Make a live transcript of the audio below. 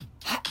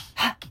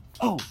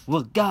Oh,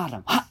 we got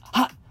him. Hot,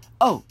 hot.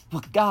 Oh, we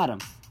got him.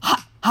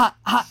 Hot, hot,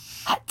 hot.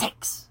 Hot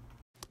takes.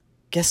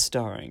 Guest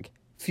starring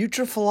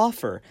future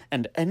philosopher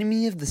and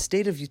enemy of the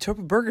state of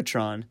Utopia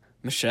Burgertron,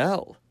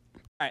 Michelle.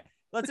 All right,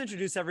 let's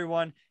introduce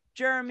everyone.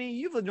 Jeremy,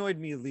 you've annoyed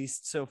me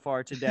least so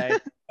far today.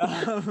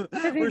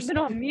 He's been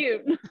on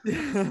mute.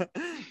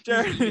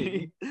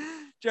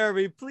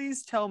 Jeremy,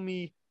 please tell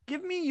me,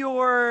 give me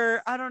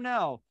your, I don't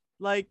know,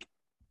 like,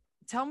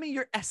 tell me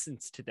your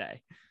essence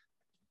today.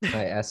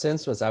 My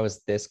essence was I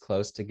was this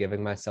close to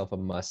giving myself a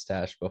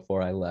mustache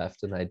before I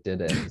left, and I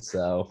didn't.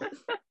 So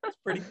It's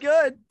pretty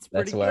good.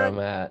 that's where I'm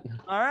at.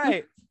 All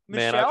right,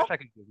 Man, Michelle. I wish I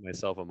could give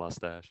myself a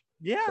mustache.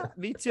 Yeah,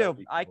 me too.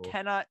 be I cool.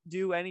 cannot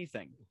do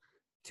anything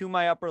to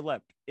my upper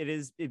lip.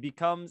 It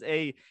becomes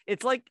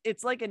it's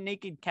like a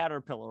naked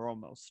caterpillar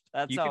almost.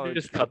 That's You how can it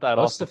just cut that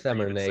off. Most of them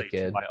before are you even say to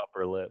naked. My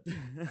upper lip.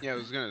 Yeah, I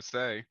was gonna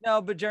say. No,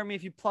 but Jeremy,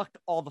 if you plucked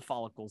all the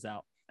follicles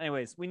out.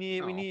 Anyways, we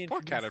need Poor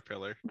introduce-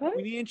 caterpillar. What?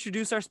 we need to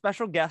introduce our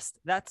special guest.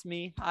 That's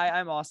me. Hi,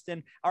 I'm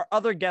Austin. Our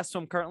other guest who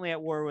I'm currently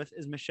at war with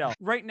is Michelle.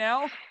 Right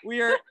now,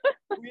 we are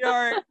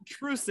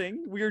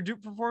trucing. We are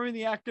performing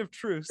the act of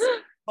truce,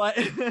 but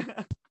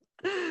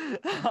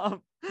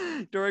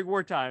during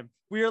wartime,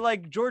 we are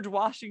like George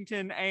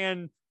Washington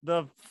and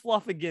the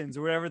Fluffigans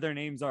or whatever their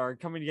names are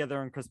coming together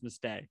on Christmas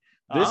Day.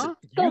 The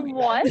You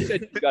what?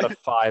 said you got a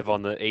 5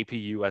 on the AP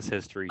US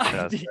history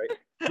test, right?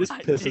 This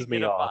I pisses did me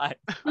get a off.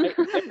 five.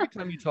 Every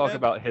time you talk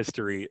about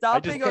history,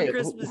 Stopping on Okay,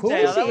 Christmas who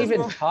Day. is That he was even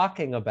World-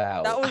 talking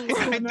about? that was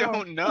I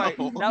don't know.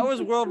 Sorry, that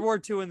was World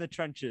War II in the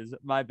trenches.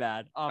 My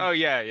bad. Oh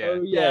yeah.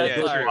 yeah,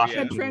 George sorry.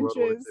 Washington, The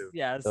trenches.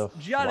 Yes, The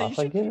Gianna, you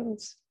should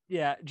Fluffigans?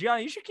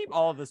 Gianna, you should keep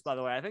all of this. By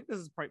the way, I think this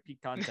is quite peak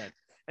content.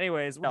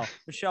 Anyways, well,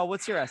 Michelle,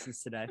 what's your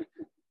essence today?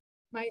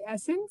 My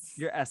essence?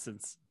 Your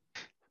essence.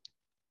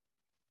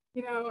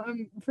 You know,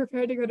 I'm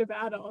prepared to go to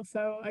battle,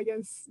 so I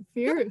guess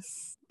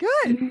fierce, Good,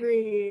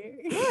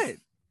 angry.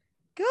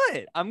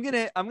 good. I'm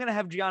gonna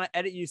have Gianna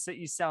edit you so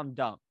you sound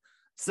dumb.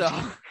 So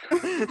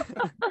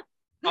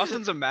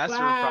Austin's a master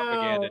Wow. of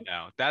propaganda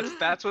now.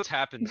 That's what's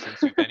happened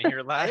since we've been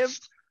here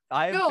last.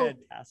 I am No.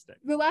 fantastic.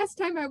 The last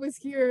time I was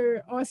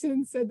here,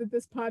 Austin said that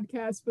this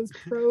podcast was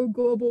pro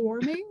global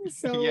warming.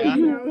 So Yeah.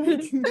 you know,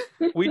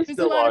 like, we there's a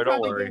still lot are. of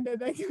Don't worry.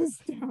 propaganda that goes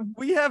down.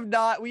 We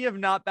have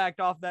not backed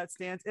off that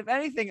stance. If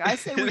anything, I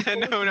say we fully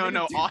no.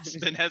 committed to-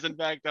 Austin hasn't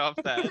backed off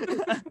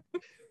that.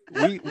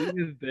 We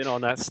have been on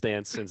that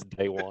stance since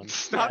day one.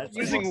 Stop That's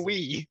using awesome.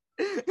 we.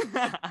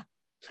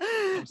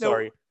 I'm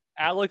sorry.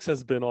 Alex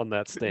has been on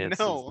that stance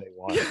No. since day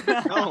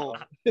one. No.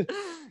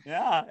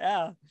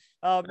 Yeah.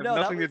 I have No,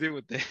 nothing to do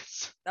with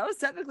this. that was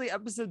technically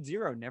episode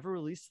 0, never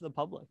released to the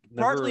public.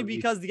 Never Partly released.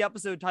 because the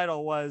episode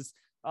title was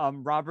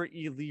Robert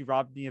E. Lee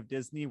robbed me of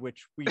Disney,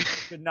 which we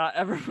could not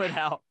ever put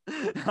out.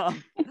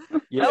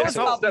 Yeah, That was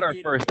so instead our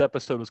complicated. first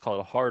episode was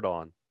called Hard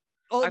On.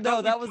 Oh I no, thought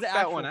we that was put the that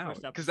actual one out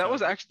first because that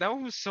was episode. that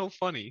one was so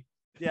funny.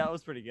 Yeah, it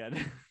was pretty good.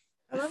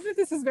 I love that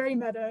this is very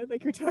meta.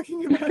 Like you're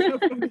talking about how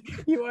funny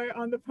you are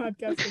on the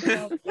podcast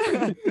itself.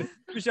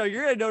 Michelle,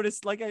 you're gonna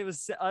notice, like I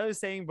was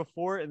saying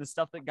before, in the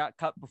stuff that got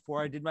cut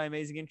before I did my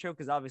amazing intro,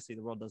 because obviously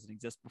the world doesn't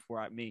exist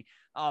before me.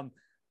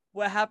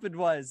 What happened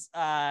was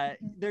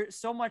there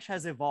so much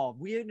has evolved.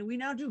 We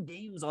now do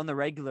games on the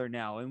regular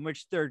now, in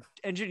which they're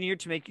engineered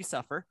to make you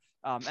suffer.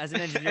 As an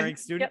engineering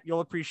student, Yep.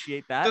 you'll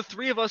appreciate that. The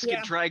three of us Yeah.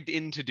 get dragged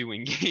into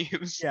doing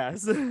games.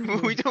 Yes.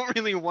 We don't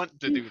really want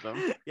to do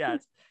them.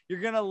 Yes. You're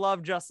gonna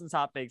love Justin's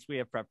hot takes we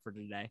have prepped for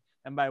today.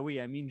 And by we,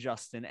 I mean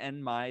Justin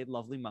and my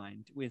lovely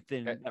mind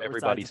within that resides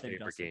Everybody's within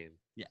favorite Justin. game.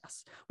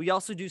 Yes. We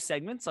also do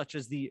segments such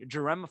as the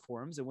Jerema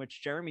Forums, in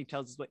which Jeremy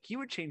tells us what he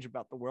would change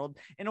about the world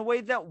in a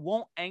way that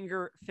won't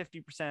anger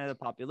 50% of the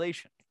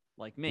population,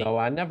 like me. No,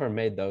 I never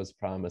made those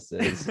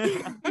promises.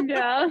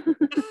 Yeah.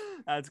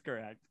 That's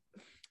correct.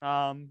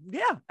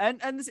 Yeah,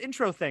 and this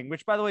intro thing,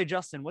 which by the way,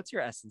 Justin, what's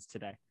your essence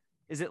today?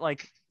 Is it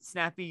like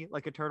snappy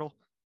like a turtle?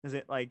 Is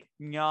it like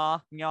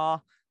nya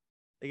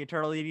like a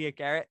turtle eating a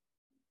carrot?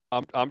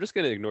 I'm just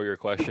gonna ignore your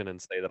question and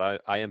say that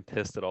I am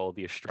pissed at all of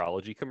the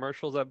astrology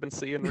commercials I've been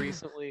seeing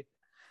recently.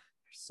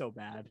 So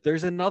bad.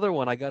 There's another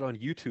one I got on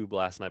YouTube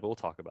last night, but we'll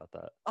talk about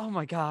that. Oh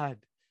my god.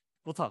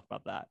 We'll talk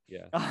about that.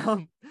 Yeah.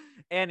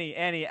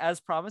 Annie, as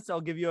promised,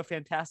 I'll give you a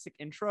fantastic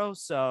intro.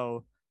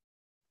 So,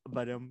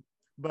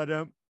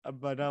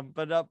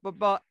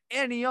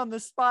 Annie, on the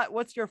spot,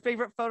 what's your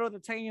favorite photo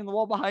that's hanging on the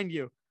wall behind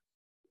you?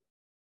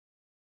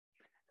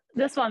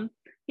 This one.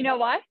 You know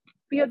why?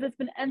 Because it's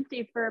been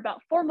empty for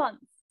about 4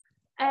 months.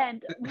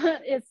 And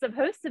what is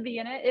supposed to be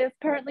in it is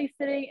currently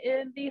sitting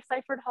in the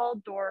Seifert Hall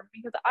dorm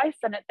because I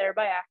sent it there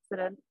by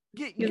accident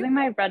using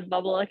my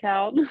Redbubble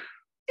account.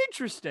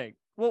 Interesting.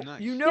 Well,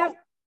 Nice. you know,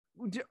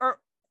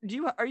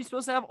 are you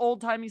supposed to have old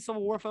timey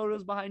Civil War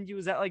photos behind you?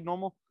 Is that like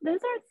normal? Those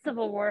aren't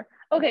Civil War.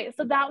 Okay,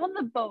 so that one,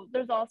 the boat.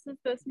 There's also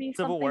supposed to be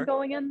Civil something War?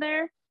 going in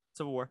there.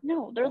 Civil War.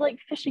 No, they're like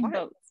fishing What?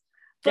 boats.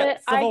 Yeah,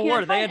 But I Civil can't War.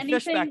 They find had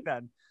fish back anything-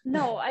 then.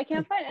 No, I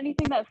can't find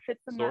anything that fits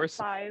in Source?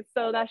 that size.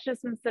 So that's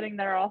just been sitting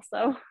there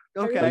also.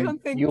 I really Okay.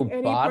 don't think You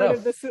any bought part a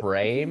of this.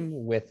 frame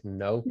with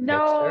no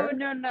No, picture?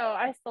 no, no.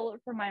 I stole it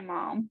from my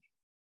mom.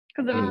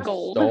 Because it was You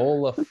gold.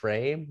 stole a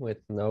frame with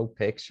no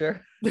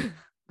picture.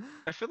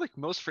 I feel like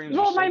most frames.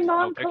 Well, are my sold with no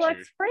mom picture,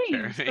 collects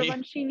frames for Jeremy.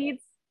 when she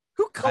needs.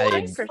 Who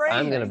collects for frames?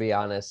 I'm gonna be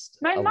honest.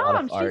 My a lot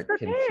mom, of she's art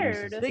confuses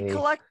prepared. They me.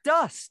 collect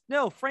dust.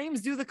 No,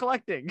 frames do the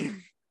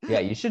collecting. Yeah,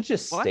 you should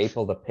just What?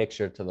 staple the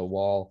picture to the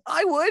wall.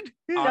 I would.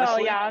 No,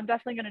 Honestly? yeah, I'm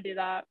definitely gonna do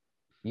that.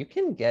 You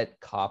can get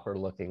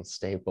copper-looking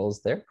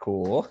staples. They're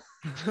cool.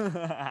 It's They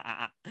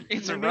a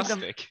made them-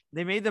 rustic.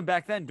 They made them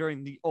back then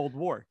during the old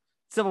war,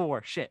 Civil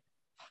War. Shit.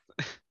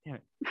 Damn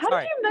it. How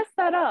Sorry. did you mess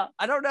that up?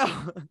 I don't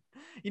know.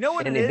 You know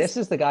what Andy, it is? this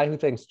is the guy who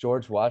thinks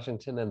George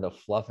Washington and the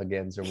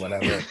Fluffigans or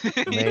whatever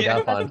made Yeah.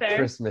 up on That's fair.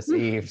 Christmas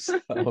Eve.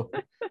 So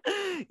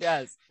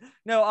Yes.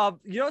 No,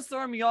 you know what's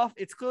throwing me off?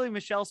 It's clearly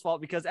Michelle's fault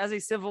because as a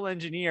civil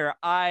engineer,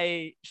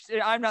 I'm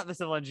not the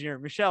civil engineer,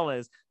 Michelle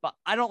is, but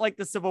I don't like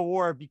the Civil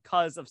War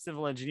because of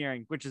civil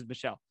engineering, which is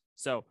Michelle.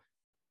 So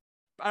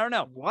I don't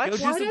know. What? Go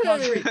do What some a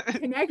concrete.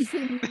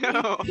 connection.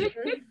 No.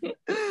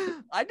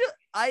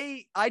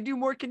 I do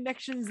more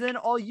connections than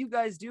all you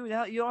guys do.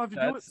 Now you don't have to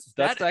do it.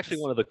 That's actually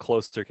one of the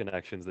closer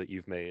connections that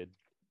you've made.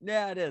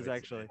 Yeah, it is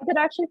actually. I could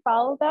actually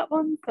follow that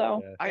one,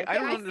 so Yeah. I Yeah, don't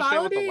I understand what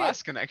followed the it.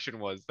 last connection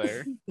was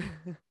there.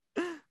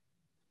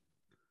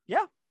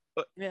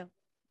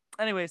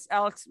 Anyways,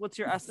 Alex, what's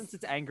your essence?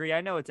 It's angry.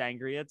 I know it's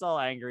angry. It's all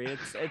angry.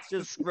 It's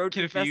just road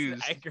infested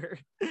Confused. anger.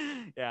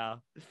 Yeah.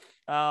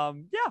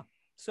 Yeah.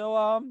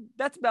 So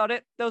that's about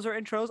it. Those are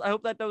intros. I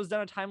hope that was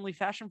done in a timely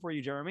fashion for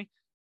you, Jeremy.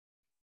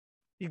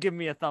 You give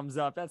me a thumbs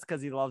up. That's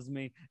because he loves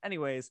me.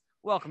 Anyways,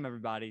 welcome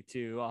everybody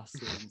to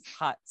Austin's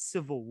Hot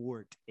Civil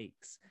War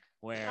Takes,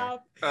 where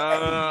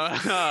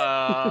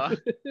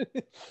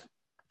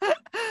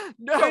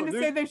no, Trying to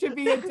there's- say there should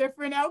be a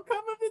different outcome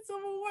of the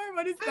Civil War.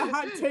 What is the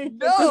hot take?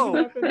 No,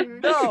 that's gonna happen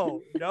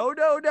here?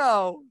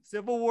 no.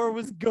 Civil War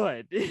was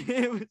good.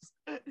 It was.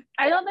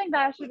 I don't think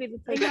that should be the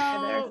take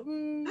either.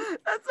 No,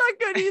 That's not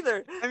good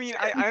either. I mean,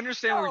 I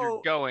understand where No.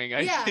 you're going.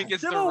 I Yeah. think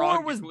it's Civil the wrong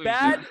War was conclusion.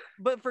 bad,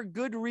 but for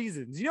good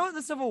reasons. You know what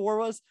the Civil War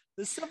was?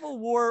 The Civil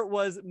War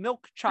was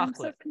milk I'm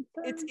so chocolate.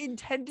 It's concerned.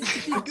 intended to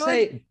be don't good.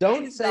 say,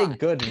 don't it's say not.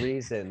 good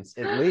reasons.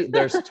 At least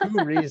there's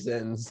two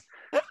reasons.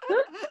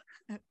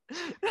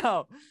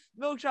 No,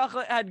 milk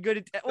chocolate had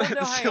good. Well, no,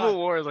 The hang Civil on.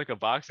 War is like a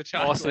box of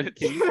Austin,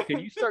 chocolates. can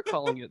you start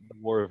calling it the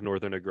War of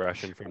Northern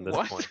Aggression from this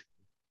What? point?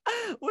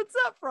 What's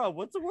that from?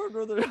 What's the word?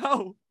 Northern?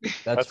 Oh,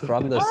 That's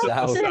from the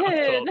South.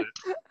 Austin.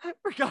 I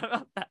forgot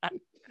about that.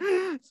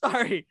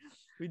 Sorry,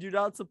 we do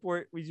not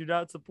support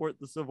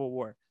the Civil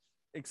War,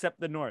 except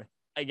the North.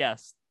 I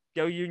guess.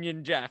 Go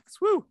Union Jacks.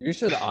 Woo. You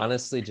should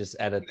honestly just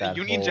edit that.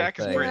 Union whole Jack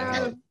is thing British.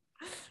 out.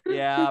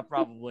 Yeah,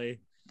 probably.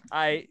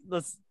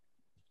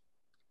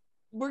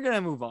 We're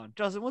gonna move on.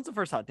 Justin, what's the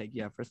first hot take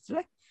you have for us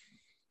today?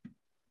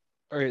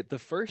 All right, the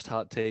first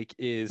hot take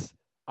is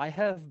I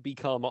have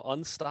become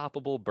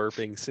unstoppable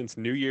burping since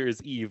New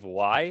Year's Eve.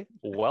 Why?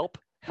 Welp,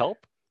 help.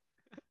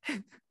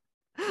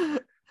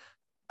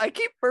 I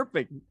keep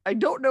burping. I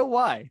don't know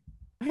why.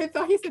 I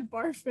thought he said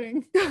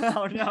barfing.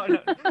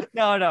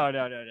 No.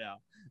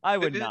 I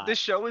would not. This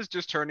show is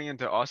just turning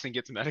into Austin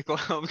gets medical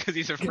help because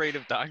he's afraid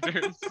of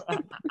doctors.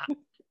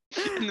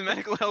 And the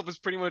medical help is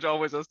pretty much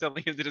always us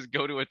telling him to just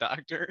go to a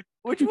doctor.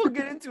 Which we'll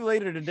get into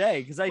later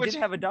today because I Which- did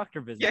have a doctor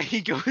visit. Yeah,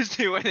 he goes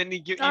to and then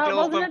he tells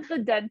Wasn't them, it the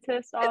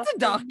dentist? It's a Austin?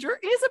 doctor.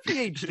 He has a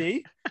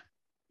PhD.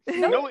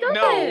 No, No, it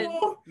doesn't.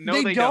 Oh, no,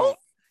 They they don't? don't.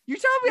 You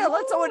telling me I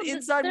let someone No,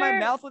 inside my they're-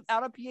 mouth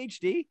without a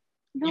PhD?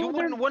 No, You they're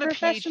wouldn't want a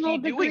professional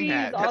PhD doing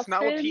that. degrees, That's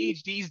not what Austin.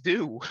 PhDs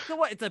do. So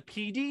what? It's a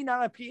PD,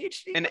 not a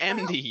PhD. An What the hell?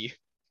 MD,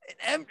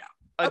 An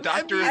a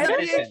doctor of MD, and a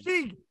medicine.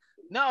 PhD.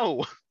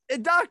 No, A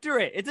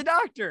doctorate. It's a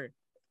doctor.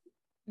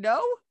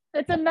 No.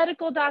 It's a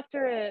medical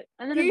doctorate,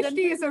 and then PhD dentist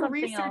is a something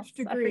research else.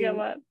 I degree. forget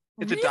what.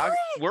 it's a doc.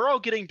 We're all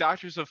getting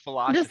doctors of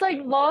philosophy. Just like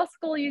law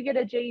school, you get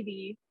a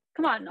JD.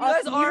 Come on, You guys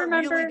Austin, you aren't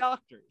remember? really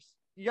doctors.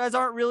 You guys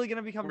aren't really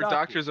gonna become we're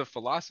doctors of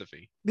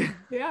philosophy.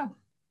 yeah.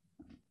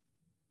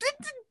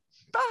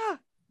 Ah,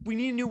 we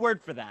need a new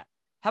word for that.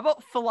 How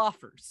about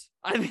philosophers?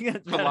 I think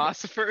that's better.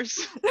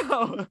 Philosophers.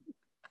 No.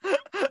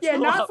 Yeah,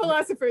 not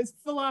Philosophers.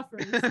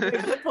 philosophers.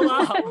 Like,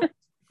 philosophers.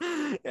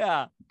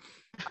 Yeah,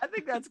 I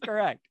think that's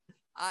correct.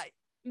 I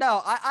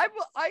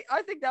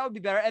think that would be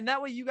better, and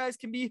that way you guys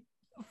can be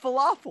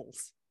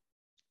falafels.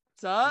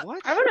 So,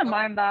 What? I wouldn't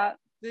mind that.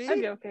 see?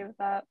 I'd be okay with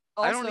that.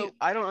 Also,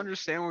 I don't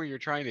understand where you're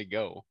trying to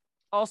go.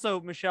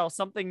 also, Michelle,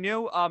 something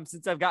new.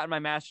 Since I've gotten my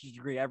master's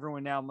degree,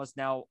 everyone now must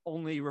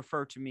only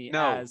refer to me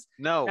No, as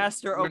no,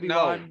 Master no,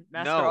 Obi-Wan,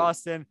 Master no.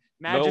 Austin,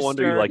 No Magister.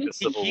 wonder you like the He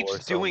Civil War keeps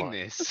so doing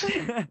much. this.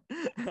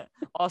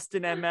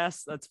 Austin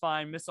MS. That's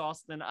fine. Miss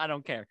Austin. I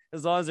don't care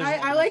as long as there's.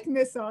 I like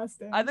Miss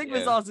Austin. I think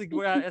Miss Yeah. Austin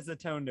has a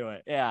tone to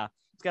it. Yeah,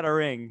 it's got a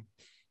ring.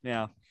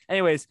 Yeah.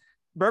 Anyways,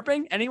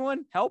 burping.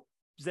 Anyone help?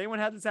 Does anyone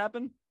have this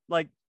happen?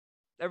 Like,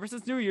 ever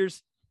since New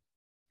Year's,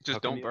 Just How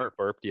come don't you haven't burp.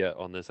 burped yet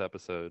on this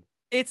episode.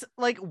 it's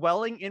like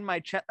welling in my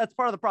chest. That's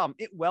part of the problem.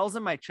 It wells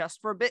in my chest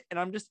for a bit, and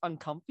I'm just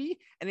uncomfy,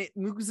 and it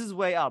moves its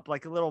way up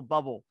like a little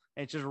bubble.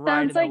 And it's just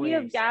right. Sounds like you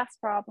have gas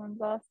problems,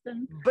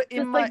 Austin. But in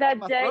Just my, like that in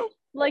my day. throat?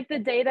 like the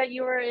day that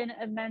you were in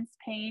immense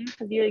pain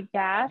because you had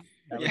gas.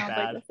 That It was sounds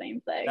bad. like the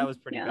same thing. That was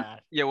pretty Yeah.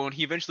 bad. Yeah, when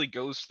he eventually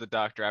goes to the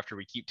doctor after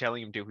we keep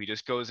telling him to, he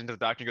just goes into the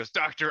doctor and goes,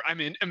 "Doctor,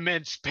 I'm in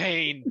immense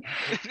pain."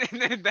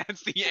 And then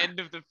that's the end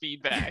of the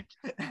feedback.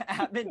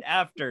 Happened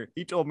after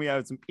he told me I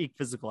was in peak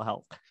physical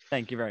health.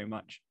 Thank you very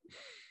much.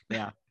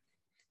 Yeah.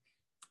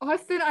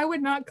 Austin, I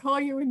would not call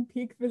you in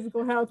peak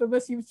physical health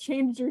unless you've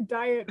changed your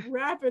diet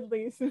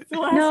rapidly since the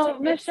last No, time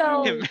I've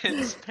Michelle. seen you.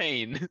 Immense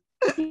pain.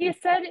 He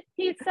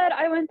said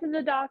I went to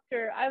the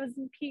doctor. I was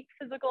in peak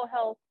physical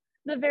health.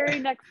 The very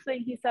next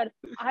thing he said,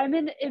 I'm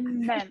in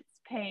immense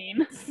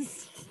pain.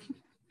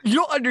 You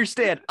don't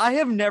understand. I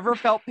have never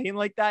felt pain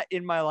like that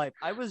in my life.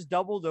 I was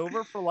doubled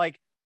over for like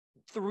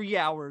 3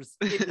 hours.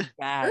 It was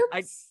bad.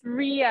 Oops.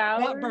 3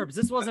 hours. Not burps.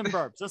 This wasn't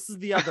burps. This is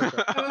the other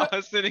burp.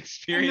 Austin I'm not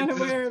experiences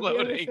aware of the other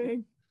floating.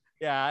 thing.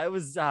 Yeah, it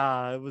was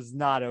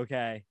not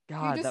okay. Do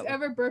God, you just that was-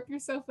 ever burp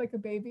yourself like a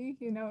baby?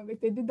 You know, like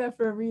they did that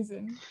for a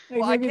reason. Like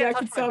Well, I maybe can't that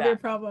could touch my solve your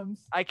back. problems.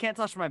 I can't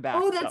touch my back.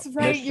 Oh, that's so.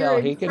 right. Michelle,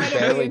 You're he can incredibly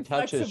barely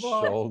touch his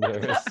inflexible.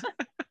 shoulders.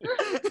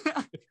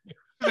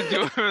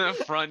 Do it from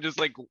the front, just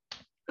like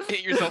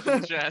hit yourself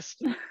in the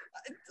chest.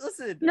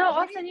 Listen. No,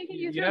 what do Austin, you can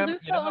use you your know-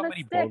 loofah you know how on a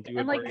many bones stick you would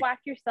and like break? whack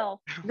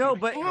yourself. No,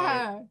 but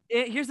Yeah.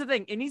 here's the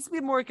thing. It needs to be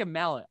more like a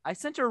mallet. I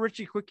sent her a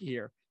Richie Quickie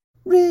here.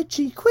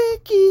 Richie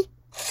Quickie.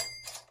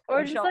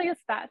 Or Michelle- just like a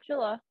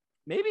spatula.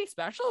 Maybe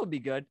spatula would be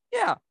good.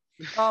 Yeah.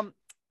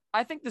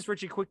 I think this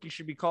Richie Quickie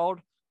should be called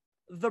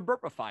the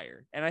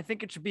Burpifier, and I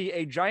think it should be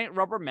a giant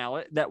rubber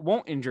mallet that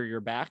won't injure your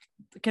back.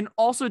 It can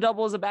also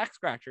double as a back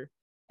scratcher,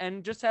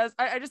 and just has.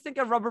 I just think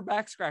a rubber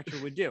back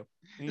scratcher would do.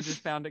 And you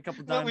just found it a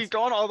couple Well, times. we've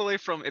gone all the way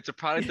from it's a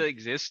product that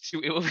exists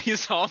to it will be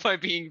solved by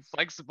being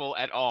flexible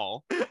at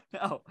all.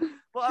 No.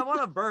 Well, I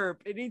want a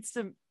burp. It needs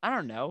to. I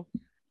don't know.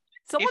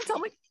 Someone If tell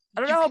me.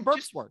 I don't you know how could burps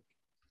just- work.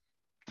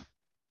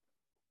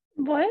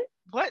 What?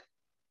 What?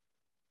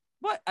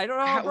 What? I don't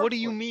know. How What do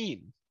burps you work.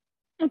 mean?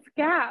 It's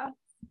gas.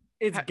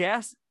 It's Ha-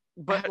 gas,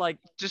 but ha- like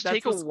Just that's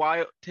take a what's-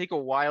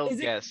 wild Is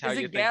it- guess how is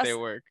it you think gas? they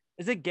work.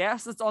 Is it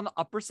gas that's on the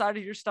upper side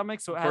of your stomach,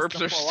 so it has Burps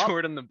to are fall up?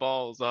 stored in the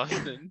balls,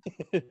 Austin.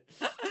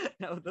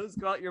 No, those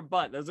go out your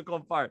butt. Those are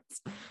called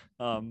farts.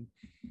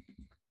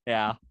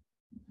 Yeah.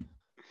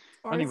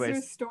 Farts are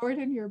Anyways. stored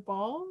in your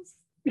balls.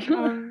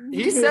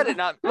 He said it,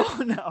 not.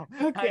 Oh no.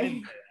 I Okay.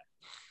 didn't say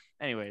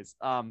that. Anyways,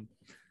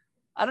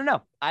 I don't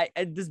know.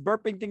 This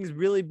burping thing's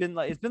really been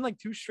like it's been like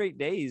 2 straight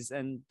days,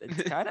 and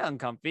it's kind of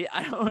uncomfy.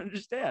 I don't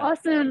understand.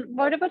 Austin,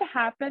 what would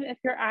happen if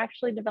you're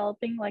actually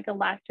developing like a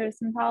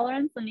lactose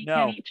intolerance and you No.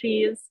 can't eat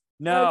cheese?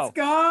 No, Let's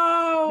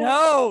go.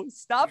 no,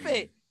 stop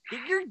it.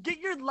 Get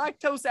your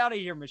lactose out of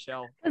here,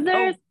 Michelle. 'Cause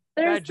No,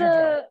 there's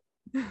bad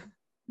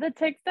the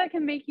ticks that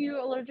can make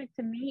you allergic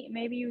to meat.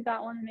 Maybe you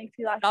got one that makes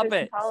you lactose Stop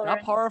it. intolerant.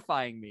 Stop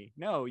horrifying me.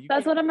 No, you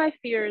That's can't. one of my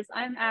fears.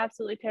 I'm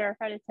absolutely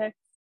terrified of ticks.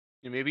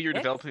 Yeah, maybe you're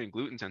Ticks? developing a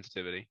gluten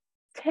sensitivity.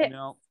 Ticks.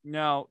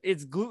 No,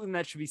 it's gluten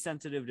that should be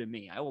sensitive to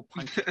me. I will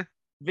punch it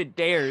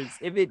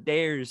if it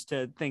dares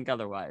to think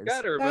otherwise.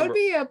 Gotta That would remember,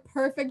 be a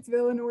perfect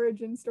villain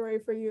origin story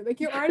for you.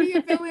 Like you're already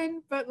a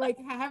villain, but like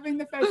having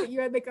the fact that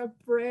you had like a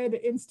bread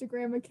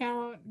Instagram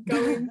account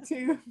going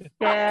to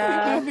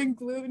Yeah. having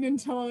gluten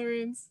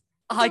intolerance.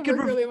 I That could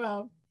work re- really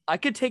well. I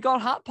could take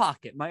on Hot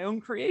Pocket, my own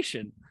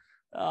creation.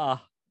 Uh-huh.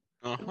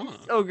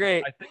 So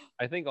great.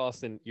 I think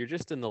Austin, you're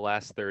just in the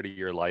last third of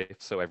your life,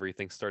 so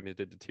everything's starting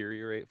to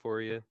deteriorate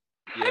for you.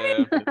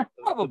 Yeah.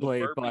 Probably,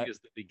 the burping but- is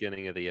the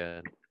beginning of the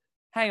end.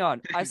 Hang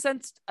on. I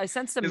sensed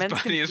His immense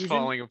body is confusion.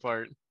 falling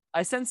apart.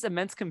 I sensed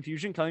immense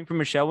confusion coming from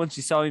Michelle when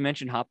she saw me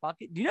mention Hot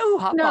Pocket. Do you know who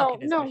Hot No,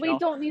 Pocket is? no, we Michelle?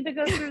 don't need to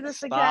go through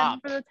this again Stop.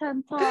 for the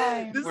 10th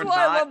time. This is We're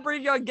why I not- love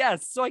bringing on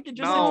guests, so I can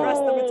just No. address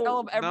them and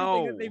tell them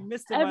everything that No. they've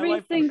missed in my Every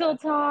life. single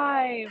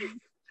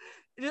time.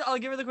 I'll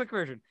give her the quick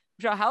version.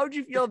 Michelle, how would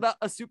you feel about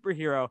a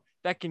superhero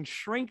that can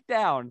shrink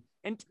down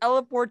and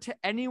teleport to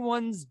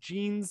anyone's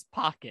jeans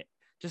pocket?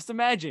 Just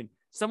imagine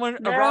someone, a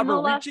They're a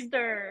robber reaching.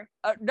 molester.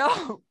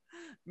 No,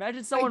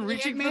 imagine someone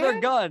reaching for their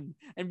Ant-Man? gun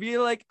and be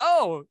like,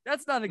 "Oh,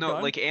 that's not a No,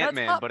 gun. like that's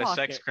Ant-Man, Hot but a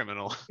sex Pocket."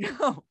 criminal.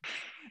 No,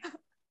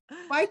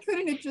 Why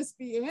couldn't it just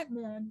be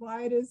Ant-Man?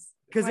 Why does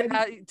because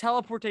why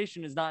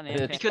teleportation is not an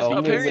It's Ant-Man. Because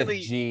only apparently-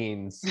 with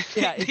jeans.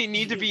 Yeah, they it's-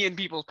 need to be in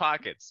people's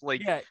pockets.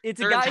 Like Yeah, it's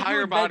a their guy who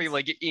entire body,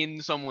 invents- like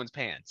in someone's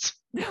pants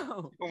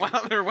No,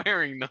 while they're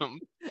wearing them.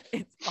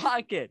 it's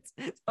pockets.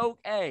 It's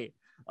okay.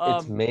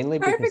 It's mainly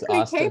because perfectly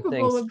Austin capable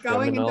thinks of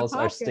going into criminals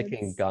are sticking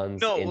pockets.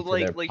 guns No, into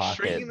like their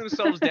shrinking pocket.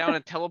 themselves down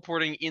and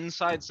teleporting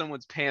inside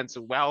someone's pants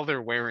while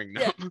they're wearing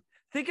them. Yeah.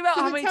 Think about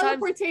So how the many times,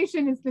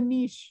 teleportation is the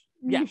niche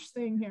Yeah.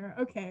 thing here.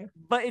 Okay.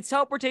 but it's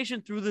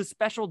teleportation through the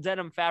special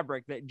denim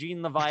fabric that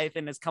Gene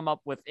Leviathan has come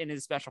up with in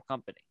his special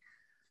company.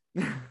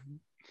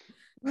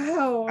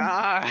 Wow.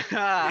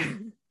 Ah,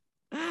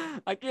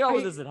 I came up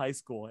with I- this in high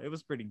school. It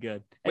was pretty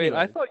good. Wait,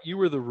 I Anyway, thought you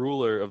were the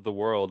ruler of the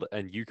world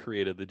and you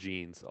created the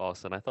genes,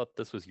 Austin. I thought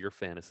this was your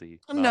fantasy.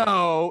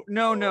 no.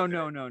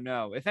 okay.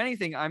 No. If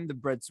anything, I'm the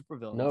bread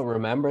supervillain. No,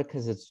 remember,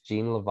 because it's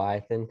Gene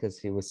Leviathan,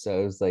 because it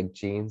was like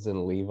jeans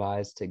and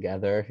Levi's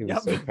together. He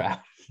was Yep. so proud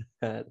of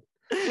that.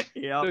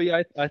 Yeah. So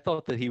yeah, I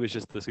thought that he was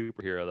just the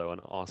superhero though,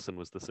 and Austin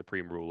was the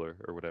supreme ruler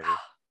or whatever.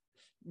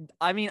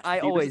 I mean, I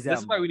See, always this am.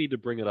 is why we need to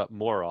bring it up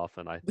more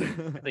often. I think.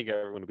 I think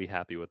everyone would be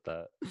happy with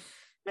that.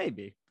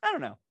 Maybe. I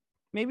don't know.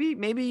 Maybe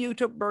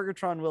YouTube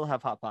Burgertron will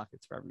have hot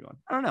pockets for everyone.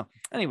 I don't know.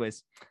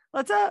 Anyways,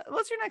 what's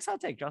your next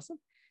hot take, Justin?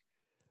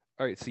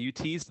 All right, so you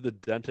teased the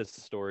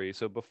dentist story.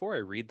 So before I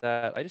read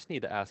that, I just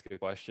need to ask a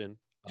question.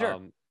 Sure.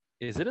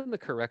 Is it in the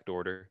correct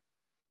order?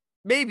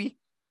 Maybe.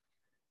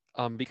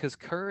 Because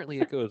currently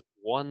it goes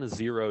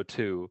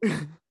 102.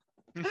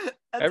 That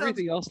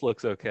Everything sounds else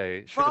looks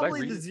okay. Should I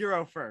probably read the it?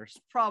 0 first.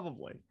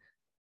 Probably.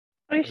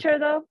 Are you sure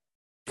though?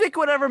 Pick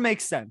whatever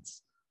makes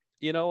sense.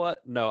 You know what?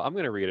 No, I'm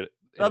gonna read it.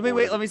 in Let me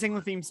order. Let me sing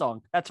the theme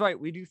song. That's right.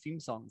 We do theme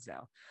songs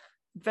now.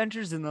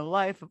 Adventures in the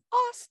Life of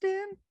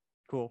Austin.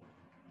 Cool.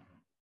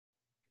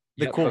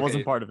 The Yeah, cool okay.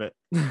 wasn't part of it.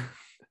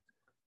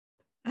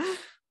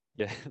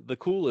 Yeah, the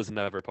cool is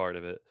never part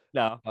of it.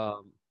 No.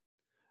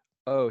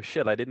 Oh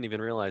shit! I didn't even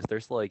realize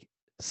there's like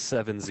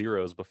 7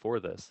 zeros before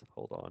this.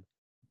 Hold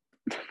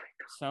on.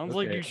 Sounds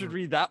like Okay, you should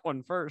read that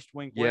one first.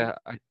 Wink, wink. Yeah,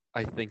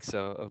 I think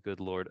so. Oh,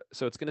 good lord.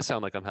 So it's gonna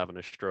sound like I'm having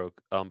a stroke.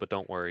 But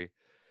don't worry.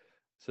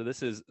 So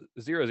this is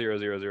 0 0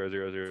 0 0 0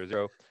 0 0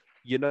 0.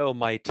 You know,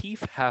 my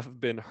teeth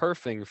have been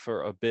hurting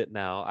for a bit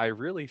now. I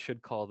really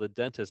should call the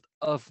dentist.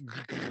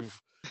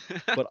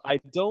 But I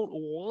don't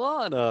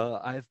wanna.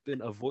 I've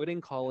been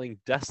avoiding calling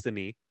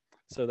Destiny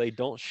so they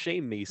don't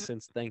shame me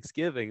since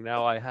Thanksgiving.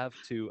 Now I have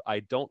to.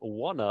 I don't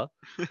wanna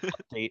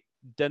update.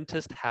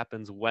 Dentist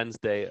happens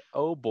Wednesday.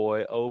 Oh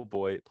boy,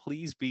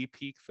 please be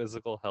peak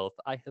physical health.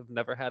 I have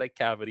never had a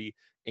cavity.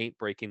 Ain't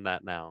breaking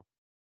that now.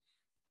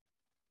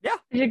 Did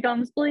your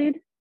gums bleed?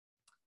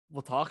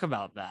 We'll talk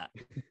about that.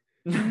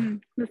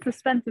 The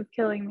suspense is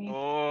killing me.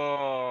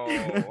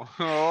 Oh.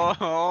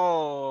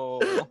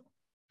 Oh.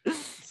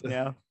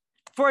 Yeah.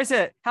 Before I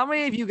say it, how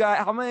many of you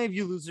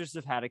losers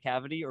have had a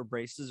cavity or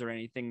braces or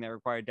anything that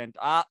require dent?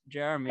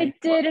 Jeremy. I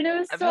did, and it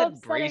was I've so had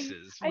upsetting.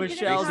 braces. I Michelle's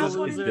didn't have a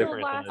one loser. until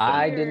Different than last a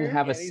I year. didn't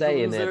have a He's a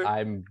say in it. loser.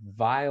 I'm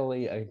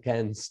vilely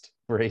against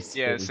braces.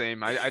 Yeah,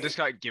 same. I just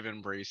got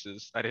given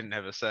braces. I didn't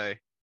have a say.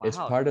 It's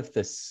Wow. part of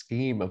the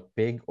scheme of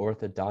big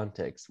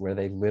orthodontics where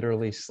they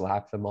literally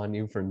slap them on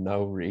you for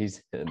no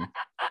reason.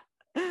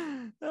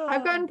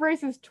 I've gotten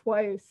braces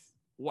twice.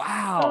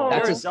 Wow. Oh.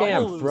 That's a You're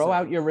double scam. Throw loser.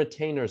 out your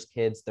retainers,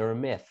 kids. They're a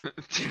myth.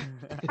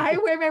 I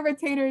wear my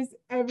retainers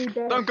every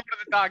day. Don't go to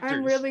the doctors.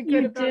 I'm really You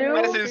good about do?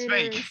 my Medicine is fake.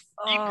 retainers.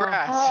 Eat Oh.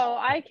 grass. Oh,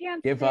 I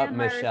can't Give up, stand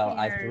my Michelle.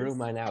 I threw retainers.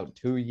 mine out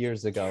 2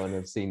 years ago and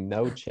have seen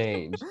no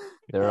change.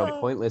 They're a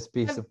pointless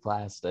piece of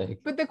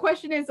plastic. But the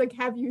question is, like,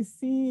 have you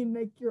seen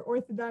like your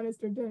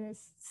orthodontist or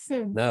dentist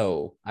since?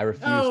 No, I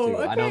refuse Oh,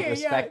 to. I don't okay,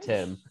 respect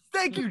yeah. him.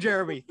 Thank you,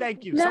 Jeremy.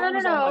 Thank you. No, Someone no,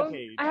 was on my no.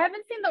 page. I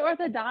haven't seen the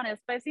orthodontist,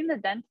 but I've seen the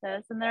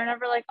dentist, and they're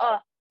never like, "Oh,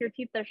 your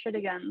teeth are shit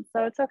again."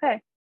 So it's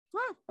okay.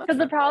 Well, that's Because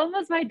the fair. problem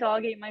was my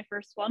dog ate my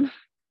first one.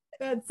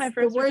 That's My the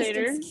first worst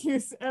retainer.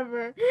 excuse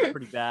ever.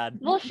 Pretty bad.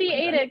 Well, she Pretty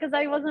ate bad. it because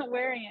I wasn't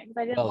wearing it because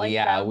I didn't Well, like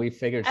yeah, them. we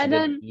figured she And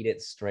didn't then- eat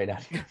it straight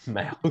out of your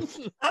mouth.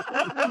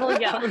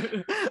 Well, yeah.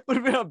 Would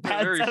have been a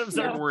bad Very set of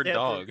forward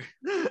circumstances.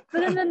 dog. But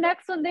then the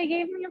next one, they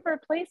gave me a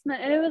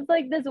replacement, and it was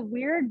like this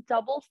weird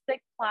double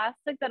thick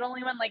plastic that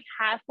only went like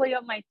halfway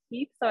up my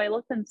teeth. So I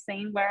looked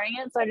insane wearing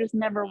it. So I just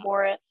never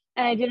wore it.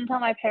 And I didn't tell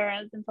my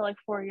parents until like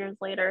 4 years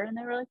later. And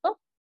they were like, "Oh,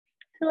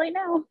 too late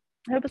now.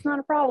 I hope it's not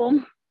a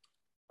problem."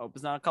 Hope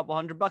it's not a couple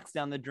 $100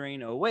 down the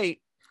drain. Oh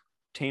wait,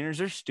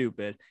 retainers are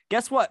stupid.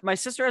 Guess what? My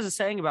sister has a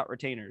saying about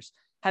retainers.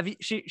 Have you?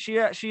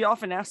 She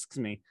often asks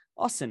me,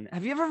 Austin,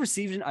 have you ever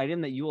received an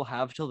item that you will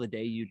have till the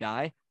day you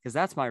die? Because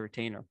that's my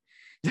retainer.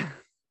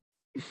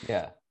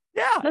 Yeah.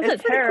 Yeah, That's it's a pretty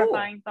cool.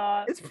 terrifying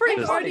thought. It's pretty I've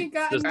Does- already funny.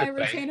 gotten does my the bank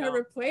retainer count?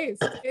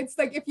 replaced. It's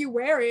like if you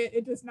wear it,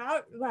 it does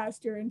not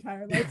last your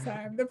entire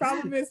lifetime. The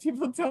problem is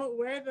people don't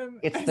wear them.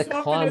 It's as the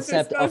often as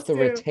they're concept of the supposed to.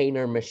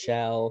 retainer,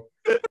 Michelle.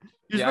 You're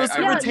Yeah, supposed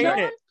to I- retain no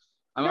it. one-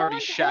 I'm No already one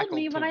told shackled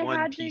me to when I one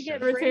had to piece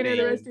get of Retainer the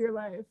braces. rest of your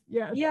life.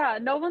 Yes. Yeah,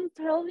 no one's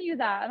telling you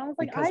that. And I was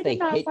like, Because I they did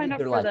not hit sign you, up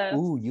they're for like, this.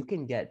 ooh, you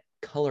can get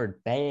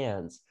colored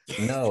bands.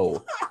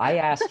 No, I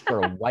asked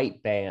for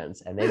white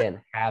bands and they didn't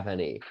have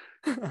any.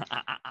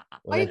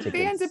 White Lunatic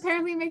bands is-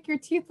 apparently make your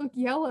teeth look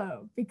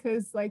yellow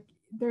because like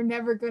they're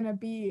never gonna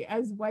be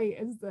as white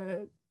as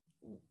the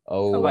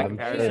Oh, by I'm sure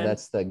comparison.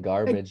 that's the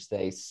garbage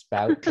they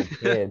spout to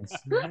kids.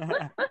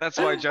 That's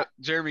why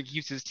Jeremy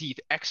keeps his teeth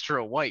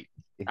extra white.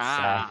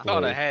 Ah, Thought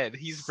Exactly. ahead.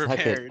 He's Suck it,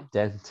 prepared.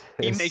 dentist.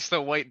 He makes the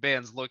white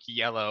bands look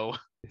yellow.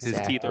 His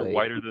teeth are Exactly.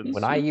 whiter than.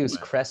 When I use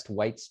Superman. Crest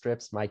white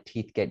strips, my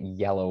teeth get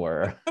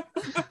yellower.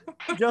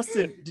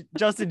 Justin,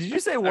 did you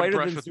say I whiter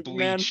brush than with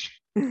Superman? bleach.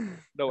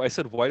 No, I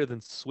said whiter than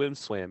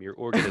Swam, your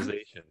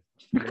organization.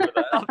 Remember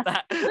that? Love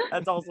that.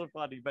 That's also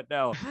funny, but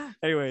no.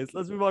 Anyways,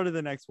 let's move on to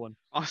the next one.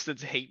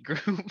 Austin's hate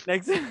group.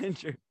 Next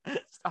Andrew.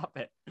 Stop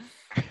it.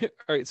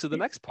 All right, so the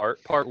next part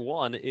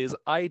 1, is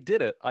I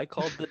did it. I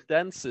called the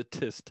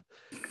densitist.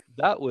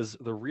 That was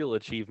the real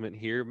achievement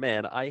here.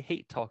 Man, I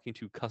hate talking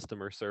to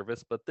customer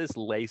service, but this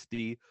laced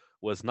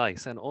was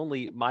nice and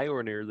only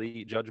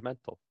minorly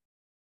judgmental.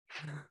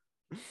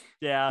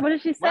 Yeah. What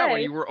did she Wow,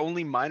 say? you were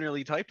only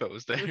minorly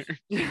typos there.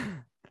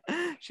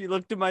 She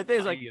looked at my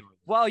face like,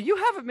 "Wow, you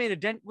haven't made a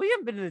dent. We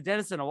haven't been to the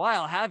dentist in a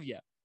while, have you?"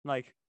 I'm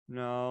like,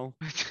 no.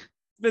 It's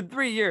been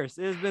 3 years.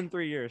 It has been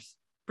 3 years.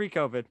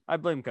 Pre-COVID. I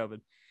blame COVID.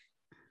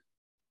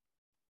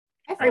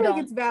 I feel like don't.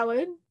 it's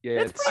valid. Yeah,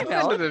 That's it's I pretty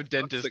went to valid. the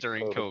dentist Toxic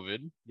during COVID.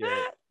 COVID.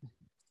 Yeah.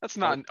 That's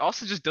not.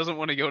 Austin just doesn't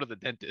want to go to the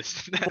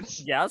dentist. That's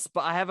Yes,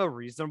 but I have a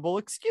reasonable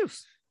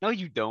excuse. no,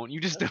 you don't. You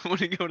just don't want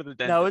to go to the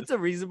dentist. No, it's a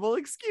reasonable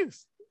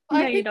excuse. No,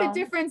 I you think the don't.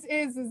 difference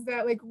is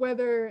that like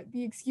whether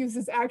the excuse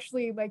is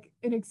actually like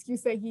an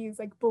excuse that he's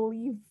like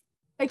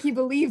he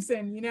believes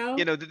in, you know?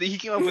 You know, he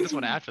came up with this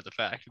one after the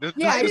fact. This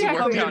Yeah, just worked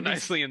exactly. out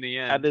nicely in the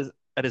At end.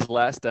 his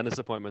last dentist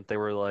appointment, they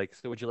were like,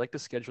 "So would you like to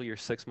schedule your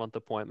 6-month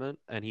appointment?"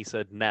 And he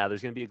said, "Nah,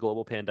 there's gonna be a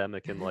global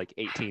pandemic in like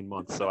 18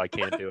 months, so I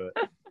can't do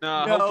it."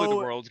 No, hopefully the No.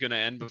 world's gonna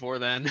end before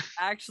then.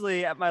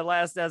 Actually, at my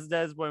last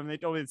Des when they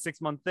told me the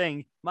 6-month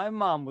thing, my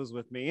mom was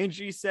with me and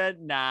she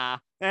said, "Nah,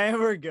 and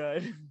we're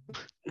good."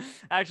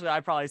 Actually,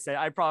 I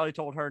probably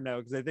told her no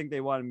because I think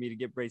they wanted me to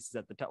get braces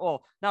at the time.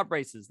 Well, not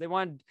braces. They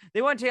wanted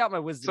to take out my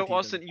wisdom So teeth.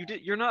 Austin,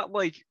 you're not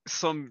like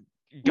some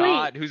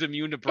god who's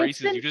immune to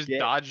braces. been- You just Yeah.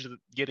 dodged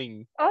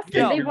getting.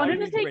 Austin, No, they I wanted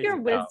to need take your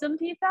braces out. wisdom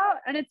teeth out,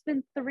 and it's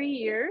been 3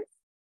 years.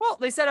 Well,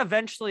 they said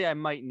eventually I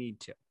might need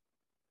to.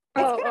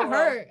 It's Oh, gonna oh,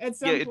 hurt at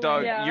some Yeah, point.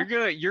 dog.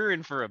 Yeah. You're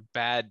in for a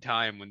bad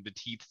time when the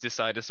teeth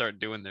decide to start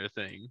doing their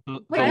thing.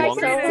 Like The I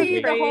longer can so see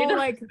they- the whole afraid.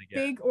 like Again.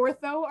 big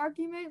ortho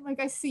argument. Like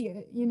I see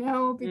it, you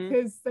know,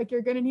 because like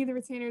you're gonna need the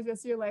retainers the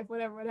rest of your life,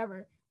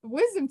 whatever. The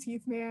wisdom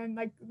teeth, man,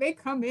 like they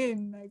come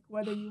in like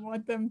whether you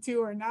want them to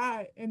or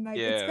not, and like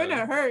it's Yeah.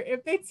 gonna hurt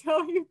if they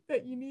tell you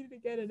that you need to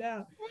get it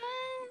out.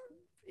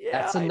 Yeah,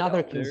 That's I another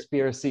know.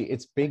 conspiracy.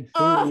 It's big food.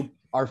 Ugh.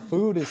 Our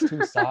food is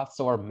too soft,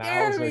 so our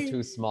mouths are Jeremy.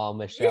 too small,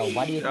 Michelle.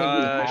 Why do you think we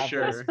have those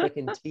Sure.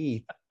 freaking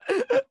teeth?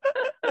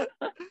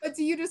 But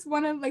do you just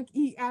want to like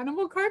eat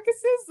animal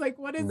carcasses? Like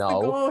what is the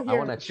No, goal I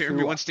here? want to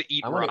Jeremy chew. wants to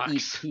eat I want to eat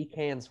rocks.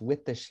 pecans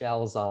with the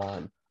shells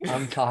on.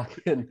 I'm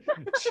talking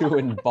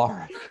chewing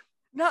bark.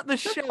 Not the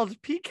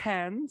shelled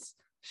pecans,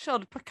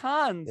 shelled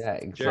pecans. Yeah,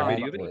 Jeremy, do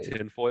you have any exactly.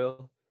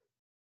 tinfoil?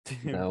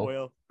 No.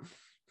 Foil.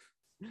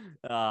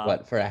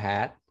 What, for a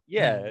hat?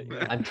 Yeah.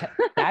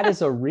 That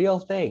is a real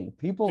thing.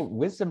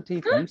 Wisdom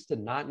teeth used to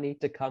not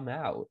need to come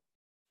out.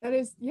 That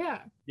is, yeah.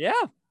 Yeah,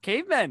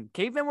 cavemen.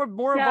 Cavemen were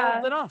more Yeah,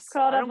 evolved than us. It's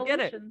called I don't get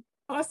it. evolution.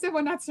 Austin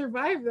would not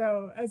survive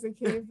though as a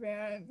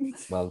caveman.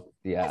 Well,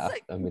 yeah.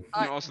 like- I mean,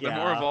 I- Also, they're yeah,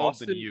 more evolved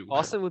than Austin, you.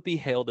 Austin would be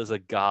hailed as a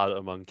god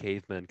among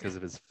cavemen because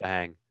of his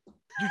fang.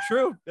 You're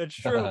true. That's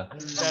true.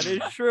 That is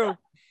true.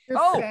 Your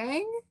Oh!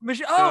 fang?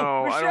 Michelle. No,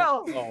 Oh, I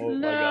Michelle. Oh my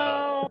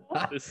No.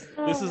 god. This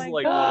Oh is my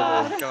like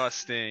God. one of those.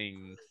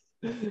 Disgusting.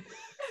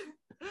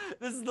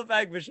 This is the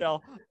fact,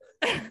 Michelle.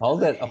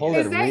 hold it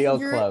Is that real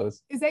your-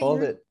 close. Is that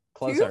Hold your it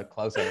closer, tooth?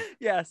 closer.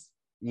 Yes.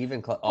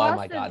 Even close. Oh Austin,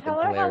 my god, the tell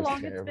her how glare is long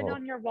it's been terrible.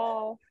 on your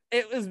wall.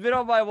 It has been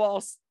on my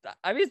wall.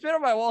 I mean, it's been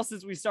on my wall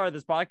since we started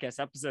this podcast,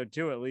 episode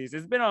 2 at least.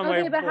 It's been on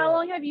Okay, my but how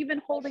long have you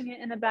been holding it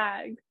in a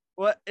bag?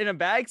 What, in a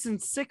bag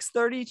since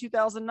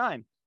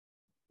 6/30/2009.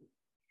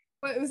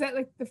 What was that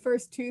like the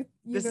first tooth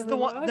you This is ever the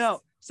one. lost?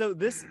 No,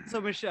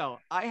 so Michelle,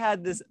 I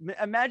had this.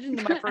 Imagine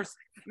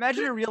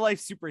imagine a real life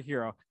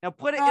superhero. Now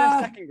put it in a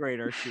second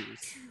grader's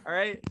shoes. All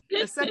right,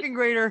 a second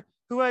grader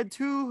who had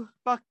 2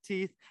 buck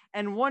teeth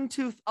and 1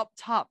 tooth up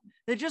top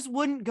that just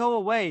wouldn't go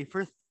away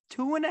for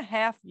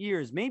 2.5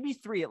 years, maybe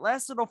 3. It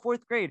lasted till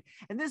 4th grade,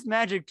 and this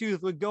magic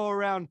tooth would go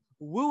around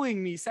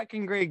wooing me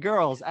second grade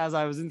girls as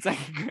I was in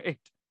second grade.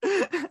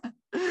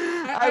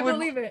 I would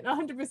believe it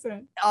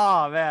 100%.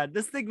 Oh man,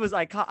 this thing was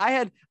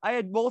iconic. I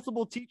had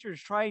multiple teachers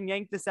try and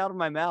yank this out of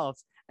my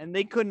mouth, and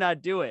they could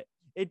not do it.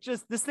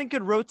 This thing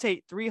could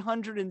rotate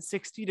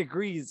 360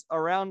 degrees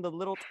around the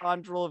little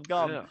tendril of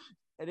gum, Yeah.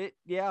 and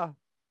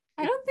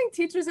I don't think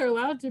teachers are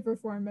allowed to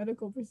perform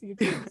medical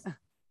procedures.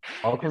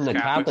 Welcome to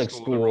Catholic Catholic the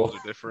school. rules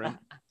are different.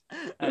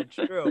 That's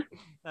true.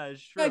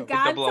 That's true. But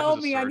God double up told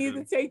as a me I need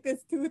to surgeon. take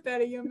this tooth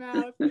out of your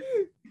mouth.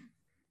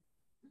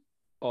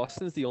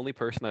 Austin's the only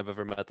person I've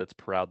ever met that's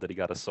proud that he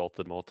got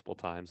assaulted multiple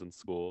times in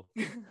school.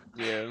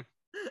 Yeah.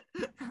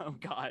 Oh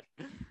God.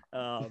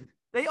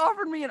 They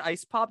offered me an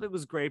ice pop. It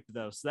was grape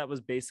though, so that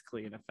was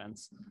basically an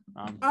offense.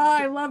 Oh,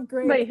 I love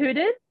grape. Wait, who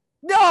did?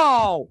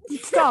 No,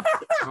 stop.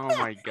 Oh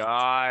my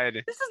god.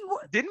 This is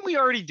what Didn't we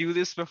already do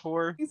this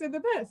before? These are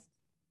the best.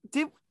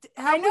 did.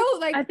 I know,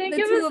 like I think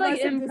the it two was, of like, us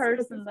have in discussed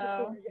person, this though.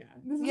 before, Yeah,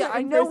 this is Yeah, an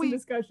I know in-person we-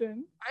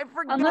 discussion. I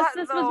forgot. Unless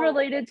this was though.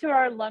 related to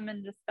our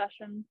lemon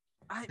discussion.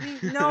 I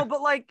mean, no,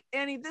 but like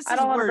Annie, this I is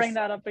don't want to worse. bring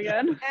that up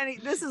again. Annie,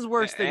 this is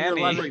worse than your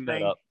Annie. lemon Bring that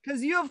thing up.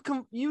 because you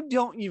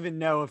don't even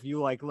know if you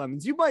like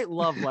lemons. You might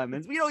love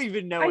lemons. We don't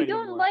even know I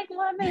anymore. don't like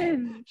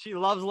lemons. She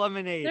loves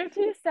lemonade, They're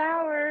too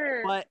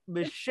sour. but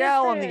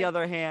Michelle, on the different.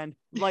 other hand,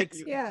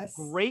 likes Yes.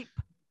 grape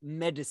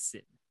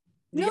medicine.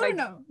 No, Like,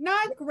 no,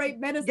 not grape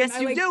medicine. Yes, I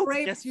you like do.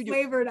 grape Yes, you do.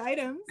 flavored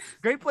items.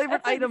 Grape flavored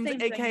That's like the items, same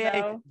thing,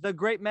 aka though. the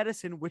grape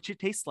medicine, which it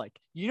tastes like.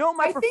 You know,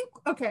 my I think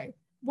okay.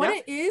 What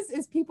Yeah. it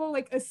is people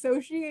like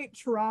associate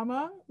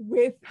trauma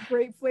with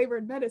grape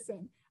flavored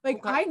medicine. Like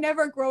Okay. I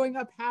never growing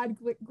up had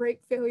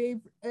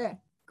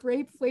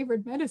grape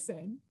flavored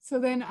medicine. So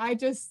then I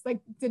just like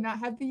did not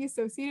have the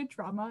associated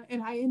trauma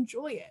and I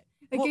enjoy it.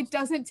 Like Well- it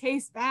doesn't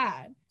taste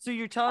bad. So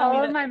you're telling All me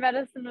of that my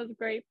medicine was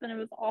grape and it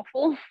was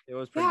awful. it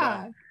was pretty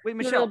bad. Yeah. Wait, It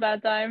was a Michelle, real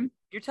bad time.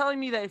 you're telling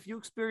me that if you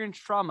experience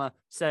trauma,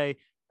 say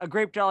a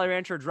grape Jolly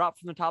Rancher dropped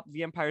from the top of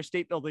the Empire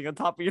State Building on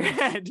top of your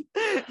head,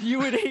 you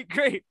would hate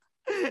grape.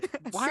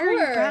 Why are you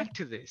Sure. back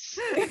to this?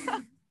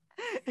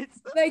 It's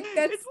Like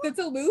it's that's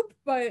a loop,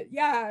 but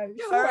yeah,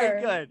 sure. all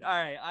right. Good. All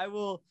right. I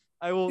will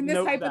In this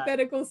note that.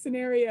 hypothetical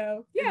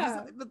scenario. In this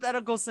Yeah.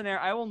 hypothetical scenario,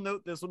 I will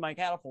note this with my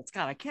catapults.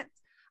 God, I can't.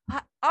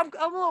 I'm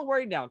a little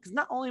worried now because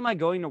not only am I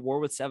going to war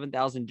with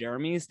 7,000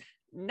 Jeremys,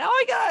 now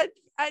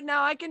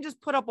I can just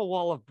put up a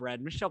wall of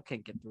bread. Michelle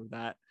can't get through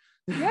that.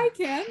 Yeah, I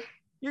can.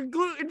 You're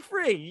gluten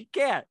free. You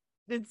can't.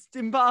 It's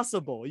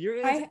impossible.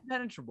 It's I-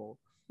 impenetrable.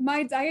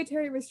 My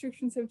dietary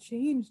restrictions have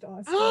changed,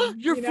 Austin.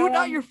 Your you food, know?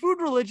 not your food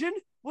religion.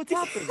 What's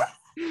happened?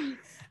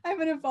 I'm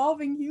an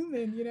evolving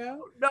human, you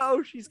know?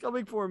 No, she's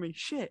coming for me.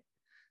 Shit.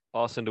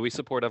 Austin, do we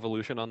support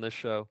evolution on this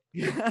show?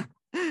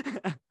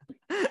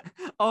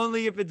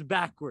 Only if it's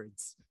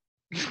backwards.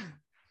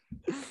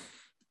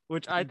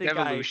 Which I think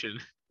Devolution.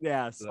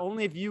 yes,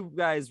 only if you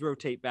guys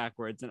rotate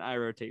backwards and I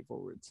rotate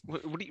forwards.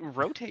 What do you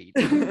rotate?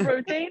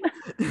 Rotate.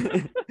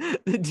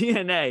 The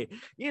DNA,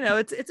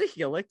 it's a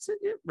helix.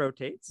 It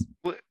rotates.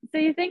 So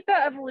you think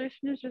that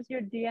evolution is just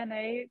your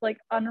DNA like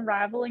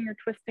unraveling or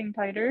twisting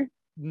tighter?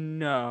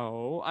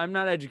 No, I'm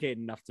not educated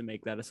enough to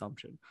make that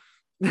assumption.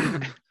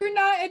 You're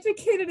not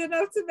educated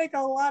enough to make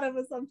a lot of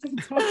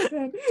assumptions,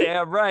 Austin.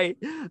 Damn right.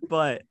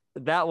 But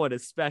that one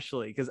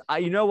especially, because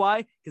you know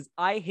why? Because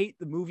I hate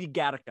the movie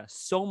Gattaca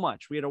so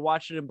much. We had to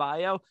watch it in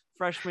bio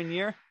freshman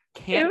year. It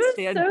Can't was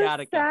stand so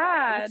Gattaca.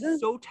 sad.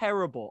 It's so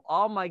terrible.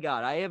 Oh my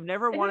god. I have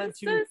never It wanted was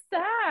to so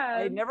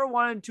I sad. never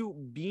wanted to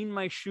bean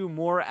my shoe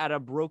more at a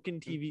broken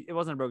TV. It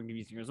wasn't a broken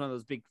TV screen. It was one of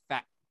those big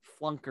fat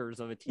flunkers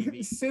of a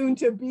TV. Soon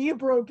to be a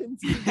broken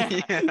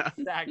TV. Yeah.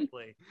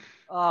 Exactly.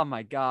 Oh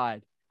my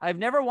god. I've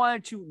never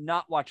wanted to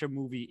not watch a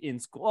movie in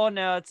school. Oh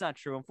no, it's not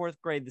true. In fourth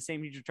grade, the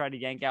same teacher tried to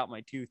yank out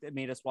my tooth. It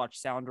made us watch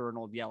Sounder and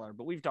Old Yeller,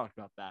 but we've talked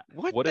about that.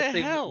 What, What the if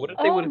they hell? what if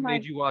they Oh would have my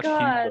made you watch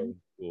God. Hugo in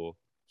school?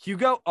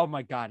 Hugo? Oh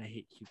my god, I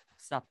hate Hugo.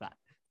 Stop that.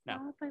 No.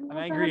 Stop, I love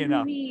angry that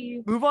enough.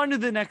 movie. Move on to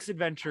the next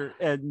adventure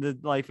in the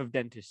life of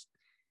dentist.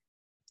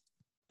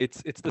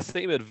 It's the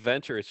same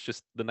adventure. It's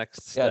just the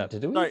next Yeah, step.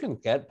 did we Sorry. even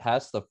get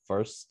past the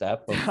first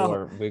step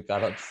before we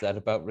got upset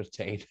about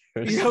retainers?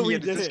 Yeah, we Yeah,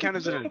 does this did. count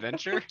as an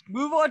adventure?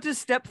 Move on to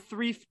step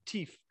 3,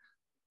 teeth.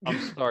 I'm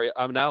sorry.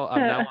 I'm now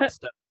on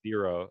step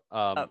 0.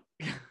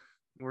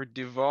 We're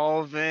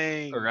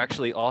devolving. Or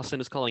actually, Austin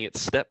is calling it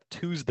Step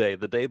Tuesday,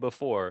 the day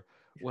before,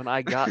 when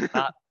I got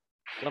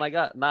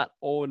not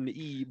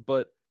only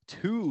but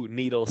 2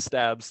 needles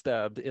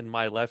stabbed in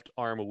my left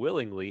arm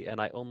willingly,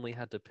 and I only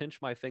had to pinch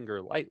my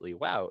finger lightly.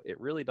 Wow, it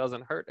really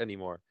doesn't hurt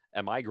anymore.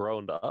 Am I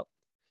grown up?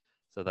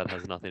 So that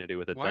has nothing to do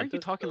with it. Why are you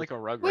talking like a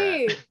rugrat?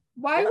 Wait,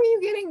 why were you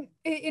getting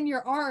it in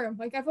your arm?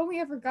 Like I've only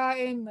ever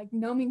gotten like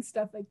numbing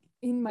stuff like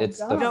in my It's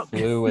gum. the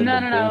flu and No,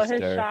 the no, his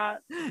booster. shot.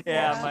 Yeah,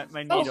 Yeah.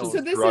 my Oh, needle.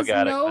 so this Drug is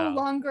addict no now.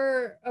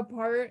 longer a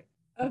part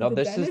of No, the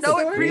this is dentist the No,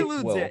 it story?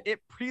 preludes Well- it.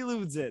 It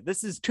preludes it.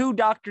 This is 2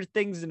 doctor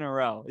things in a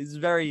row. This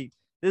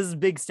is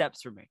big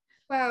steps for me.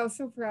 Wow,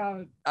 so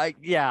proud.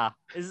 Yeah,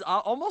 is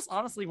almost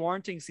honestly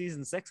warranting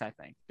season 6. I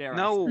think. Dare I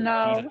No. say.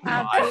 No, Jesus.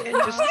 absolutely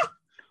Just- not.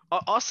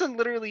 Austin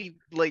literally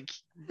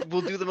will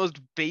do the most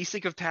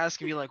basic of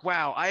tasks and be like,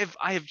 "Wow, I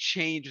have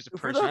changed as a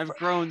For the person. I've fir-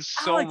 grown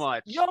so Alex,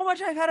 much." You know how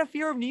much I've had a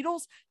fear of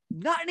needles?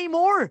 Not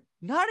anymore.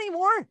 Not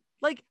anymore.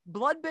 Like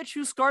blood bitch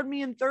who scarred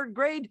me in 3rd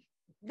grade.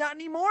 Not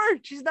anymore.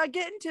 She's not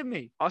getting to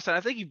me. Austin, I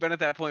think you've been at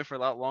that point for a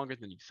lot longer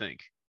than you think.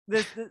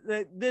 This.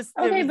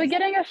 Okay, but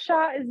getting a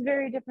shot is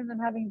very different than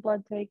having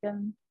blood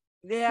taken.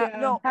 yeah. Yeah.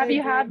 No. Have I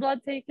you had agree.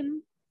 blood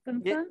taken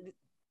since Yeah,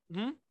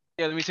 then?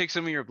 Yeah, let me take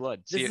some of your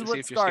blood. this See, is see what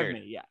if you're scarred scared.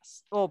 me.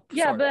 Yes. Well.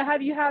 Yeah, sort of. but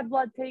have you had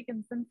blood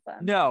taken since then?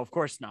 No, of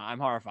course not. I'm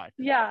horrified.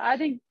 Yeah, I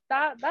think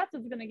that's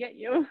what's gonna get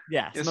you.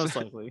 Yes, Yes. most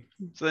likely.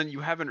 So then you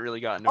haven't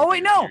really gotten. Oh over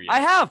wait, your no, fear yet. I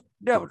have.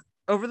 No,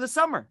 over the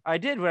summer I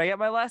did when I got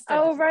my last.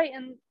 Oh dentist. right,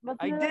 and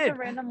wasn't I there like did. a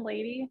random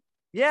lady?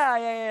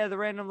 Yeah. The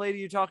random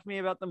lady who talked to me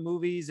about the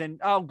movies, and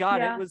oh god,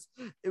 Yeah.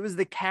 it was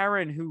the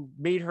Karen who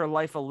made her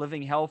life a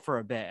living hell for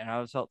a bit, and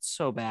I felt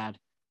so bad.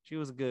 She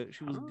was good.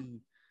 She was Oh.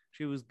 good.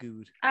 She was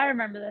good. I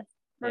remember this.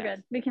 We're Yeah.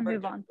 good. We can We're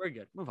move good. on. We're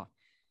good. Move on.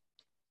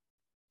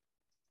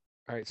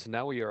 All right, so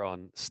now we are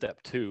on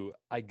step 2.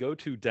 I go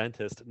to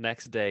dentist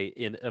next day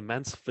in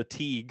immense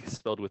fatigue,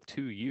 spelled with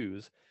 2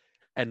 U's,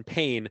 and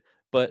pain,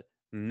 but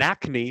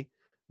Nackney,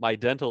 my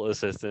dental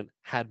assistant,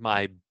 had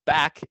my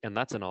back, and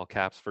that's in all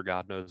caps for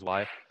God knows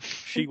why.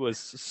 She was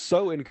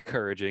so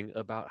encouraging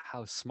about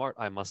how smart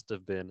I must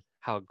have been,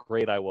 how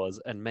great I was,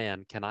 and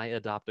man, can I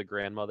adopt a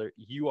grandmother?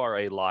 You are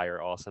a liar,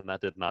 Austin.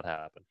 That did not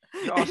happen.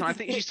 You're awesome. I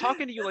think she's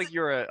talking to you like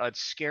you're a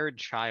scared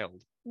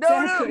child.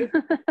 No.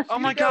 Oh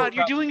my No, God,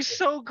 you're doing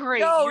so great.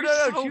 No, You're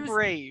no, so she was-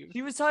 brave.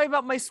 She was talking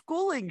about my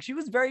schooling. She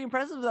was very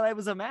impressive that I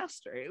was a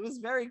master. It was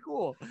very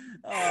cool.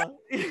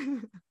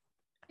 Did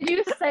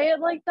you say it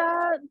like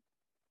that?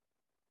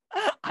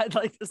 I'd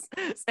like to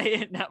say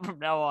it now from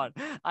now on.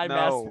 I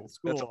master No, at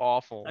school. that's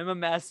awful. I'm a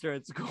master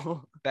at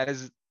school. That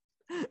is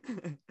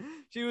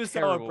She was so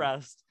terrible.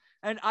 impressed,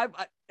 and I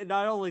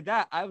not only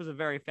that, I was a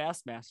very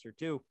fast master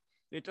too.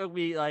 It took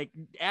me like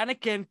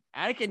Anakin.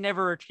 Anakin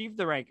never achieved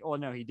the rank. Oh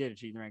no, he did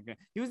achieve the rank.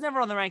 He was never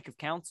on the rank of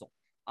council.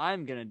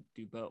 I'm gonna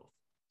do both.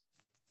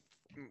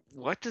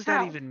 What does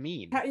that How? even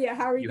mean? How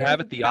are you? You gonna have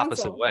it do the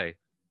opposite council? way.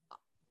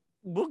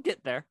 We'll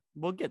get there.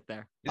 We'll get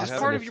there. Is this Austin,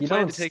 part of if your you plan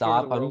don't to take stop,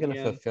 over the I'm world gonna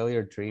again? fulfill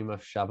your dream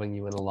of shoving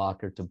you in a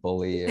locker to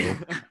bully you.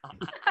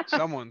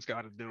 Someone's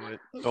got to do it.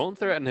 Don't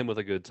threaten him with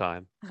a good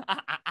time.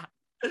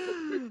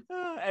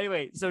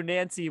 Anyway, so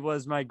Nancy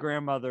was my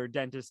grandmother,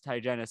 dentist,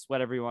 hygienist,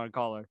 whatever you want to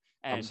call her.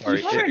 And sorry,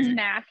 You call her it-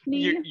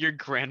 Nackney? Your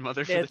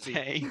grandmother for Nancy. the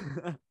day.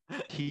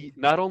 He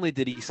not only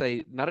did he spell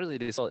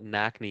it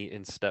Nackney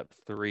in step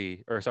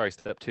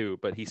 2,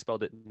 but he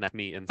spelled it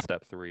Nackney in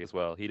step 3 as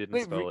well. He didn't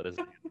Wait, spell it as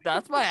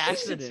That's by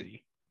accident.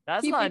 Consistency.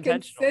 That's Keep not it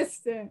intentional.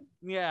 consistent.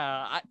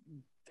 Yeah.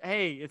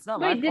 Hey, it's not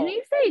my Wait, didn't fault.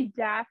 you say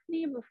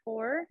Daphne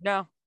before?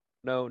 No.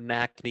 no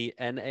Nackney,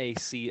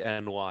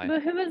 Nacny.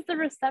 But who was the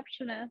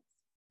receptionist?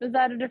 Was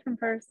that a different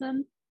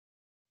person?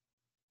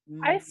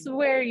 I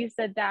swear you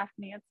said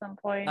Daphne at some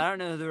point. I don't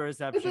know who the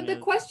reception But the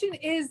is. question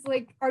is,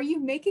 like, are you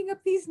making up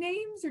these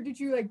names, or did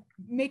you like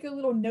make a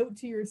little note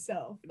to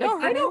yourself? Like, No,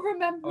 her I name- don't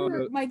remember Oh,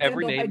 no, my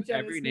every dental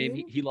name,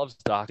 hygienist he loves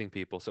docking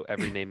people, so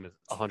every name is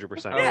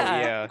 100%. Oh,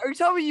 Yeah. yeah. Are you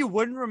telling me you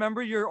wouldn't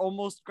remember your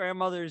almost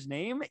grandmother's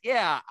name?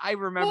 Yeah, I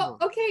remember. Well,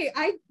 okay,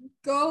 I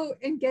go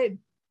and get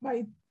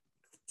my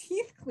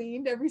teeth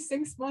cleaned every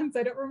 6 months.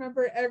 I don't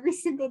remember every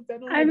single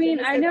dental. I mean,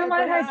 hygienist I I've know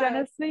my ever had.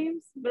 hygienist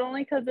names, but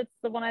only because it's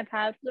the one I've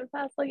had for the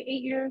past like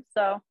 8 years.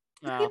 So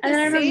No, Get And the then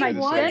I remember same my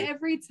one dent-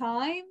 every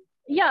time.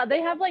 yeah, they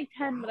have like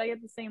 10, but I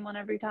get the same one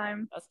every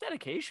time. that's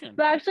dedication.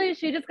 But actually,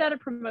 she just got a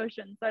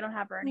promotion, so I don't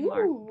have her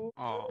anymore. Ooh.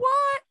 Oh.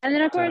 What? And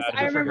then of course, Sad I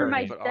for remember her,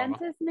 my but,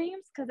 dentist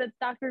names because it's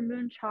Dr.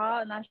 Moon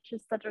Cha, and that's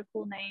just such a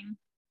cool name.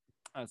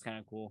 That's kind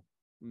of cool.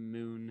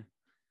 Moon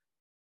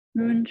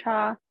Moon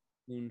Shaw.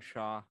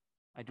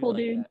 I do Cool like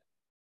dude. that.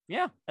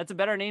 Yeah, that's a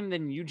better name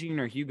than Eugene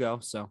or Hugo.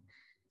 So,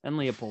 and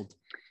Leopold.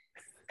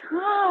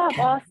 Stop,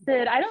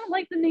 Austin. I don't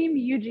like the name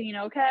Eugene,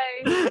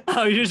 okay?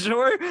 Are you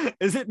sure?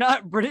 Is it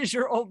not British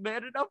or old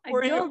man enough I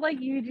for don't you? like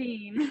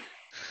Eugene.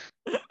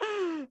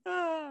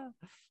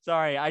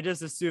 Sorry, I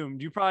just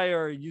assumed. You probably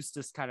are a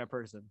Eustace kind of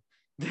person.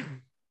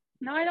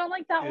 No, I don't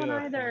like that one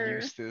Ugh, either.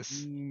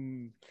 Eustace.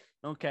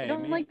 Okay. I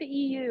don't maybe- like the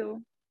E EU.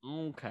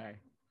 Okay.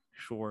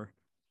 Sure.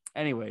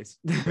 Anyways.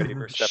 Ready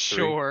for step 3?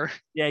 Sure.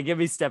 Yeah, give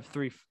me step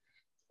 3.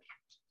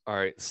 All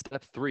right,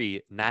 step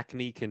 3,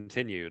 Nackney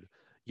continued.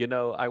 You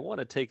know, I want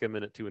to take a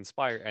minute to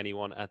inspire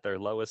anyone at their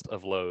lowest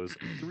of lows.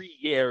 3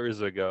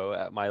 years ago,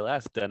 at my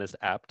last dentist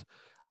apt,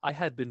 I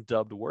had been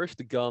dubbed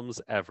worst gums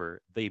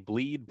ever. They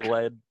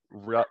bled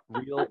real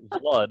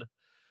blood,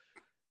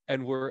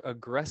 and were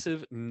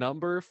aggressive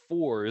number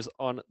 4s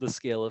on the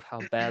scale of how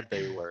bad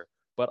they were.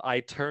 But I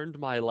turned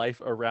my life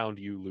around,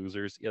 you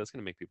losers. Yeah, that's going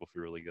to make people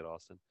feel really good,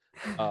 Austin.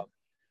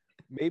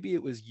 Maybe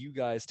it was you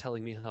guys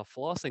telling me how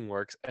flossing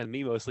works and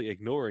me mostly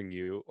ignoring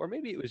you, or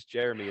maybe it was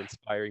Jeremy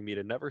inspiring me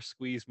to never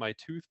squeeze my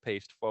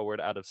toothpaste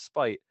forward out of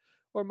spite,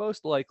 or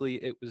most likely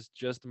it was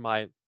just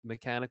my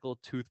mechanical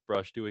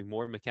toothbrush doing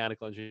more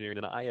mechanical engineering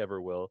than I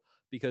ever will,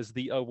 because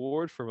the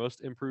award for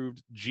most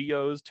improved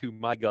geos to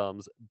my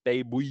gums,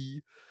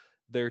 baby,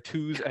 they're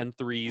 2s and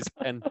 3s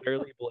and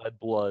barely bled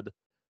blood,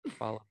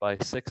 followed by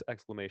 6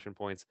 exclamation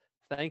points.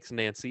 Thanks,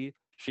 Nancy.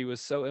 She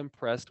was so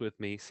impressed with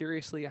me.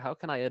 Seriously, how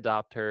can I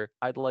adopt her?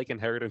 I'd like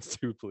inheritance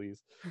too,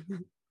 please.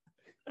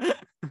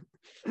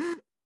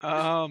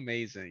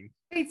 Amazing.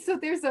 Wait, so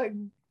there's a.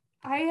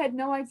 I had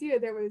no idea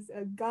there was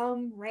a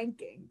gum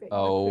ranking. That you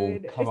Oh,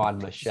 could come on,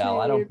 Michelle.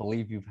 I don't achieve.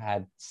 believe you've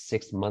had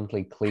 6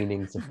 monthly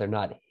cleanings if they're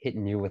not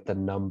hitting you with the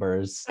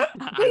numbers. Wait,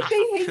 they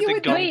hit you The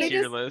with gum Wait, they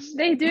tier just- list.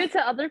 They do it to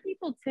other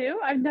people too?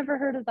 I've never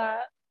heard of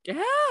that. Yeah.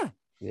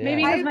 Yeah.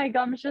 Maybe I- because my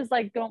gums just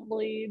like don't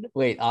bleed.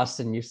 Wait,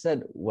 Austin, you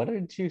said, what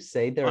did you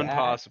say they're at?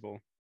 Impossible.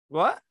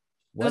 What?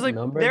 What There's like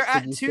numbers they're did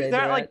at you two. say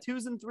They're at like at?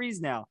 2s and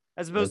 3s now,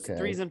 as opposed to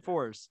Okay. 3s and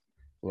 4s.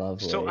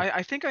 Lovely. So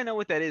I think I know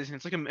what that is, and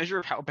it's like a measure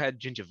of how bad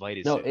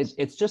gingivitis No, is.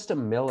 it's just a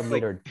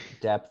millimeter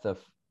depth of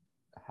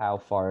how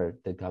far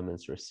the gum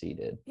is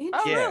receded.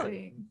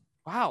 Interesting.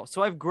 Wow.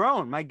 So I've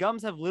grown. My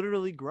gums have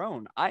literally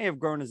grown. I have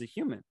grown as a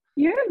human.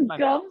 Your My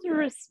mouth.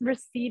 gums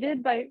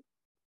receded by.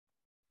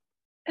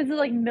 Is it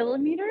like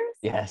millimeters?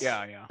 Yes.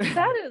 Yeah, yeah.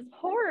 That is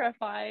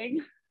horrifying.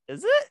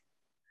 Is it?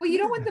 Well, you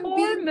don't want them 4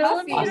 being puffy.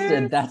 millimeters?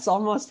 Austin, that's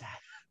almost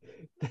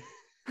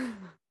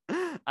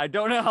I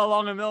don't know how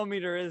long a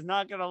millimeter is.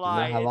 Not gonna You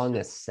lie. know how It's long a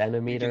just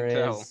centimeter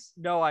tell. is?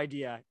 no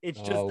idea. It's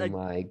just Oh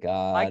my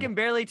god. I can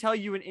barely tell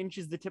you an inch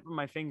is the tip of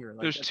my finger.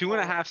 Like, There's that's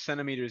 2.5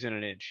 centimeters in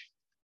an inch.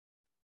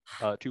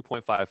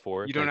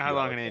 2.54. You don't know Thank how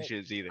long Alex. an inch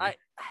is either. I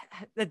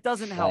that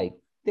doesn't help. Like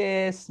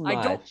this I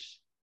don't- much.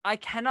 I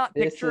cannot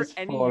This picture is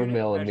any 4 unit of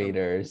measurement.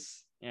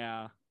 millimeters.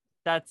 Yeah,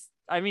 that's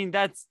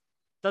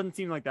doesn't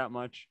seem like that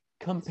much.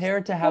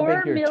 Compared to how 4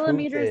 big your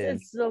millimeters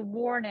tooth is the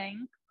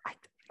warning.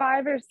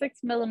 5 or 6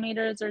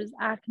 millimeters is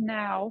act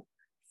now.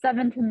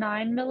 7 to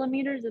 9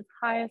 millimeters is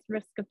highest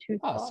risk of tooth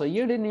Oh, loss. so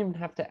you didn't even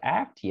have to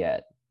act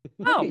yet.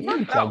 Oh, Look at you fuck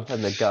no.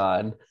 jumping the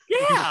gun.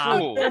 Yeah.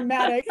 Fool.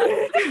 Dramatic.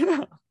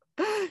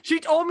 She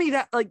told me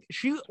that like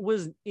she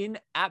was in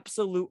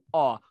absolute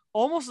awe,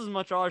 almost as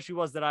much awe as she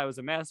was that I was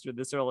a master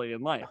this early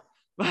in life.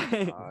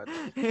 God.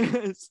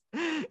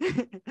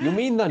 You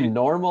mean the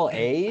normal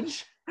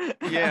age?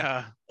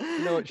 Yeah. You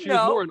know what? She was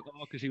No. more in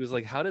awe because she was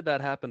like, how did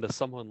that happen to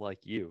someone like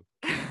you?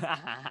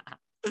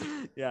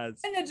 Yeah,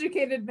 it's An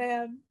educated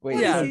man. Wait,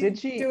 What is so he did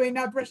she- doing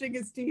not brushing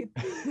his teeth?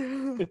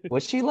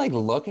 Was she like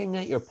looking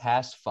at your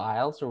past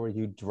files, or were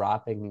you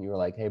dropping and you were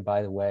like, hey,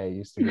 by the way, I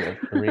used to be a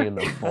 3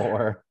 and a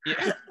 4? Yeah.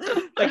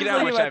 Like, Look at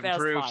how much I've fast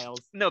improved. files.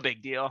 No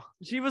big deal.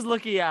 She was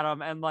looking at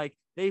them and like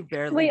they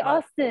barely. Wait,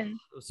 got- Austin,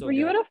 it was so were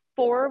you good. at a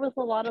 4 with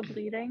a lot of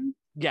bleeding?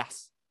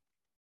 Yes.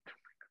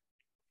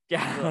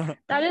 Yeah.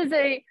 That is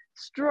a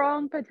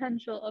strong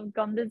potential of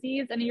gum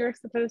disease, and you're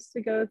supposed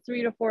to go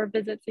 3 to 4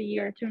 visits a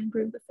year to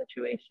improve the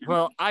situation.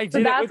 Well, I so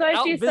did it that's why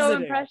without she's so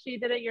visiting. impressed she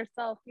did it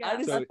yourself. Yeah,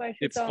 just- that's why she's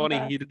It's so funny.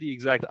 impressed. He did the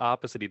exact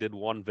opposite. He did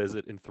 1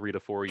 visit in 3 to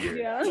 4 years.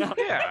 Yeah.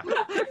 Yeah.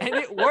 And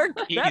it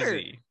worked better.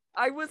 Easy.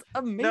 I was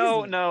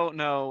amazing.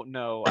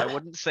 No. I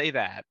wouldn't say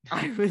that.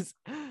 I was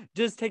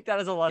just take that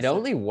as a It lesson.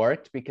 only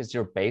worked because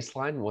your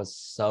baseline was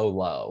so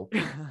low.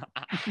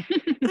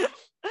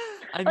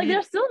 I Like mean,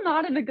 they're still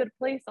not in a good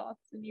place,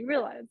 Austin. You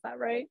realize that,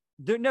 right?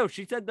 no,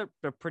 she said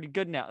they're pretty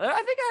good now.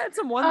 I think I had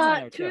some ones in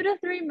there 2 too. to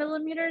 3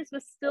 millimeters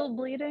was still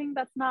bleeding.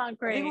 That's not I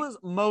great. think it was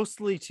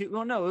mostly two.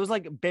 Well, no, it was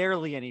like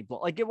barely any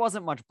blood. Like it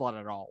wasn't much blood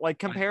at all. Like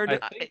compared to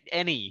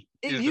Any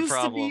it is the used to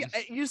problem. be.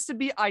 It used to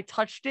be. I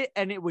touched it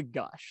and it would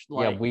gush. Yeah,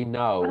 Like, we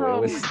know. Oh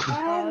It was my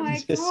Oh my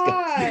disgusting.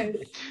 god.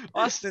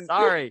 Austin,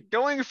 sorry.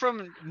 going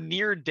from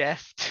near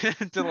death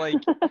to like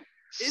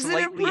Is an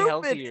slightly improvement.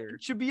 healthier.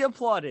 It should be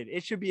applauded.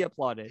 It should be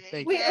applauded.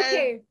 Thank Wait, you.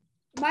 okay.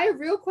 My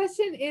real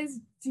question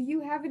is, do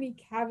you have any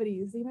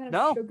cavities? The amount of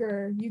No.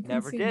 sugar you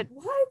Never consume. did.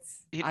 What?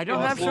 I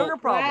don't have well, sugar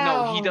problems.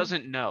 No, he Wow.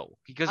 doesn't know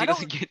because I he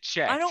doesn't don't- get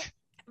checked. I don't.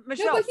 No,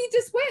 Michelle, but he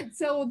just went.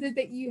 So did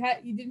that you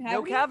didn't have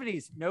no any?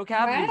 cavities. No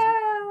cavities.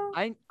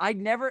 Wow. I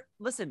never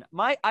listen.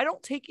 I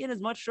don't take in as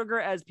much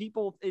sugar as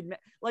people admit.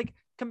 Like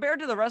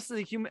compared to the rest of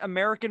the human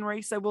American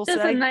race, I will Just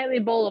a say nightly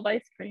bowl of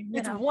ice cream. You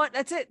it's know? one.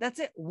 That's it. That's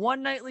it.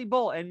 One nightly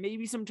bowl and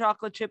maybe some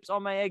chocolate chips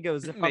on my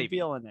Eggos if I'm Maybe.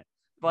 feeling it.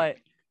 But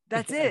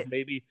that's it.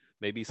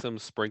 Maybe some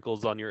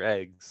sprinkles on your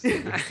eggs.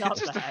 Stop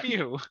Just a that.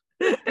 few.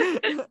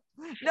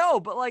 No,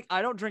 but like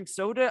I don't drink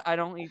soda. I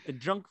don't eat the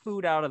junk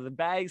food out of the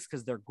bags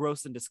because they're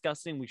gross and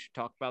disgusting. We should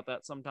talk about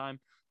that sometime.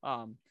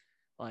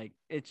 Like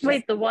it's just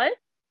Wait, the what?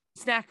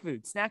 snack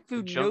food. Snack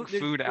food. Junk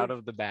there's- food out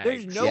of the bag.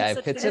 there's no Yeah, such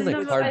if it's thing in I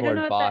the don't know- I don't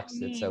know cardboard what that box,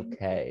 it's means.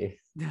 okay.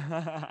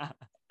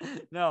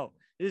 No,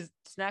 is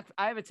snack.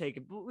 I haven't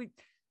taken, but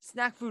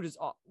snack food is.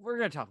 We're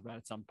gonna talk about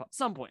it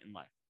some point in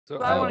life. So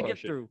But I want Oh, to get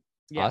shit. through.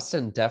 Yeah.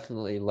 Austin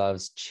definitely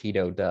loves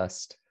Cheeto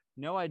dust.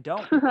 No, I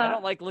don't. I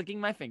don't like licking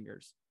my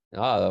fingers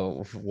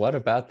Oh, what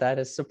about that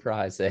is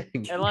surprising.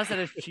 unless it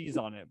has cheese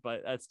on it,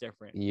 but that's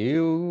different.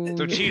 You,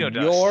 So Cheeto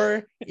dust.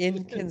 your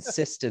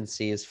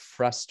inconsistencies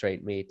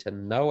frustrate me to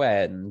no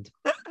end.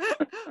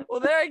 Well,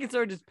 there I can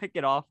sort of just pick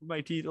it off with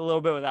my teeth a little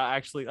bit without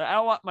actually. I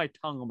don't want my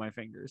tongue on my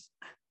fingers.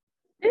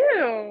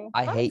 Ew.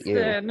 I hate you.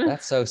 Austin.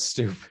 That's so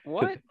stupid.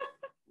 What?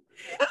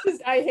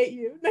 Just, I hate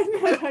you.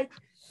 Like,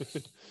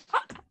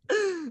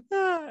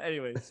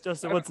 Anyways,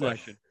 Justin, I have a what's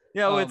next? question.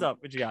 Yeah, what's Um, up?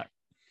 What you got?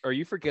 Are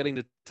you forgetting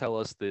to tell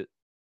us that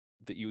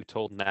you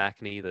told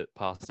Nackney that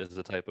pasta is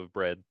a type of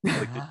bread?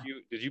 Like,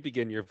 did you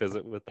begin your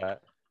visit with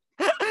that?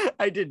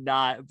 I did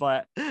not,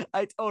 but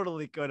I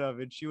totally could have,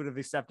 and she would have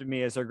accepted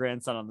me as her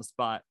grandson on the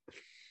spot.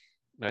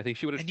 I think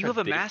she would have. And you have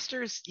a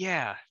master's?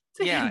 Yeah.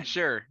 Yeah,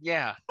 sure.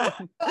 Yeah.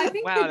 I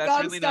think Wow, the that's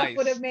God really stuff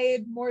would nice. have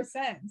made more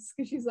sense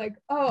because she's like,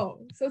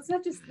 oh, so it's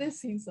not just this.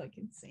 He's like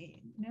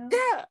insane, you know?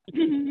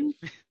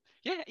 Yeah,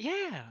 Yeah.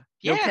 Yeah.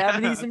 no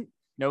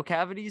Yeah.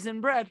 cavities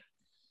in bread.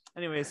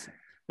 Anyways,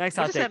 next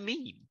What hot does take. that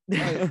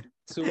mean?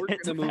 So we're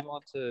It's gonna move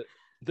on to.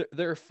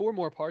 There are 4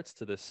 more parts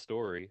to this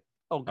story.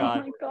 Oh Oh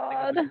God. my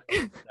god.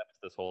 Steps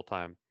this whole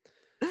time.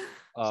 So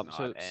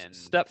not end.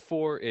 step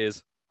 4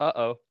 is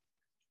uh-oh.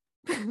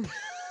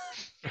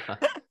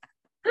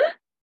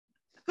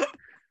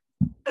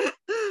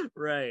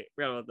 Right.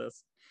 Forgot about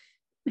this.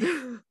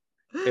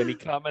 Any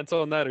comments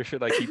on that, or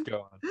should I keep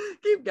going?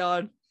 Keep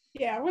going.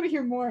 Yeah, I want to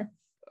hear more.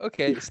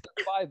 Okay, step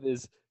 5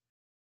 is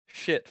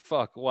shit,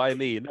 fuck, why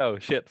me? No,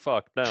 shit,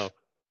 fuck, no.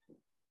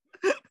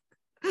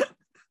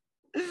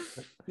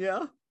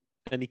 Yeah.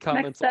 Any Next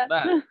comments on step.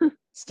 that?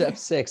 Step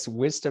 6,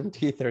 wisdom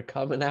teeth are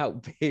coming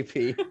out,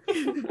 baby.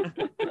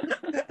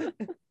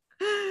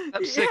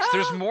 Step 6,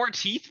 there's more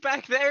teeth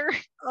back there?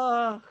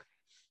 Go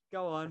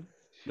on.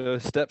 No,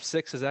 step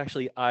 6 is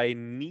actually I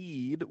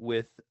need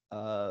with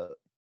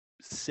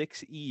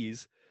 6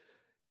 E's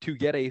to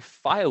get a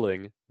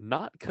filing,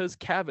 not because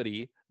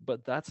cavity,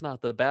 but that's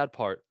not the bad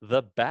part.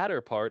 The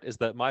badder part is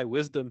that my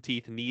wisdom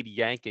teeth need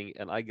yanking,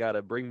 and I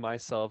gotta bring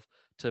myself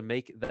to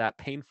make that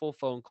painful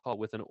phone call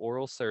with an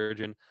oral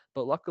surgeon.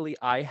 But luckily,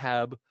 I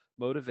have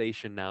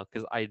motivation now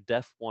because I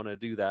want to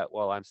do that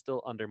while I'm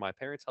still under my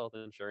parents' health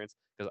insurance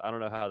because I don't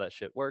know how that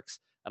shit works,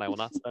 and I will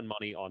not spend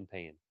money on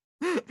pain.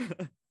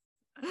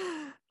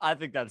 I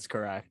think that's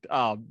correct.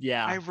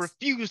 Yeah. I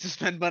refuse to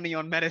spend money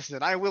on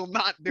medicine. I will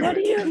not do What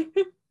do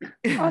it.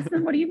 you,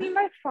 Austin? What do you mean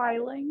by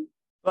filing?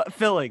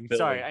 Filling.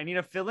 Sorry, Filling. I need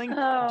a filling.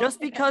 Oh, Just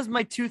okay. because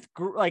my tooth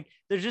like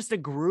there's just a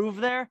groove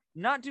there,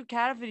 not to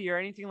cavity or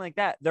anything like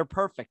that. They're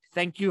perfect.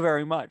 Thank you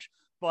very much.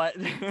 But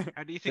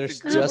How do you think There's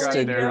the groove just got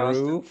a there,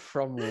 Austin? groove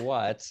from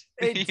what?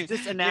 it's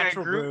just a Yeah,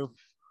 natural groove.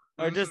 groove.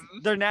 Or just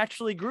Mhm. they're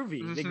naturally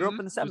groovy. They grew up in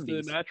the Just the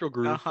 70s. natural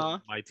groove from Uh-huh.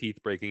 my teeth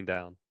breaking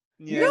down.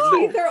 Yeah, Your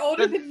the- teeth are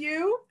older the- than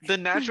you. The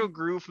natural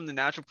groove from the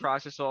natural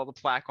process of all the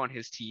plaque on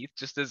his teeth,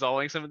 just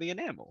dissolving some of the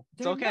enamel.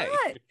 It's They're okay.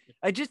 not.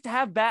 I just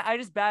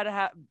bad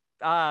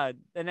have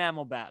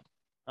enamel bad.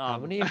 How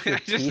many of your I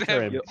just teeth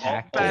have are all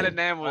bad impacted?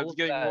 enamel all that's of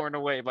getting that- worn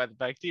away by the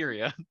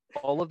bacteria.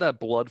 All of that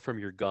blood from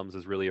your gums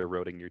is really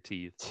eroding your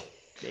teeth.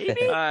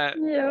 Maybe. Uh,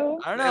 Ew.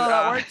 I don't know how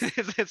that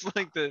works. It's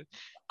like the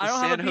I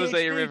don't have San a Jose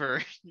PhD.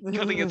 River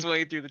cutting its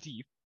way through the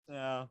teeth.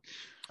 Yeah. All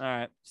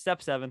right.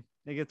 Step 7.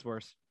 It gets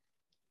worse.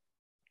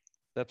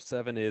 Step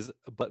 7 is,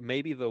 but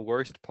maybe the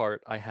worst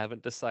part, I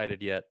haven't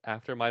decided yet.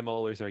 After my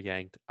molars are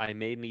yanked, I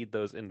may need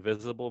those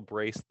invisible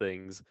brace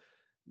things.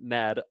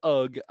 Nad,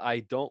 ugh,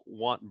 I don't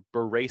want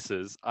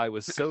braces. I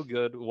was so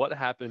good. What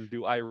happened?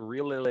 Do I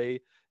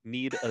really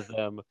need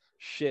them?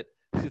 Shit.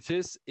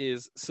 This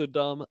is so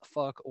dumb.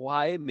 Fuck.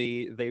 Why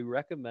me? They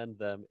recommend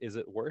them. Is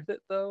it worth it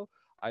though?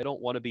 I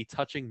don't want to be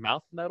touching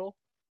mouth metal.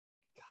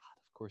 God,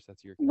 of course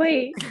that's your.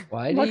 Wait,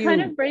 Why do what you?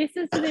 kind of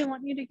braces do they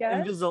want you to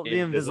get? The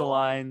Invisalign.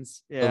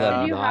 Invisaligns. the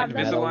Yeah. Did you have them?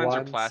 non-metal Invisaligns are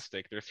ones?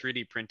 plastic. They're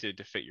 3D printed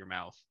to fit your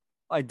mouth.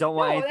 I don't No,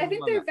 want I anything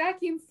think on they're that.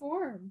 vacuum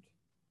formed.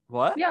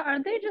 What? Yeah,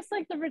 aren't they just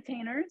like the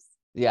retainers?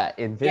 Yeah,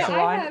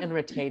 Invisalign have- and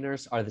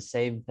retainers are the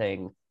same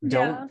thing. Yeah.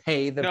 Don't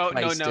pay the No,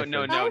 price no.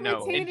 difference. My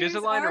Invisalign retainers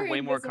are are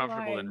way more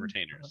comfortable than Invisalign.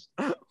 retainers.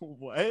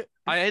 What?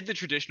 I had the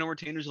traditional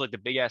retainers, like the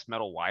big ass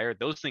metal wire.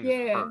 Those things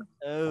Yeah. hurt.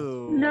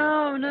 Oh.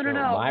 No.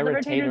 My The retainer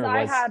retainers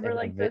I was had were an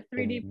like the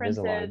 3D Invisalign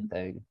printed.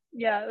 thing.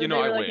 Yeah, You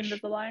know, they were I like wish.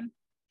 Invisalign.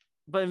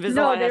 But Invisalign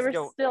No, they has were to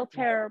go still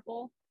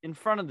terrible. in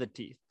front of the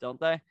teeth, don't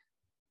they? At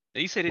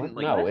least they didn't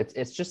What? like. No,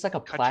 it's just like a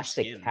cut your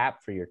plastic skin.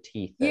 cap for your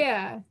teeth. that-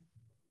 Yeah.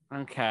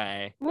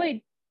 Okay.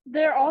 Wait,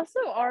 there also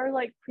are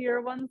like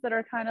clear ones that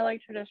are kind of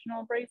like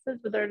traditional braces,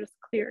 but they're just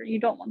clear. You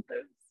don't want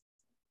those.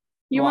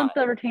 You want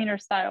the retainer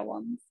style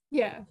ones.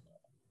 Yeah.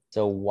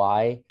 So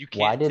why You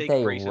why can't did take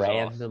they braces off.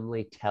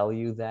 randomly tell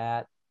you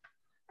that?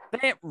 They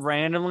didn't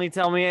randomly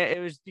tell me it. It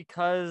was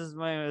because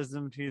my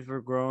wisdom teeth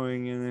were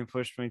growing and they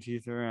pushed my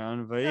teeth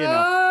around. But you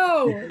know.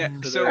 Oh. Yeah,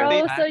 So so they're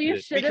they, Oh, so you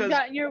patented. should have because-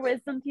 gotten your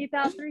wisdom teeth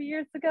out 3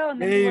 years ago,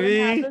 and then you wouldn't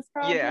have Maybe. this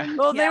problem. Yeah.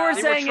 Well, they were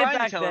they saying were it trying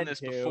back to tell him then this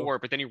too. before,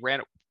 but then he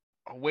ran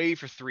away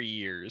for 3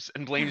 years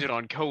and blamed it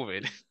on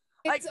COVID.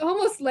 It's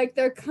almost like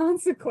they're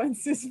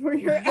consequences for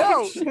your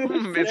No.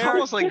 actions. It's They're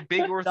almost like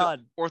big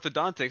done.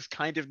 orthodontics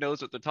kind of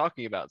knows what they're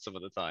talking about some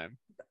of the time.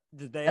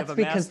 Did they That's have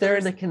a because they're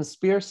in a master's?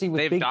 conspiracy They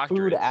with have Big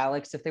Food, doctorates.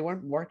 Alex. If they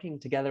weren't working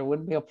together, it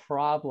wouldn't be a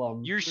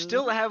problem. You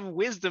still have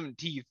wisdom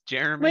teeth,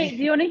 Jeremy. Wait,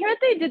 do you want to hear what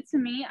they did to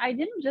me? I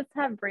didn't just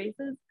have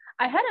braces.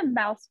 I had a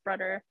mouse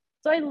spreader.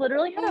 So I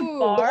literally had a Ooh.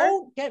 bar.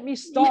 Don't get me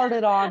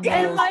started on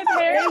And those. my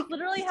parents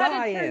literally had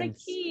to turn a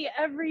Science. key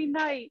every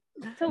night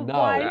to No.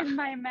 widen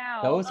my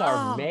mouth. Those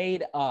are Oh.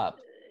 made up.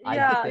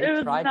 Yeah, They it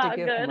was tried to not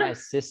give good. my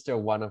sister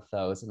one of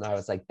those, and I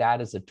was like, that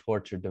is a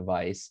torture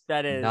device,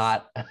 That is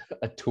not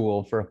a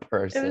tool for a It was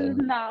person.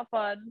 not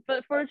fun.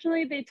 But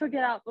fortunately, they took it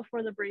out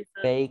before the braces.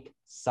 Fake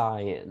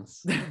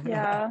science.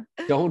 Yeah.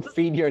 Don't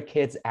feed your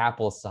kids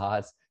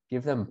applesauce.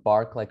 Give them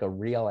bark like a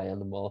real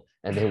animal,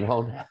 and they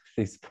won't have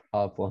these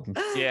problems.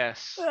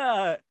 Yes.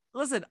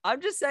 Listen, I'm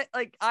just saying,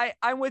 like,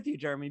 I'm with you,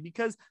 Jeremy,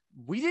 because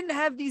we didn't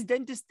have these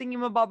dentist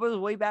thingamabobbers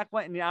way back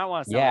when. And I don't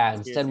want to. Yeah,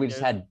 instead we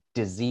just had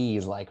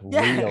disease like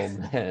Yeah. real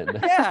men.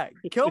 Yeah,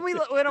 kill me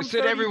when I'm.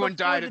 Said 30 everyone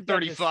before died the at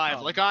dentist 35,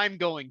 come. like I'm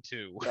going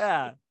to.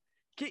 Yeah,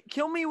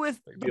 kill me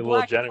with Be the a little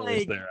black generous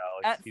plague there,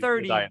 Alex. at He's gonna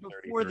 30 die at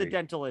before the 33.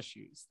 dental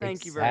issues.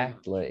 Thank you very much.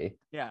 Exactly.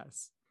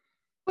 Yes.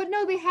 But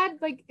no, they had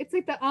like it's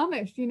like the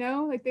Amish, you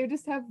know, like they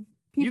just have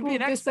You'd people be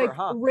an just expert, like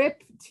huh?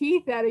 rip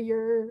teeth out of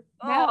your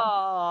mouth.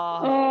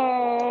 Oh,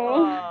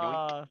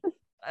 Oh.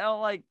 I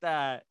don't like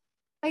that.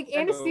 Like I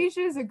know.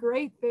 anesthesia is a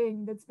great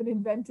thing that's been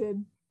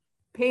invented.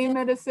 Pain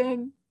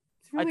medicine.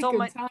 It's I really told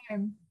good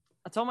time.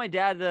 I told my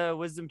dad the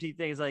wisdom teeth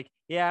thing is like,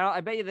 yeah,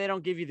 I bet you they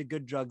don't give you the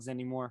good drugs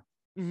anymore.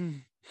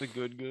 The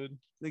good.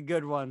 The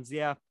good ones,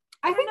 yeah.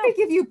 I think they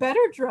give you better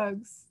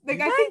drugs. Like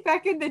I What? think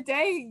back in the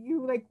day,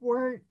 you like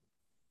weren't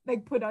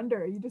like put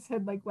under. You just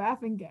had like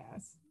laughing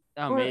gas.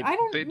 Oh, Or maybe. I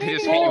don't. They maybe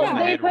just I hit you don't in the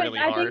know. head really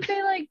I hard. think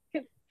they like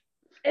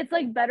it's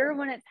like better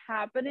when it's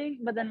happening,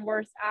 but then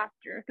worse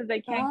after because they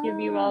can't give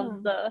you all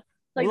Oh. the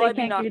like Will I they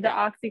be can't give you the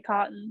knocked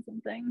oxycontins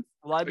and things.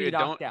 Will I But be yeah,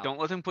 knocked out? don't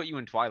let them put you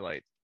in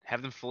Twilight.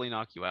 Have them fully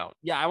knock you out.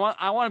 Yeah, I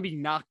want to be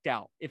knocked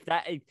out. If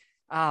that,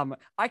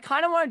 I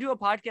kind of want to do a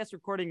podcast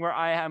recording where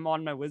I am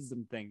on my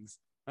wisdom things.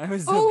 My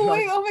wisdom Oh drugs.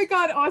 wait! Oh my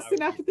God! Austin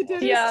would after be the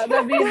awesome. dentist. Yeah,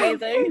 that'd be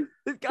amazing.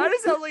 It kind of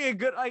sounds like a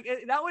good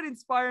that would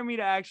inspire me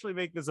to actually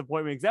make this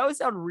appointment because that would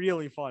sound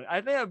really fun. I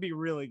think that would be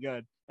really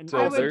good. And So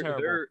I also would-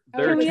 terrible. there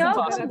I are would Can we two all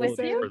come come with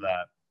possibilities you? for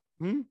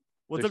that.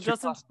 What's There's up, two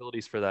Justin?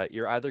 possibilities for that.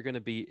 You're either going to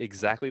be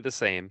exactly the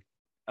same,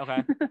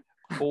 Okay.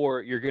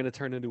 or you're going to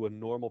turn into a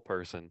normal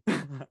person.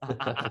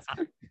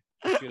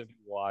 It's going to be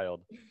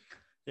wild.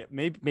 Yeah,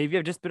 maybe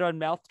I've just been on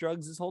mouth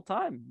drugs this whole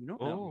time. You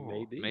don't know. Oh,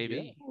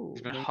 maybe. Ooh,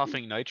 He's been maybe.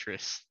 huffing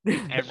nitrous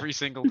every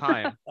single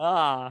time.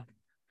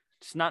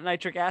 It's not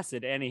nitric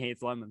acid, and he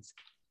hates lemons.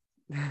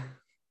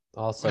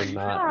 Also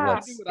not Ah.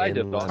 what's Do what I in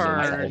did, lemons, Dawson.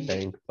 I Turn.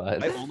 think.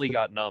 But I only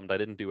got numbed. I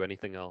didn't do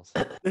anything else.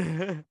 All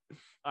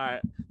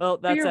right. Well,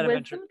 For that's your that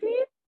adventure. wisdom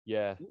teeth,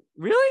 Yeah,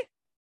 Really?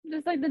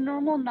 just like the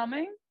normal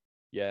numbing.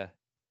 yeah.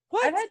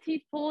 What? I've had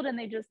teeth pulled and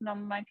they just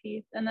numbed my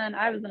teeth, and then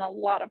I was in a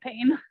lot of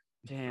pain.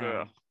 Damn.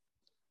 Ugh.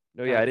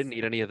 No, yeah, I That's- didn't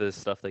eat any of the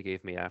stuff they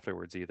gave me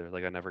afterwards either.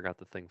 Like I never got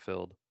the thing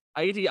filled.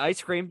 I eat to eat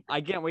ice cream.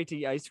 I can't wait to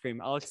eat ice cream.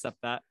 I'll accept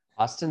that.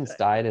 Austin's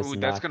diet is Ooh,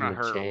 not that's gonna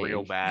hurt change.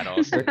 real bad, We're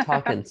Austin.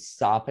 talking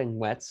sopping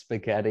wet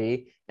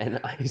spaghetti and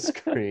ice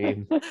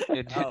cream.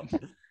 Oh.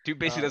 Dude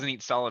basically Uh, doesn't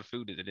eat solid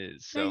food as it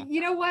is. So Like,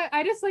 you know what?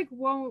 I just like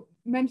won't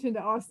mention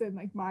to Austin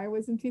like my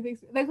wisdom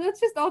teeth. Like, let's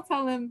just all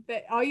tell him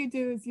that all you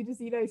do is you just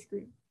eat ice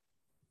cream.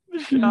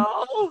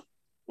 Michelle,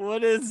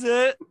 what is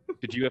it?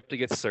 Did you have to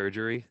get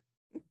surgery?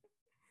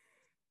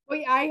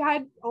 Wait, I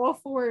had all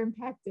four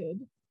impacted.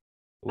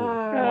 Ooh.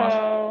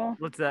 Oh,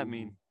 What's that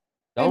mean?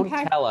 Don't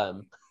impact- tell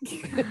him,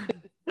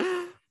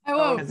 I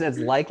won't. because it's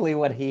likely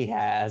what he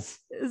has.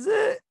 Is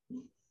it?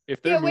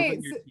 If they're Yeah, moving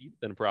wait, your so- teeth,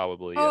 then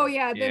probably. Oh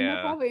Yeah. yeah, then Yeah.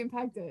 they're probably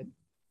impacted.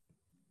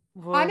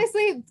 Well,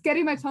 Honestly,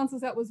 getting my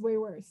tonsils out was way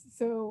worse.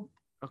 So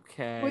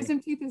okay. wisdom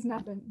teeth is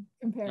nothing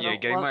compared. yeah,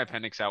 getting well- my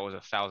appendix out was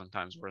 1,000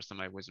 times worse than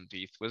my wisdom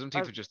teeth. Wisdom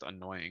teeth I've- were just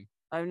annoying.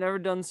 I've never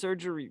done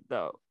surgery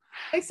though.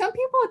 Like some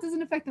people, it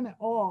doesn't affect them at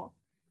all.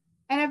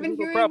 And I've been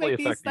It'll hearing probably like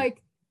these affect you.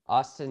 like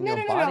Austin, No, your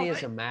no, no, body no.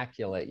 is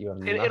immaculate. You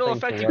have It'll nothing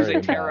affect to you because they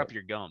worry tear about. up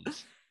your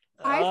gums.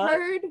 I've Uh,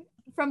 heard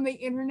from the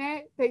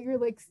internet that you're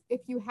like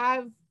if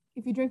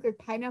you drink like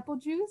pineapple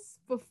juice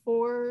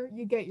before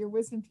you get your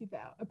wisdom teeth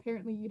out,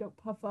 apparently you don't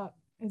puff up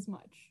as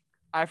much.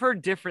 I've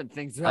heard different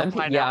things about I'm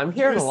pineapple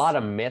hearing a juice. lot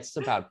of myths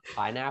about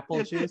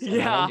pineapple juice. And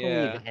Yeah. I don't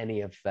Yeah. believe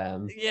any of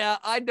them. Yeah,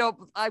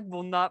 I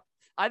will not.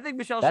 I think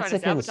Michelle's That's a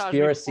trying to sabotage me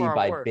conspiracy before our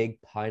by work.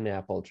 Big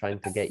Pineapple trying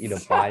to get you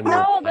to buy more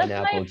no, that's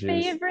pineapple my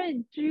juice.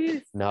 favorite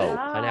juice. No,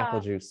 pineapple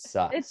Stop. juice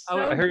sucks. It's Oh,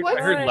 so I heard What's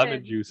lemon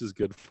good. juice is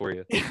good for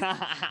you.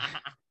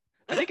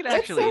 I think it What's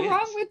actually so is.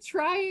 wrong with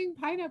trying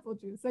pineapple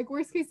juice? Like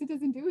worst case, it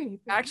doesn't do anything.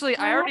 Actually,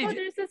 I already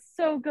Pineapple do. juice is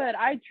so good.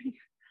 I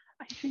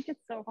drink it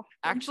so often.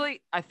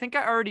 Actually, I think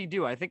I already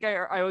do. I think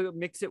I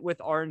mix it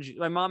with orange.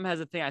 My mom has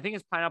a thing. I think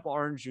it's pineapple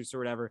orange juice or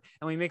whatever,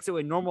 and we mix it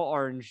with normal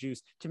orange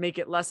juice to make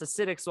it less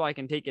acidic, so I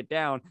can take it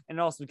down, and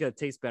also because it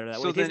tastes better that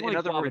way. So It tastes then, more in like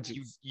other guava words,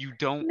 juice. you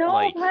don't No,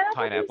 like pineapple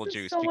pineapple juice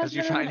is juice so because much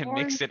you're better trying than to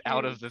mix orange it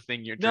out of juice. the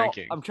thing you're No,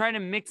 drinking. I'm trying to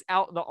mix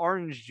out the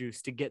orange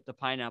juice to get the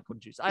pineapple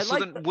juice. I So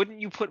like. then,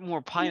 wouldn't you put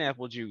more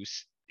pineapple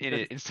juice in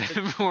it instead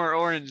of more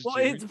orange Well,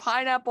 juice? it's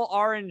pineapple,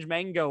 orange,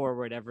 mango, or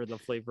whatever the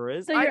flavor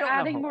is. So I you're don't know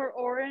adding how- more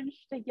orange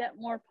to get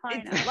more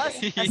pineapple. It's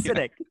less Yeah.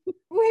 acidic.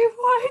 Wait,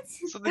 what?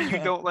 So then you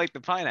don't like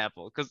the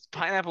pineapple because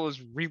pineapple is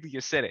really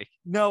acidic.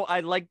 No, I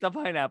like the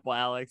pineapple,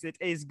 Alex. It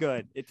tastes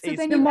good. It So tastes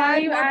then good. Then why are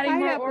add you more adding more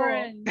pineapple.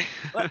 orange?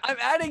 But I'm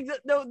adding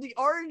the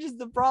orange is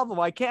the problem.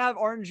 I can't have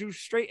orange juice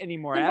straight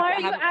anymore. Then I have why to are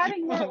you have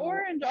adding more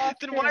orange,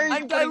 Austin? Then why are you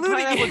I'm putting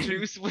diluting pineapple it.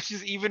 juice, which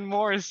is even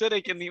more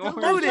acidic in the It's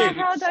orange That's diluted.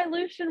 not juice? how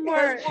dilution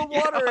There's works. more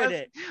water in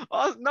Yes.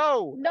 it.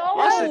 No. No.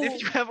 Austin,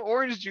 if you have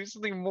orange juice,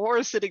 something more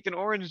acidic than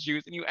orange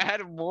juice, and you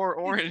add more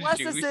orange It's less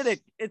juice. acidic.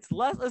 It's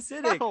less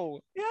acidic. No,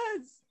 Yes.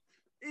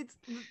 It's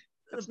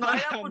That's the not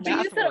how pineapple But math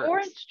you juice. said works.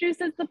 orange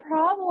juice is the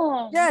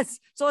problem. Yes.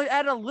 So I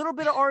add a little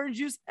bit of orange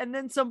juice and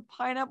then some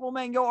pineapple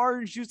mango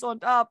orange juice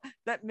on top.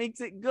 That makes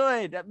it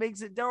good. That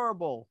makes it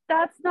durable.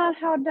 That's not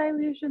how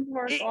dilutions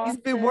work, It's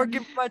Austin. been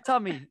working for my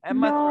tummy and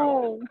my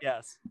throat. No,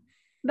 Yes.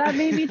 that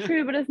may be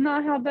true, but it's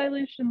not how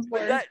dilutions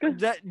But work.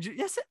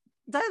 yes,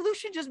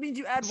 dilution just means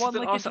you add So one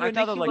then, liquid Austin, to I think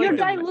another you liquid.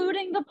 You're like them.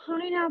 diluting the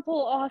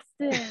pineapple,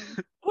 Austin.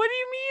 What do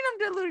you mean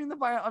I'm diluting the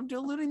pineapple? I'm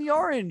diluting the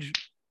orange.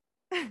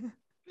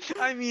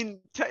 I mean,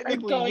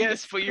 technically going to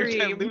yes, but you're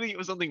scream. diluting it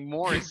with something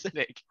more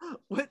acidic.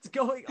 What's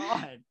going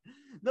on?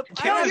 The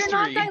No, you're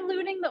not Chemistry.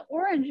 diluting the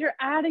orange. You're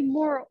adding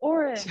more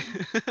orange.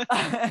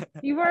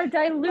 You are I'm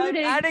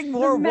diluting adding the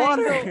more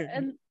mango water.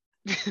 And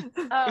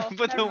oh,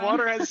 but the never mind.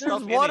 water has There's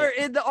stuff water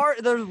in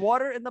there's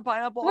water in the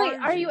pineapple Wait,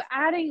 orange. are you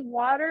adding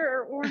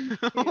water or orange?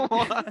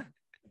 it.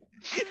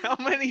 How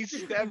many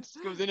steps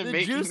goes into The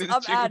making juice this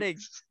I'm juice? adding,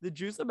 the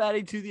juice I'm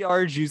adding to the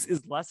orange juice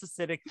is less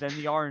acidic than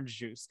the orange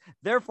juice.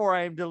 Therefore,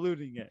 I am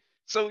diluting it.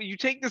 So you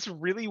take this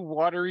really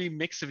watery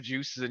mix of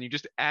juices and you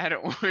just add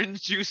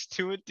orange juice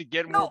to it to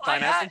get No, more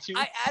pineapple juice?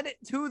 I add it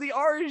to the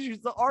orange juice.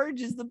 The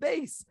orange is the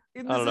base.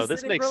 In I don't know.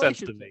 This acidic makes sense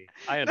to relationship. me.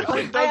 I it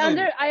understand.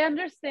 doesn't. I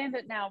understand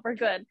it now. We're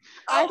good.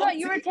 I Oh, thought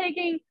you were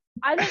see?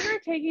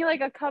 taking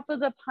like a cup of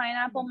the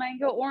pineapple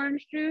mango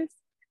orange juice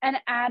and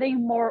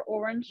adding more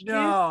orange juice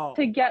No.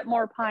 to get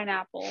more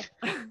pineapple.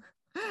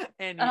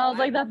 And And I was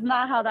like, that's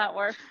not how that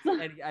works.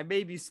 I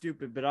may be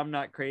stupid, but I'm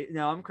not crazy.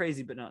 No, I'm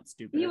crazy, but not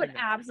stupid. You I would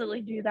think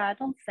absolutely do that.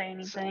 Don't say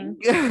anything.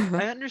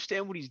 I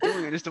understand what he's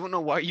doing. I just don't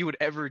know why you would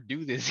ever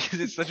do this because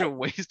it's such a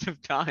waste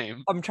of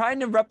time. I'm trying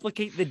to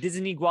replicate the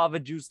Disney guava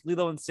juice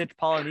Lilo and Stitch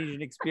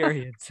Polynesian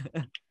experience.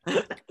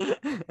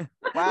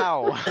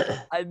 Wow.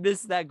 I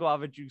miss that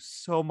guava juice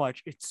so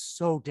much. It's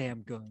so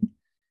damn good.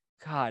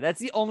 God, that's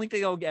the only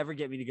thing that'll ever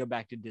get me to go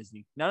back to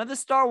Disney. None of the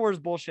Star Wars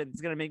bullshit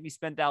that's gonna make me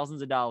spend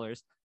thousands of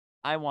dollars.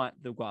 I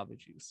want the guava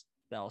juice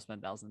that I'll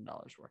spend thousands of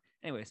dollars for.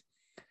 Anyways,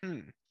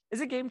 is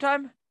it game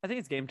time? I think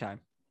it's game time.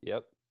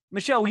 Yep.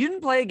 Michelle, you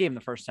didn't play a game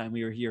the first time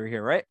we were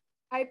here, right?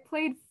 I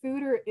played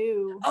Food or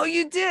Ew. Oh,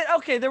 you did?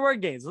 Okay, there were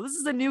games. Well, this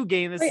is a new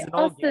game. This Wait, is an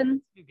old game.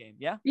 Austin, New game,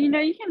 yeah? you know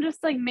you can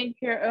just like make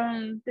your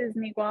own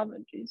Disney guava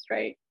juice,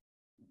 right?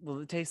 Will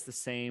it taste the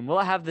same? Will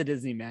it have the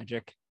Disney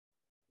magic?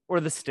 Or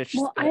the Stitch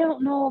Well, I spit?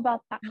 don't know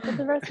about that, but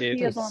the recipe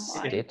is It's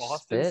online. Stitch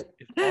Austin's- spit?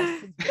 if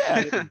Austin's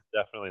Yeah.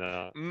 definitely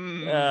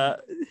not.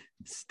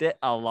 Stitch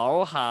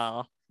aloha.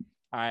 All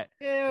right.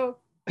 Ew.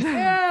 Ew.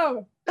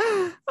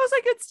 That was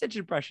like good Stitch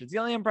impressions. The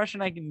only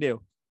impression I can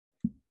do.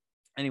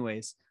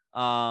 Anyways,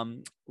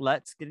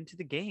 let's get into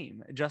the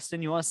game.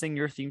 Justin, you want to sing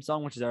your theme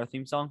song, which is our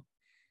theme song?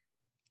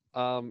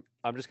 I'm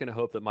just gonna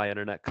hope that my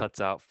internet cuts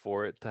out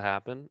for it to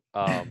happen.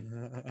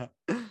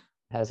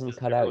 Hasn't Just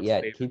cut out everyone's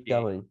yet. favorite Keep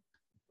game. going.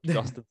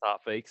 Justin's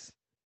hot fakes.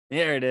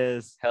 There it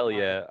is. Hell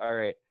yeah! All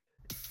right.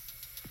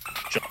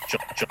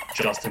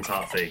 Justin's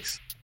hot fakes.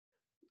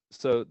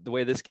 So the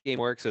way this game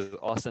works is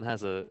Austin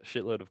has a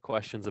shitload of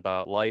questions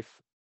about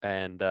life,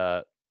 and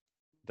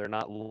they're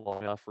not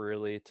long enough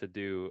really to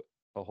do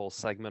a whole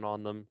segment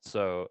on them.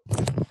 So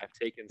I've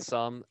taken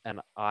some, and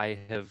I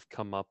have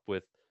come up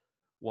with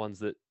ones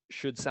that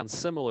should sound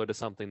similar to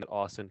something that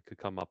Austin could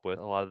come up with.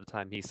 A lot of the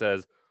time he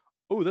says,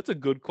 "Oh, that's a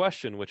good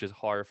question," which is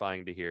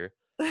horrifying to hear.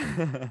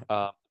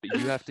 But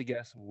you have to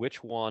guess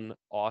which one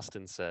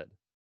Austin said,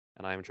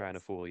 and I'm trying to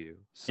fool you.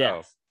 So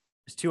Yes.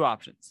 There's two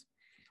options.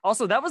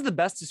 Also, that was the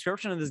best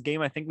description of this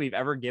game I think we've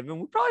ever given.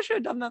 We probably should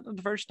have done that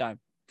the first time,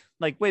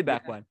 like way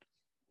back when.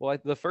 well,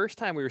 the first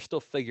time we were still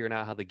figuring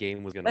out how the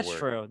game was going to That's work.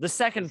 true.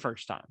 The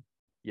first time.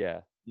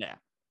 Yeah. Yeah.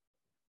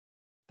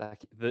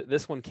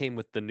 This one came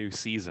with the new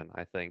season,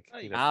 I think. Oh,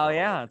 You know, Oh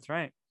yeah, that's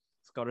right.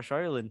 Scottish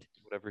Ireland.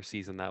 whatever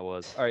season that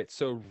was. All right,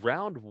 so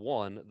round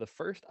one, the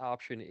first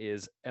option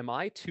is, am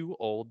I too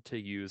old to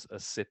use a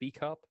sippy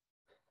cup?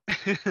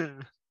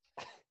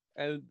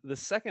 And the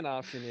second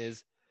option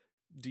is,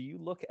 do you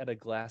look at a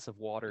glass of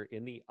water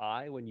in the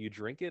eye when you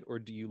drink it, or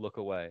do you look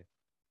away?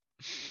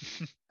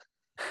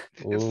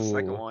 It's the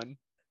second Ooh. one.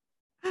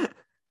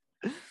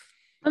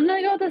 I'm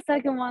gonna go with the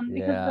second one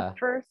because Yeah. the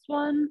first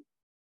one,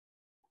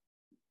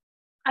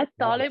 I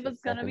thought it's it the was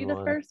gonna be second the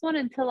one. first one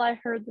until I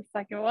heard the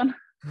second one.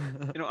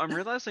 You know, I'm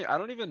realizing I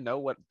don't even know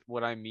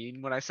what I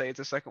mean when I say it's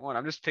a second one.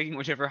 I'm just picking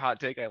whichever hot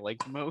take I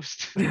like the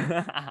most.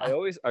 I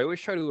always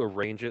try to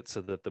arrange it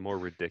so that the more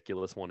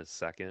ridiculous one is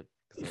second,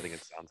 because I think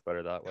it sounds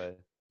better that way.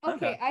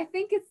 Okay, I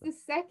think it's the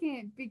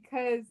second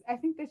because I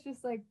think that's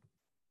just like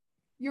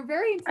you're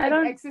very into I like,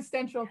 don't-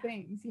 existential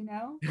things, you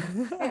know?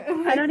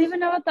 I don't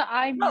even know what the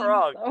eye means, Not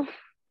wrong.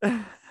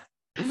 though,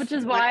 which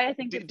is why I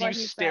think Do, it's do what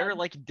you he stare said.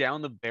 like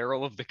down the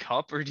barrel of the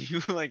cup, or do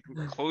you like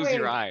close Wait,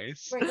 your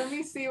eyes? Wait, let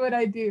me see what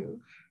I do.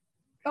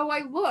 Oh,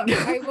 I look.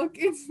 I look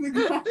into the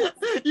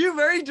glass. You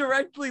very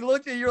directly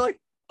looked and you're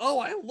like, oh,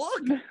 I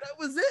look. That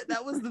was it.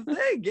 That was the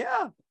thing.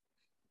 Yeah.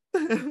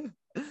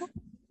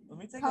 Let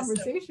me take a sip.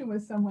 Conversation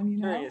with someone, you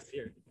know? Curious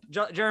here.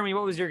 Jeremy,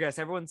 what was your guess?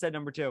 Everyone said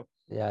number two.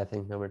 Yeah, I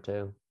think number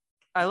 2.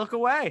 I look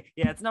away.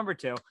 Yeah, it's number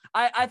two.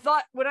 I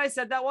thought when I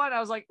said that one, I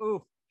was like,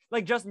 ooh,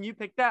 like Justin, you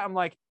picked that. I'm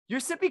like, your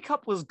sippy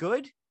cup was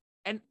good.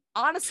 And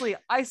honestly,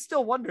 I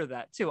still wonder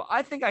that too.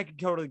 I think I could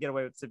totally get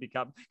away with sippy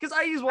cup because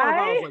I use water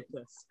bottles like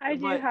this. I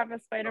do But- have a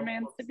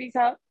Spider-Man sippy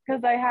cup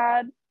because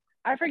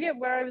I forget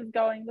where I was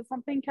going, but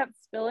something kept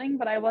spilling,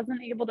 but I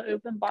wasn't able to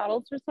open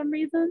bottles for some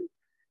reason.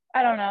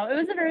 I don't know. It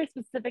was a very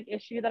specific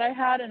issue that I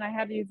had, and I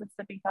had to use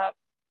a sippy cup.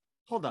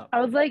 Hold up.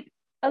 I was like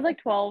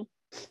 12.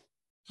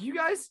 Do you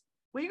guys,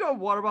 when you go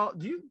water bottle,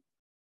 do you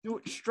do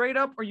it straight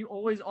up or you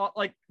always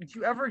like, do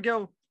you ever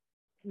go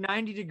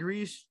 90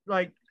 degrees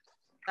like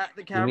at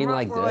the camera? You mean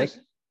like or, this?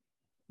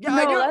 Yeah,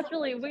 I No, do. that's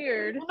really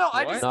weird. Well, no,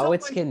 I What? just No, don't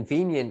it's like-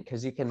 convenient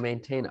because you can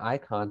maintain eye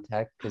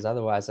contact because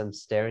otherwise I'm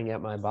staring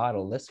at my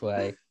bottle this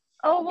way.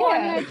 Oh, well, I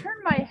mean, Yeah. I turn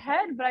my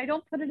head, but I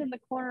don't put it in the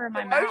corner of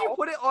my Why would you mouth.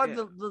 put it on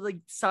Yeah. the like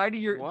side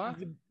of your What?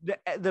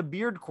 the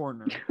beard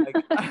corner? Like,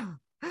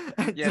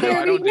 Yeah, no,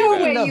 I Jeremy, don't do no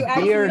that. way In you the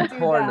actually beard do that.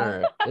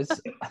 corner.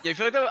 It's Yeah, I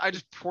feel like I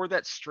just pour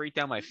that straight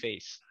down my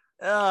face.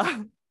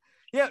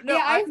 Yeah, no,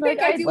 Yeah, I I, think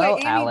I do well,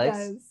 what Amy Alex.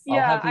 does. I'll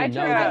Yeah, have you I know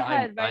turn that my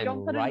head, but I I'm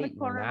don't put it in the right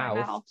corner of my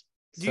mouth. mouthed.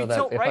 do you so that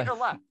tilt if right I, or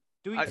left?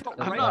 Do you tilt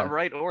I'm right? not or-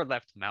 right or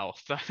left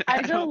mouth.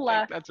 I don't go think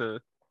left. That's a.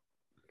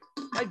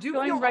 I do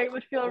Going feel right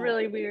would feel uncomfortable-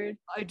 really weird.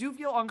 I do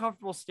feel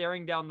uncomfortable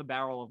staring down the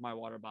barrel of my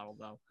water bottle,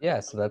 though. yeah,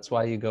 so that's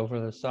why you go for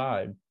the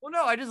side. Well,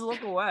 no, I just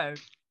look away.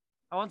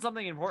 I want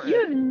something important.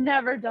 You've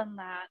never done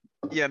that.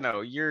 Yeah,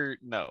 no, no.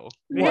 No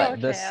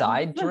What, the chance.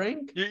 side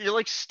drink? You're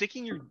like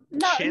sticking your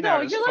No, chin no,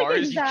 out as you're far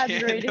like as you can.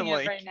 exaggerating to, it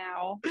like... right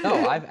now.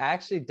 No, I've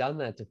actually done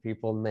that to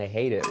people and they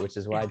hate it, which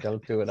is why I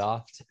don't do it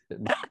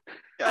often.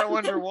 Yeah, I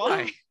wonder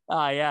why.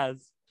 Ah, yes.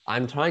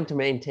 I'm trying to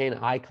maintain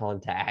eye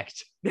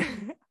contact.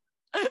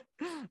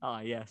 Ah,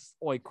 yes.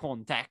 Eye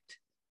contact.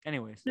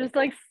 Anyways. Just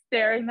like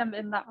staring them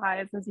in the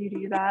eyes as you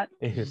do that.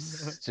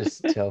 It's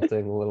just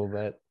tilting a little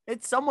bit.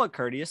 It's somewhat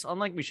courteous,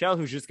 unlike Michelle,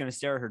 who's just going to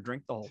stare at her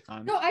drink the whole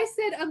time. No, I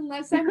said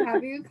unless I'm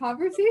having a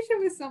conversation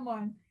with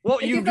someone. Well,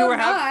 Like, you if were I'm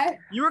having, not,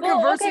 you were Well,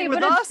 conversing okay, with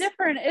but us. it's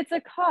different. It's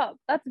a cup.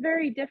 That's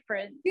very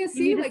different. you You see,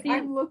 need to like see-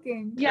 I'm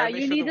looking. Yeah, Make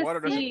you sure need the water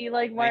to doesn't see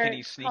like Make where any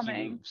it's sneaky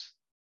coming. moves.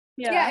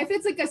 Yeah. If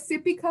it's like a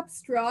sippy cup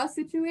straw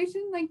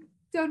situation, like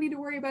don't need to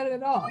worry about it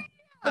at all.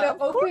 But of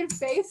an open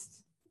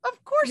faced.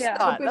 Of course Yeah.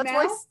 not. Open That's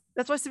why. mouth?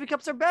 That's why sippy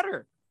cups are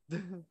better.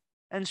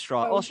 And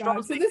straw. Oh, Well, straw.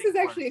 God. So this is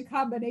actually a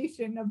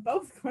combination of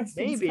both questions.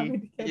 Maybe.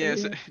 coming together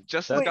Yes, here.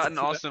 Justin's Wait, gotten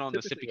so that's Austin on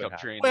the typically sippy what cup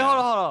train. Wait,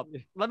 now. hold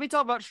on. Let me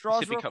talk about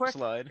straws Sippy real cup quick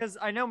slide. because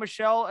I know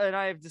Michelle and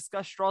I have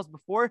discussed straws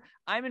before.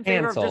 I'm in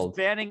favor of Cancelled. just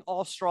banning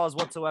all straws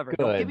whatsoever.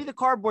 Don't give Good. me the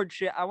cardboard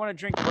shit. I want to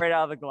drink right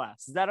out of the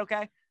glass. Is that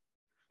okay?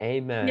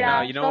 Amen. Yeah.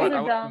 No, you know what? those I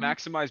are want dumb.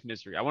 maximize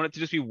misery. I want it to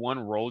just be one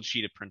rolled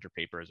sheet of printer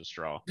paper as a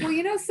straw. Well,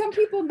 you know, some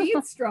people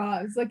need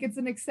straws. Like it's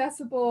an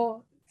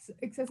accessible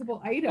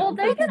item. Well,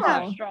 they for can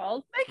have people.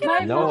 straws. They can My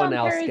have No one mom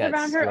else carries gets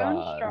around her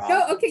own straws. straw.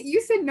 No, okay,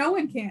 you said no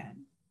one can.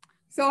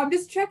 So I'm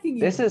just checking you.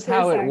 This is for a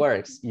how it sec.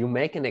 works. You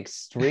make an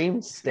extreme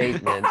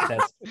statement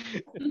that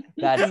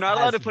You're not allowed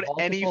has to put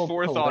any multiple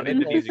forethought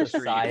into political, these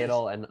extremes.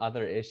 societal, and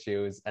other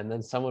issues, and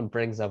then someone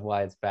brings up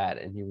why it's bad,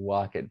 and you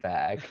walk it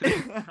back.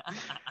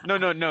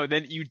 No.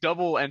 Then you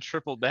double and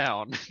triple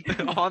down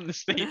on the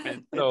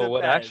statement. So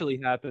what depends. actually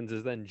happens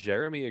is then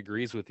Jeremy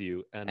agrees with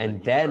you, and And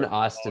you then are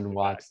Austin walking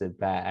walks it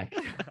back.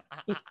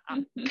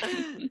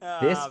 Ah,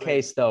 This man.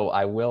 case, though,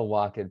 I will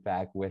walk it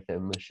back with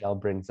him. Michelle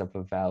brings up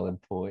a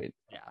valid point.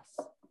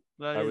 Yes.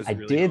 That I is was I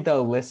really did,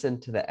 though, listen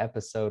to the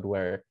episode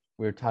where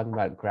we were talking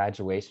about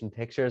graduation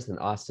pictures, and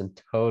Austin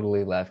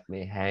totally left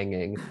me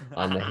hanging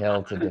on the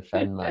hill to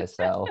defend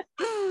myself.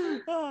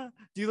 Do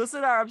you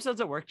listen to our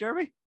episodes at work,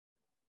 Jeremy?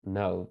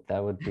 No,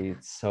 that would be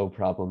so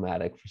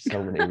problematic for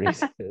so many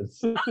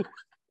reasons.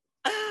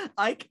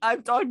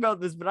 I've talked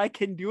about this, but I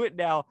can do it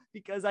now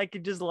because I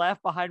can just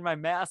laugh behind my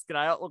mask and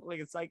I don't look like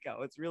a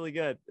psycho. It's really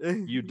good.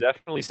 You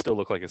definitely still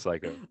look like a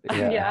psycho.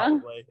 Yeah.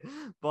 Probably.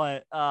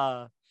 But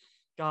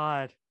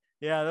God,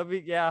 yeah, that'd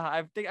be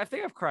I think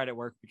I've cried at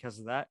work because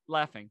of that,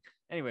 laughing.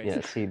 Anyways,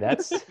 Yeah, see,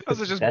 that's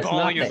Also just that's not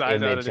bawling his the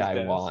eyes out at image his I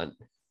desk. want.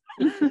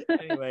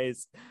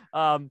 anyways,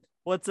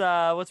 what's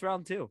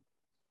round two?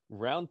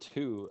 Round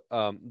two,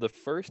 the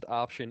first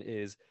option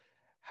is,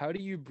 how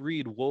do you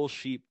breed wool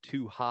sheep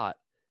too hot?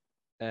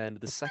 And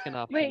the second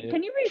option Wait, is,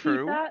 can you repeat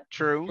True. that?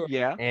 True.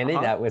 Yeah. Annie,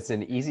 uh-huh. that was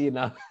an easy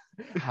enough.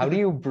 How do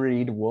you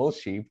breed wool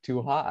sheep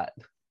too hot?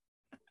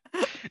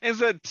 Is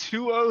that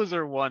 2 O's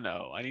or 1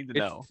 O? I need to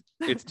know.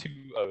 it's 2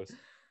 O's.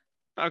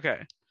 Okay.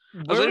 I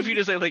was Where waiting would for you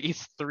to say like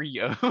it's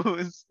 3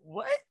 O's.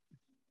 What?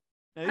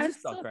 No, I'm you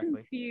spelled so correctly.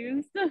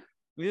 confused.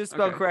 We just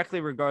spelled Okay. correctly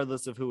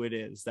regardless of who it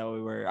is. That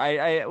we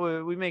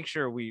were. We make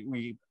sure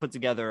we put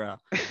together a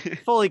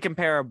fully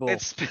comparable.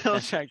 It's spell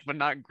checked, but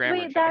not grammar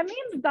Wait, that checked.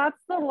 means that's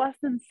the less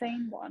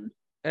insane one.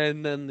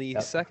 And then the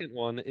Yep. second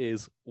one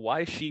is,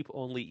 why sheep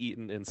only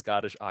eaten in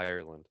Scottish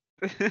Ireland?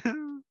 I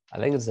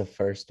think it's the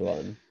first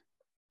one.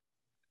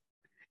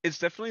 It's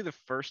definitely the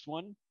first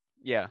one.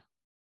 Yeah.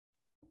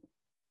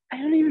 I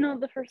don't even know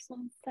what the first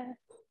one said.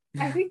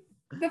 I think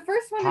the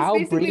first one How is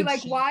basically breed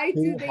like, sheep why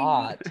do too they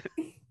hot?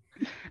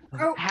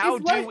 Oh, How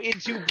is what- do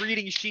into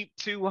breeding sheep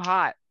too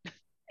hot?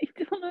 I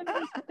don't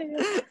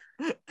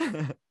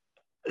understand.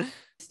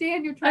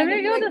 Stan, you're trying to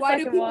gonna be go with like, the why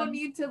do second people one.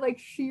 need to like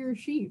shear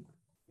sheep?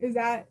 Is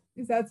that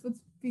what's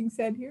being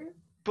said here?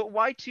 But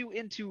why too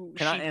into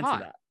Cannot sheep answer hot?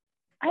 that.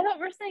 I thought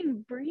we're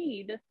saying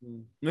breed.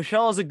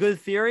 Michelle is a good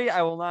theory.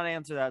 I will not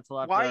answer that till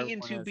after Why everyone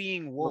into has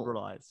being wool?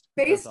 liberalized.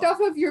 Based That's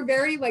all. off of your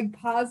very like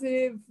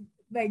positive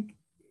like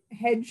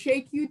head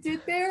shake you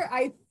did there,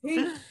 I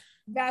think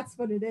that's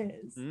what it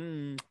is.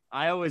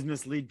 I always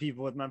mislead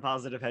people with my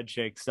positive head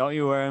shakes. Don't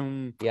you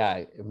worry.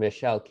 Yeah,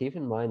 Michelle, keep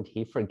in mind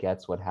he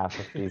forgets what half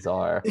of these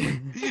are.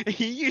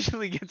 He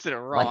usually gets it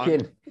wrong.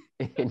 Like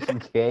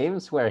in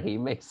games where he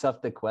makes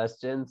up the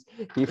questions,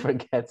 he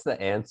forgets the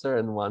answer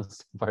and wants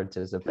to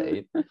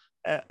participate.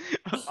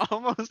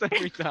 Almost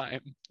every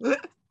time. Old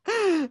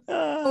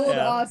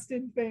Yeah.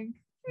 Austin Fink.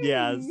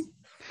 Yes.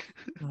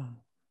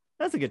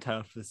 That's a good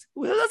title for this.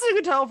 Well, that's a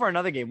good title for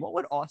another game. What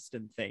would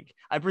Austin think?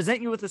 I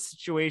present you with a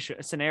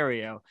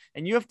scenario,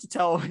 and you have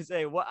to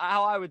say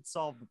how I would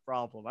solve the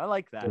problem. I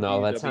like that.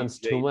 No, that sounds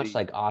too much WWJD.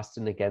 like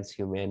Austin Against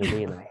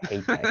Humanity, and I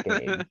hate that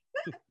game.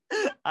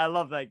 I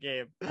love that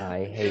game. I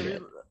hate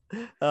it.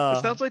 It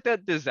sounds like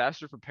that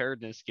disaster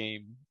preparedness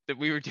game that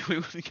we were doing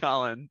with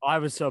Colin. I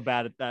was so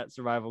bad at that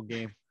survival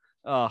game.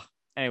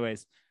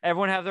 Anyways,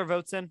 everyone have their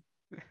votes in.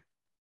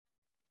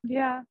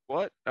 Yeah.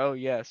 What? Oh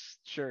yes,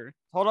 sure.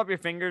 Hold up your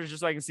fingers just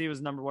so I can see it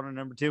was number 1 or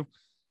number 2.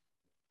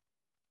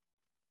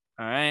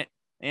 All right.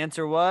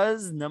 Answer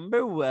was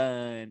number 1.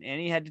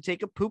 Annie had to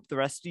take a poop. The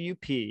rest of you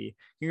pee.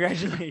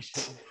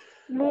 Congratulations.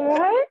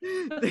 What?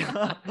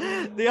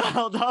 They all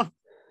held up.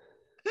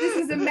 This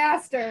is a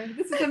master.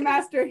 This is a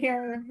master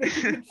here.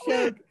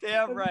 Joke.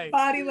 Damn With right.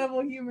 Body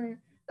level humor.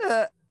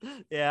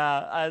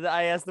 Yeah,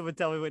 I asked them to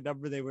tell me what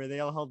number they were. They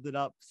all held it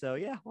up. So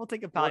yeah, we'll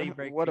take a potty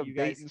break. What for a you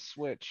bait guys. and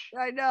switch.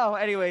 I know.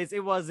 Anyways,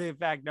 it was in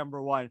fact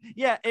number 1.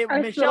 Yeah, I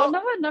still Michelle. don't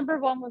know what number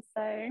 1 was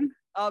saying.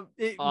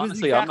 It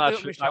Honestly, was I'm exactly not what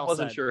sure. I Michelle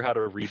wasn't said. sure how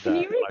to read that. Can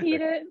you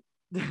repeat either.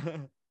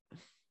 it?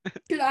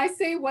 Should I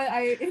say what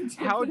I interpreted?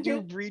 How do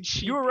you breed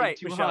sheep? You were right,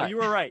 into Michelle. hot? You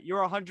were right. You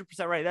were 100%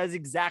 right. That is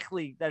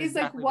exactly that. He's is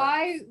like, exactly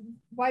right.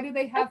 why do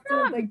they have That's to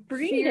not like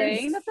breeding.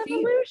 shear That's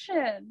sheep?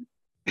 evolution.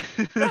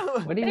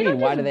 What do you They mean? don't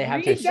Why just do they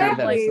have to breed shear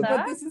Exactly, them? like but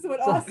that. this is what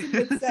So- Austin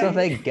would say. So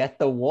they get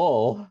the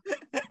wool.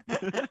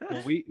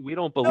 Well, we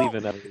don't believe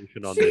in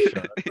evolution on this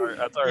show.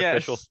 That's our Yes.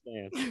 official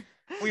stance.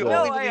 We So- only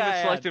No, believe in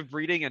I- selective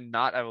breeding and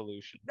not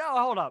evolution. No,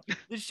 hold up.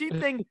 The sheep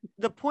thing,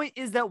 the point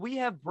is that we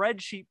have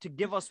bred sheep to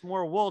give us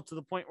more wool to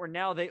the point where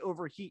now they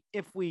overheat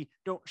if we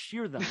don't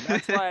shear them.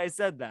 That's why I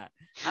said that.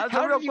 That's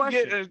a real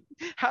question.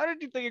 How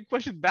did you think a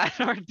question that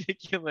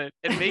articulate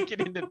and make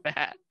it into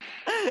that?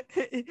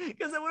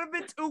 Because it would have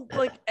been too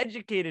like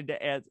educated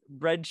to answer.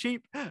 Bred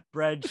sheep.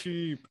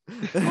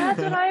 That's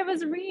what I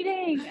was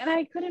reading, and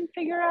I couldn't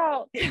figure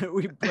out.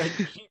 We bred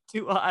sheep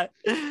too high.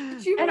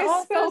 Did you And also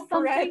misspell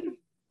bread? something.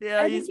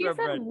 Yeah, I he's think you said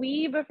bred.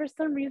 we, but for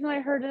some reason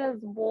I heard it as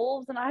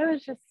wolves, and I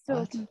was just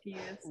so What?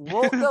 confused.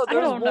 Well, no, I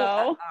there's don't wool. know.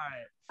 All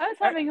right. I was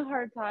having a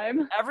hard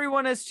time.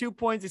 Everyone has 2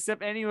 points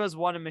except Annie who has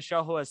 1 and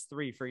Michelle who has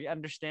 3 for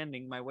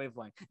understanding my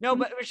wavelength. No,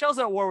 but Michelle's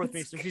at war with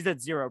me, so she's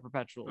at 0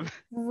 perpetually.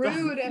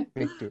 Rude.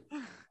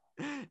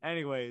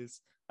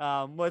 Anyways,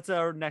 what's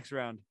our next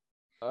round?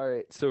 All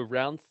right, so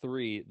round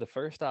 3, the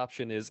first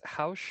option is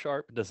how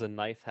sharp does a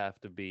knife have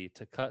to be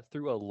to cut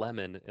through a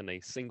lemon in a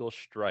single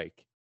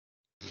strike?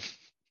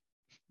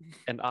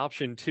 And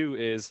option 2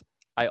 is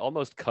I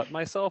almost cut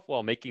myself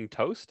while making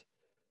toast.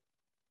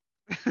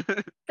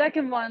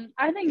 Second one,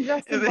 I think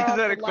Justin Is brought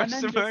that the a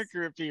question lemon mark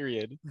or a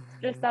period?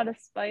 just out of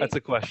spite. That's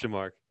a question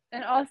mark.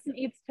 And Austin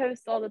eats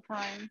toast all the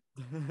time.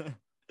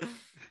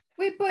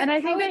 Wait, but And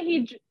I think how- that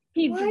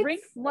he What?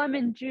 drinks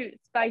lemon juice,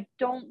 but I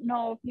don't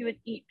know if he would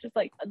eat just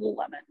like a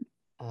lemon.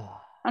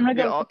 Oh, I'm gonna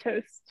Yeah, go I'll- with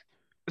toast.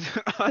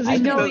 I we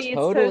know can he eats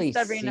totally toast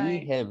every see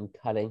night. him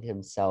cutting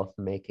himself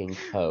making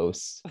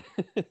toast,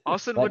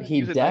 Austin but wouldn't he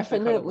use a knife to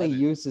cut a definitely lemon.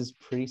 uses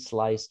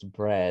pre-sliced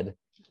bread.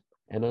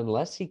 And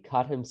unless he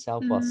cut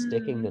himself while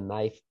sticking the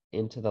knife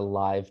into the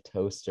live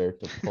toaster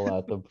to pull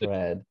out the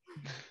bread,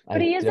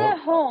 But he is at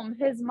home.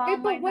 His mom Wait,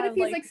 but might what have,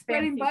 if he's like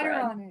spreading fancy butter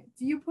bread. on it?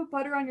 Do you put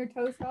butter on your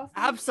toast, Austin?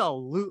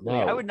 Absolutely.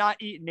 I No. would not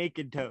eat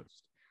naked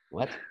toast.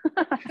 What?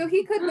 So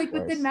he could like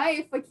with the course.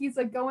 knife, like he's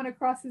like going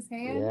across his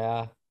hand.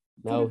 Yeah.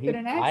 Could No, have he. been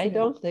an I accident.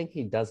 don't think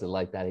he does it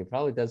like that. He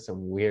probably does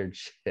some weird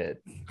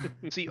shit.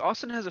 See,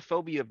 Austin has a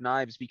phobia of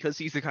knives because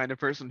he's the kind of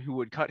person who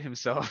would cut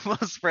himself while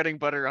spreading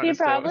butter on He his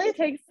probably toast.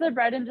 takes the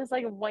bread and just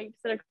like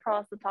wipes it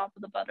across the top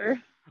of the butter.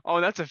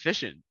 Oh, that's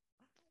efficient.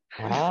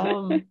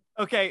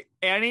 Okay,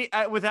 Annie,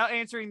 without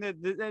answering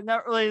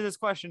not related to this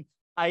question,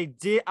 I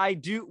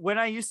do when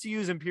I used to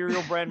use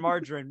Imperial brand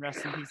margarine,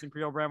 rest in peace,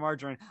 Imperial brand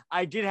margarine,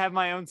 I did have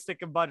my own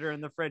stick of butter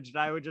in the fridge and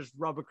I would just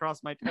rub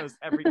across my toast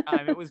every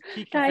time. It was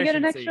peak Can I get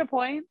an efficiency. extra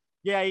point?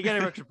 Yeah, you get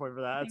an extra point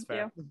for that. That's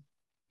Thank fair.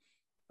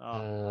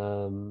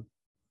 Oh.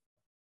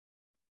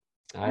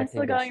 I I'm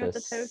still think going it's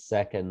with the the toast.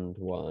 second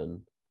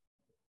one.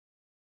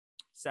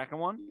 Second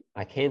one.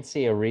 I can't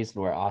see a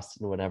reason where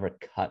Austin would ever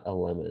cut a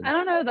lemon. I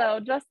don't know though.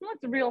 Justin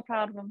looks real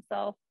proud of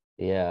himself.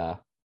 Yeah.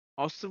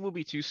 Austin will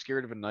be too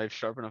scared of a knife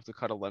sharp enough to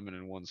cut a lemon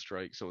in one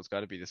strike, so it's got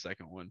to be the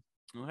second one.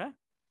 Okay.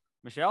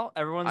 Michelle,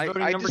 everyone's I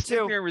voting number distinctly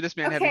 2. remember this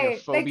man having Okay, a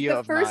phobia like the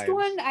of first knives.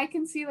 one, I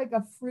can see like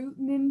a fruit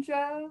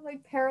ninja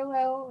like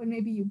parallel, and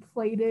maybe you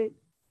played it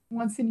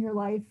once in your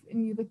life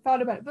and you like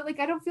thought about it. But like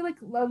I don't feel like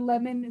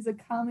lemon is a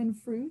common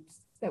fruit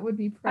that would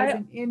be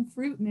present in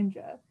Fruit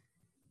Ninja.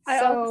 I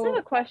also have a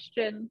So-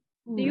 question.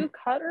 Do you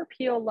cut or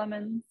peel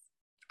lemons?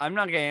 I'm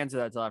not gonna answer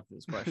that till after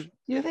this question.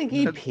 You think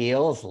he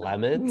peels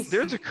lemons?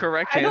 There's a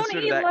correct I don't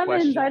answer to eat that lemons.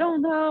 question. I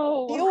don't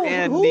know. Who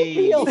Andy.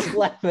 peels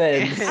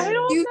lemons? I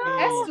don't You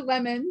know. test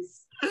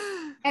lemons,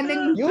 and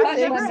then you You cut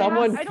think them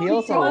someone I don't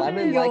peels eat a lemon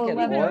lemons. like an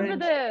Lemon.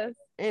 Remember orange? this.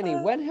 Annie,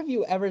 when have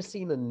you ever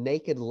seen a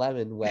naked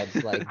lemon wedge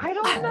like I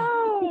don't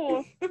know.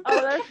 Oh,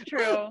 that's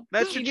true.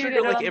 That You should do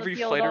trigger get it like on the every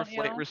peel, fight or don't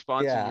flight you?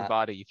 response in Yeah. your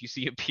body if you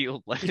see a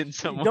peeled lemon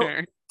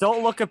somewhere.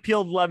 Don't look a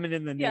peeled lemon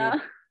in the Yeah.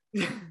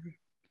 nude.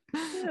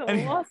 Ew,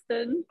 Any-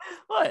 Austin.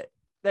 What?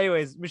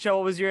 Anyways, Michelle,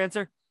 what was your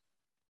answer?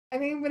 I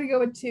think I'm gonna go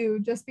with 2,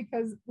 just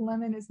because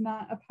lemon is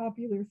not a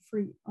popular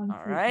fruit on All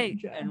Fruit right.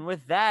 Ninja. And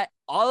with that,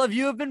 all of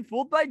you have been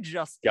fooled by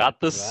Justin. Got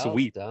the Well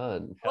sweet.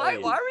 done. Why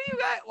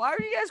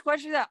were you guys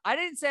questioning that? I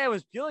didn't say I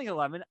was peeling a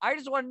lemon. I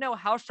just want to know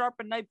how sharp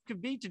a knife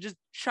could be to just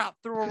chop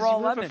through a 'Cause raw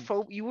you have a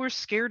lemon. you were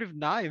scared of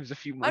knives a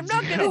few months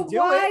not ago. gonna But do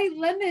why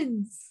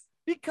lemons?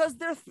 Because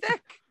they're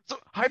thick. So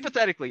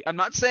hypothetically, I'm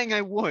not saying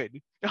I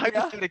would.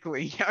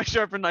 Hypothetically, how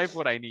sharp a knife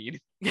would I need?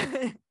 That's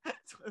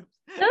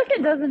I feel like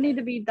it doesn't need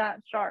to be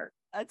that sharp.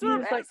 what You I'm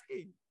just, like,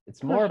 asking.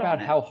 It's more Push about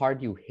on it. how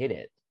hard you hit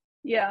it.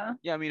 Yeah.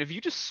 Yeah, I mean, if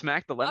you just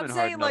smack the lemon hard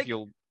saying, enough, like,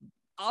 you'll.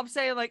 I'm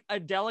saying like a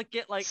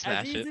delicate, like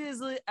Smash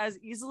it. as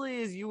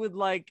easily as you would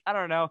like, I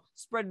don't know,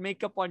 spread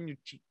makeup on your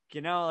cheek,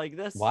 like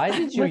this. Why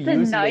did you With a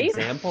use an knife?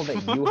 example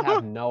that you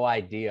have no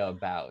idea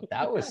about?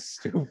 That was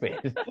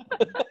stupid.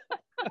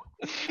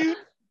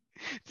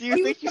 Do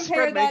you think you compare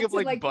spread that makeup to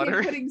like him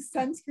butter? putting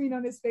sunscreen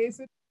on his face?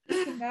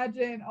 Just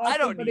imagine I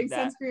don't Austin putting need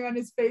that. sunscreen on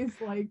his face.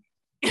 Like,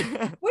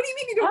 what do you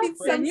mean you don't need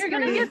Austin, you're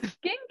gonna sunscreen? get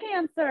skin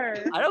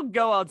cancer. I don't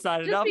go outside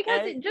Just enough.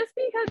 because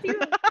eh?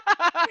 you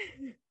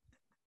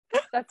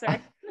that's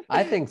right.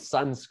 I think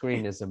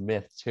sunscreen is a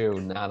myth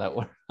too, now that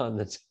we're on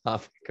the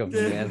topic of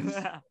myths.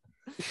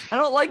 I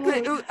don't like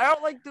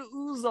the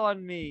ooze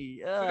on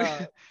me.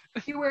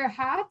 You wear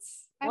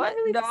hats? I What? don't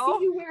really No.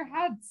 see you wear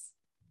hats.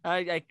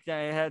 I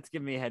had to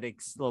give me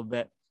headaches a little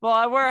bit. Well,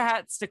 I wear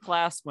hats to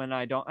class when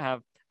I don't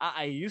have.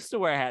 I used to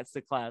wear hats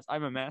to class.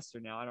 I'm a master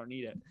now. I don't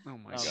need it. Oh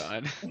my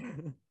Um,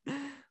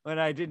 god. When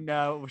I didn't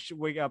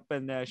wake up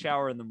and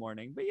shower in the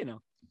morning, but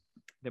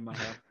did my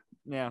hair.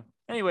 Yeah.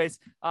 Anyways,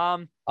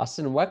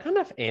 Austin, what kind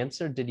of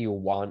answer did you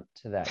want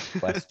to that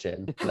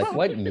question? Like,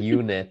 what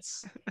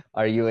units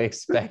are you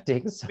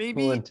expecting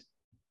someone to...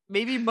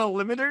 maybe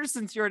millimeters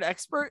since you're an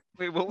expert.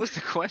 Wait, what was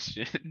the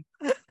question?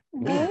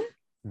 What?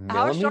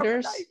 How sharp a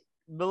Millimeters? knife?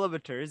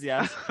 Millimeters,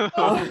 yes.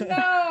 Oh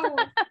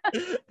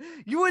no!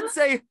 You would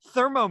say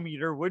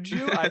thermometer, would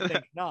you? I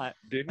think not.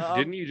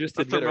 Didn't you just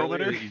a admit earlier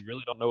thermometer? that you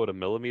really don't know what a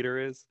millimeter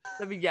is?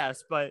 I mean,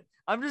 yes, but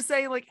I'm just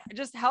saying, like,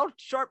 just how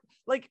sharp.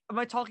 Like, am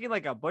I talking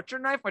like a butcher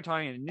knife? Am I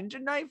talking a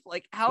ninja knife?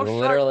 Like, how sharp?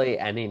 Literally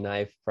any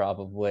knife,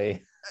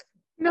 probably.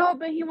 No,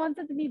 but he wants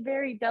it to be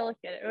very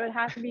delicate. It would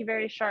have to be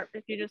very sharp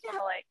if you just want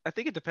to like I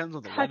think it depends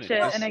on the touch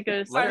lemon. it and it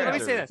goes Sorry, let me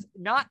Lemons say are- this: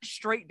 not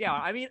straight down.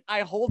 I mean,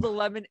 I hold the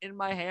lemon in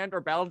my hand or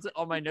balance it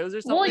on my nose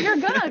or something. Well, you're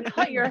gonna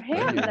cut your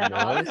hand your then,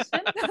 nose?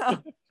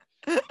 Austin.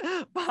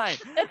 Fine.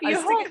 If I you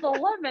stick hold it- the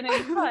lemon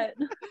and cut.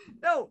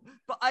 No,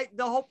 but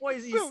the whole point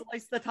is you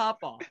slice the top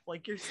off.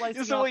 Like you're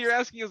slicing. So off. what you're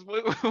asking is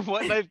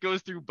what knife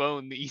goes through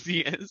bone the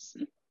easiest?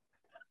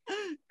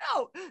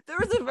 No,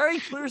 there is a very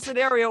clear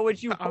scenario in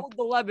which you Top. hold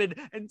the lemon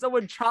and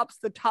someone chops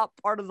the top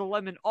part of the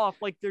lemon off,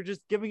 like they're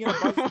just giving it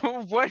a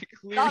buzz. What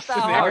clear Not that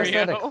How hard. is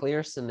that a scenario?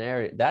 clear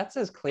scenario? That's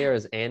as clear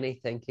as Annie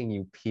thinking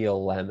you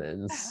peel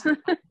lemons.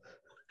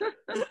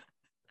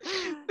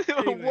 What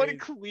a Anyways.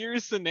 clear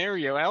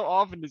scenario. How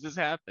often does this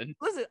happen?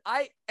 Listen,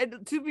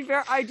 and to be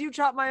fair, I do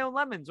chop my own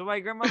lemons. When my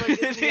grandmother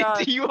gives me,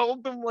 Do you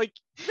hold them like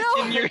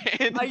no, in your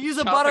hand? I use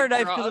a chop butter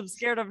knife because I'm across?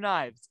 scared of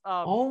knives.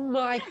 Oh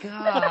my I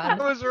god.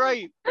 was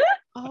right.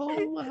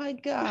 Oh my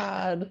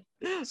god.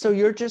 So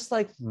you're just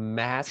like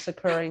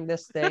massacring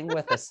this thing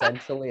with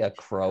essentially a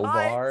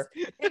crowbar?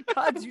 It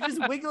cuts. You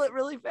just wiggle it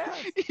really fast.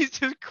 He's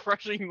just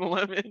crushing the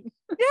lemon.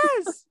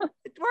 Yes,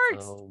 it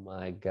works. Oh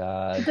my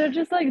god. They're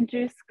just like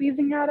juice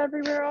squeezing out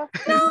everywhere off.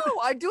 No,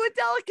 I do it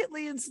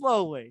delicately and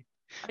slowly.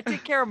 I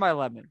take care of my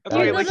lemon. I thought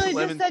You you liked literally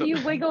lemon just said so-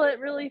 you wiggle it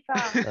really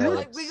fast. I Oh,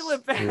 like wiggle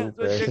it fast,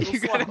 but stupid. jiggle You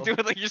gotta slow. do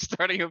it like you're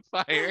starting a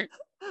fire.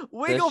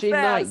 Wiggle Does she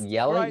fast. not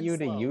yell at grind you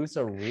to slow. use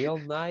a real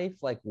knife?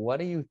 Like, what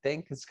do you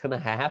think is gonna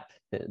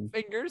happen?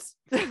 Fingers.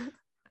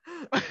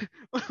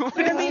 What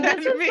I does mean, that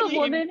this is the mean?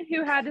 woman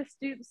who had to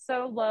stoop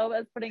so low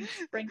as putting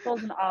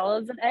sprinkles and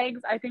olives and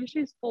eggs. I think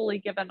she's fully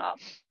given up.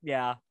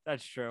 Yeah,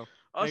 that's true.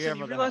 Also, you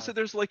grandmother realize has. that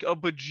there's like a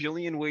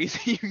bajillion ways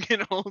that you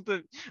can hold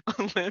a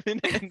lemon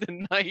and a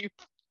knife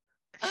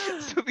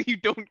so that you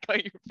don't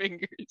cut your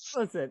fingers.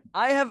 Listen,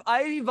 I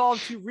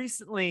evolved to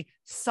recently,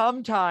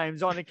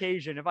 sometimes on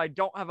occasion, if I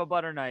don't have a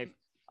butter knife,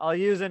 I'll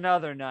use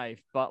another knife.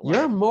 But like,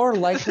 You're more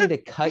likely to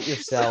cut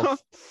yourself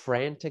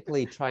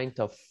frantically trying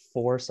to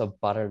force a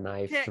butter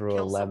knife Can't through a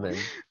kill someone.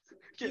 lemon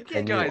you than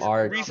can't you Guys,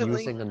 are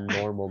recently, using a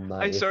normal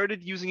knife. I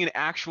started using an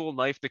actual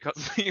knife to cut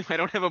something. I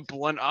don't have a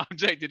blunt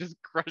object to just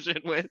crush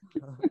it with.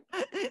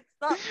 It's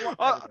not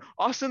blunt.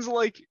 Austin's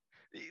like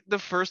the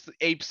first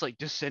apes like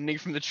descending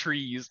from the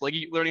trees, like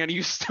learning how to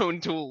use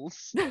stone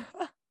tools. Like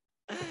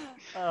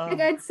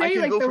I'd I say,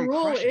 can like go the from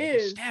rule crushing to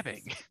is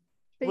stabbing.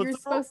 that What's you're the rule?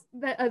 supposed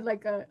that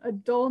like a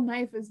dull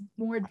knife is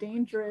more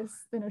dangerous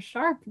than a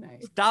sharp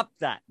knife. Stop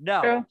that.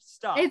 No, True.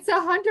 stop. It's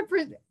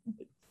 100%.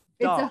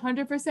 It's No.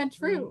 100%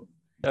 true.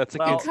 That's a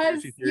Well-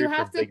 conspiracy Because theory you for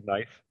have to- big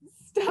knife.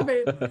 Stop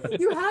it.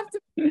 You have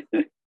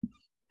to.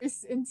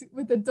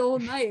 with a dull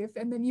knife,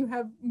 and then you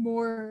have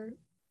more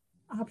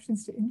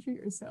options to injure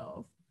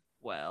yourself.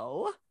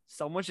 Well,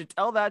 someone should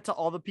tell that to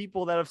all the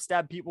people that have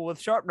stabbed people with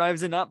sharp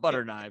knives and not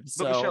butter knives.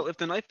 But So Michelle, if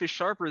the knife is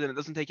sharper, then it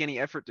doesn't take any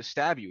effort to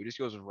stab you. It just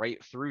goes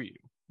right through you.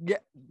 yeah,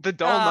 The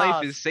dull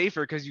knife is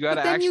safer because you But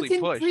gotta then actually you can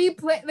push.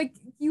 pre-play, like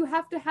you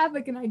have to have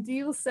like an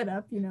ideal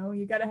setup.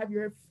 You got to have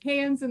your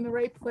hands in the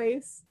right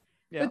place.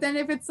 Yeah. But then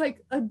if it's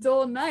like a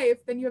dull knife,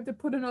 then you have to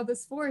put in all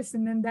this force,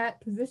 and then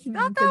that positioning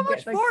Not could that much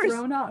get like force.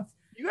 thrown off.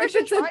 you guys If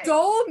should it's try a it.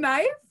 dull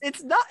knife,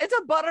 It's not. It's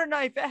a butter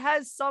knife. It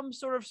has some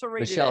sort of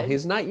serrated Michelle, edge.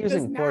 he's not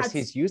using force. not.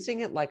 He's using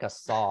it like a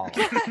saw.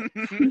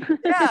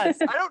 Yes,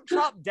 I don't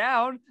chop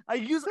down.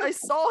 I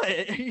saw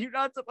it. You're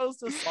not supposed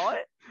to saw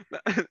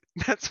it.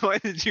 That's why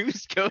the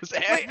juice goes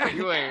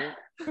everywhere.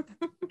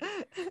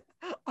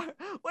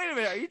 Wait a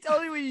minute. Are you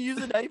telling me when you use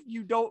a knife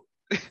you don't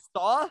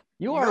saw?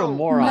 You are a No.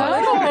 moron.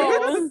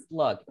 No.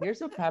 Look,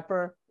 here's a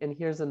pepper and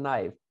here's a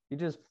knife. You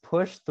just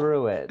push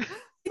through it.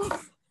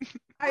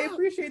 I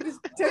appreciate this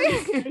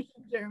demonstration,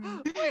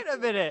 Jeremy. Wait a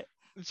minute.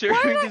 Jeremy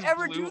Why would I just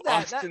ever blew do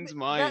that? Austin's That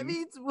mind.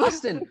 means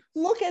Austin,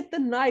 look at the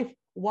knife.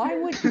 Why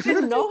would do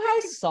you know how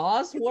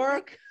saws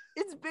work?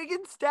 it's big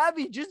and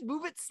stabby. Just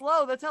move it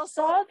slow. That's how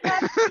saw.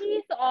 Saws have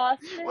teeth,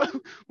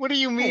 Austin. What do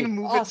you mean Hey,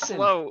 move Austin, it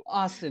slow?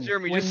 Austin,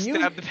 Jeremy, when just you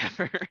stab the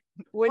pepper.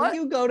 when What?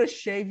 you go to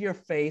shave your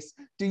face,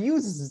 do you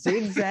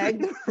zigzag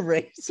the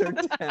razor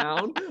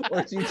down,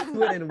 or do you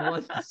do it in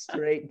one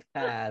straight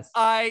pass?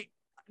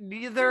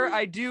 Neither.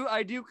 I do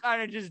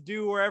kind of just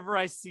do wherever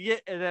I see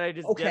it, and then I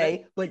just get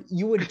Okay, but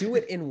you would do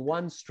it in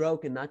one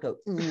stroke and not go.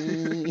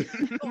 it.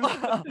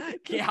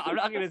 Yeah, I'm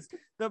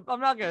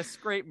not gonna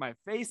scrape my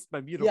face, my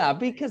beautiful. Yeah,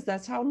 because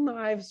that's how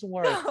knives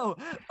work. No,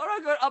 I'm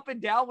not going up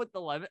and down with the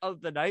lemon of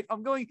the knife.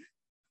 I'm going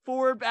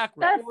forward,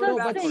 backward. That's forward, the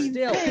No, but backward. same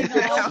still, thing, if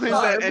it's How is that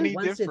sharp, any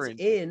once different?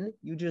 it's in,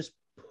 you just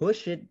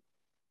push it.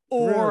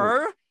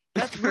 Or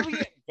that's moving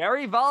it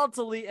very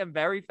volatilely and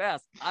very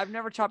fast. I've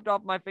never chopped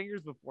off my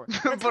fingers before.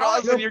 That's But how I-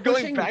 Austin, you're going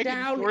pushing back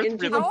down and forth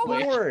into really the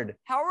quick. board.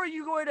 How are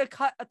you going to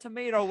cut a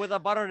tomato with a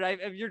butter knife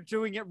if you're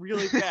doing it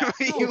really fast?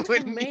 You No,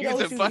 wouldn't tomatoes,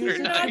 use a you butter use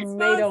a knife.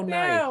 tomato knife.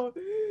 Now.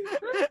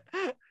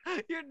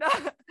 You're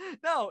not.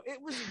 No,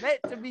 it was meant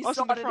to be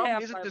Also, sawed the in problem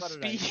half isn't by a the butter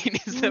knife. speed,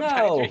 it's the fact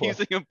No. you're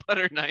using a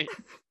butter knife.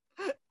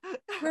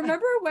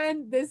 Remember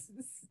when this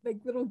like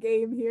little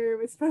game here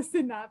was supposed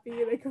to not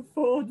be like a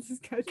full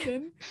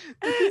discussion?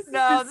 This is No,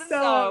 just this is so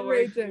how it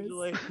works outrageous.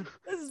 usually.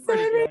 This is So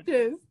pretty good.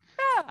 outrageous.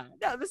 Yeah,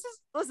 no, this is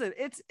listen.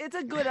 It's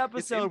a good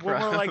episode when we're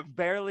improv. like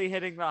barely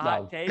hitting the No,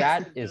 hot takes.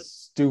 that and is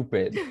just,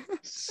 stupid.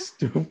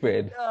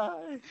 Stupid.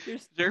 you're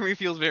Jeremy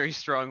feels very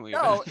strongly No,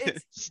 about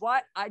it's this.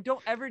 why I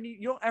don't ever need.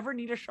 You don't ever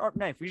need a sharp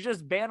knife. We should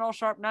just ban all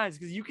sharp knives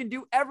because you can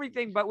do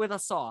everything but with a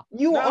saw.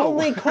 You No.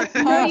 only cook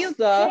No, you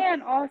pasta.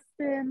 can,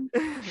 Austin.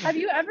 Have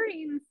you ever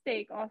eaten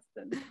steak,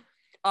 Austin?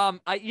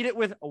 I eat it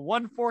with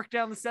one fork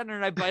down the center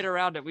and I bite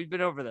around it. We've been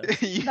over this.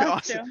 Yeah, That's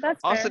Austin, true.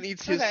 That's fair. Austin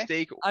eats his Okay.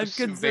 steak I'm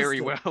very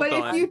consistent. well But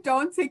done. if you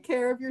don't take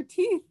care of your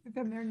teeth,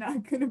 then they're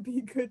not going to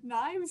be good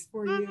knives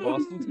for you.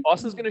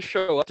 Austin's gonna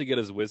show up to get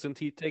his wisdom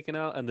teeth taken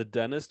out, and the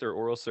dentist or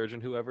oral surgeon,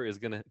 whoever, is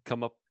gonna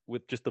come up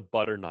with just a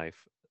butter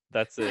knife.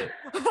 That's it.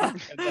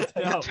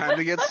 No. Time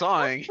to get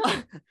sawing.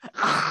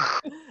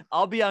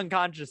 I'll be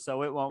unconscious,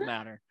 so it won't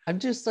matter. I'm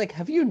just like,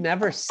 have you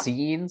never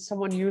seen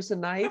someone use a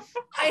knife?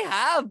 I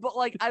have, but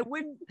like I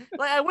wouldn't And do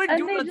it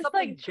they on just something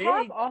like big.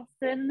 chop,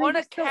 Austin. They On a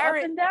just go carrot-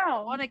 up and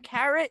down. On a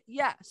carrot,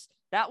 yes.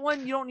 That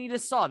one you don't need a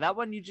saw. That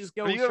one you just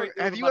go straight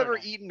through Have the you butter ever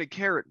knife. eaten a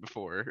carrot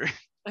before?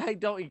 I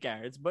don't eat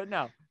carrots, but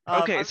no.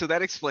 Okay, I'm- so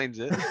that explains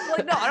it.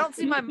 like no, I don't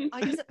see my.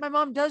 I guess my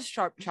mom does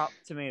sharp chop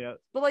tomatoes,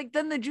 but like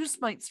then the juice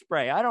might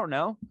spray. I don't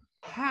know.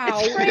 How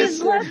It's Sprays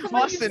is less your than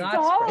when you juice not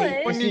saw sprayed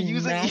it. When if you're you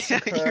using, yeah,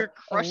 massacre you're a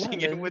crushing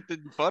it lemon? with the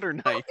butter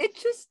knife.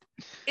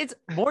 It's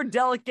more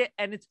delicate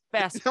and it's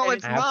faster. No, and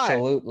it's not.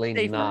 Absolutely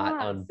Safer. not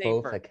Not on safer.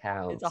 both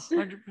accounts. It's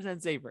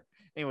 100% safer.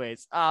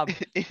 Anyways,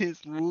 It is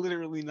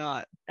literally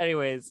not.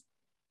 anyways,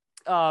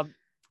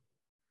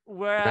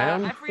 where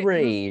Round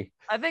 3.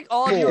 I think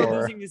all of you are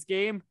 4. losing this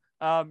game.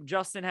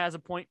 Justin has a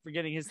point for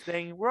getting his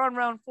thing. We're on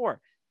round 4.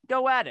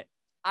 Go at it.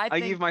 I I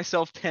think give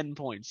myself 10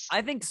 points.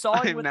 I think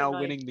sawing I'm with now a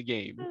knife, winning the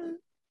game.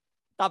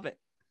 Stop it.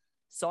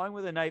 Sawing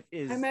with a knife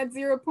is. I'm at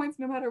 0 points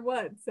no matter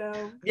what,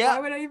 so Yeah.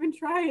 why would I even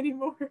try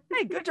anymore?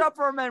 Hey, good job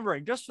for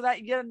remembering. Just for that,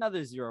 you get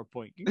another 0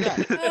 point.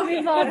 Congrats.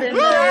 We've all been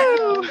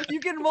there. You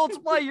can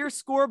multiply your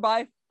score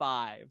by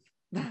 5.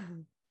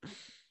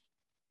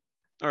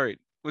 All right,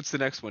 what's the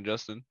next one,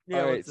 Justin?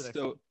 Yeah, All right, what's the next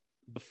so one?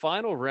 the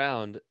final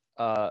round,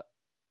 I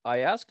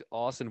asked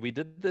Austin, we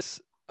did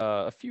this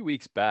a few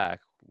weeks back,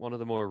 one of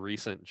the more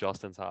recent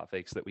Justin's Hot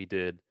Fakes that we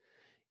did.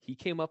 He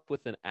came up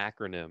with an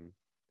acronym.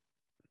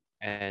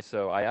 And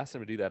so I asked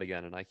him to do that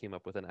again, and I came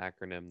up with an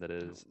acronym that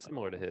is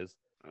similar to his.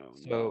 Oh,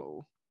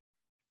 So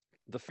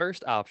the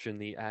first option,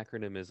 the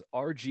acronym is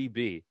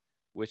RGB,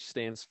 which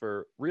stands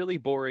for really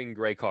boring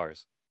gray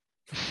cars.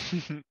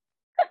 no.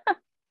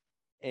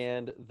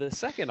 And the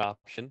second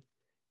option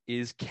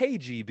is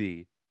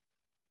KGB,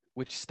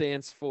 which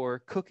stands for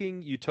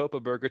Cooking Utopa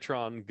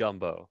Burgertron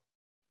Gumbo.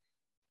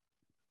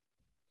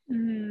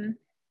 Mm.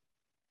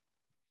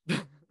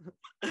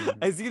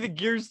 I see the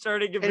gears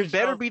starting. It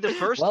better be the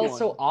first Well, one.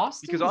 so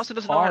Austin's because Austin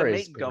doesn't know how car to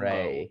is make gumbo.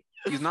 gray.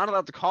 He's not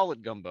allowed to call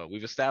it gumbo.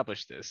 We've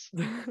established this.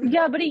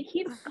 Yeah, but he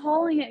keeps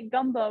calling it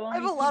gumbo. I'm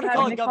And we allowed keep to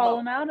call having it to call gumbo.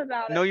 him out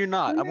about it. No, you're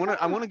not. No, I'm you're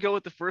gonna not. go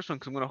with the first one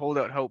because I'm gonna hold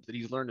out hope that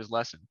he's learned his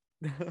lesson.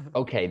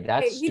 Okay,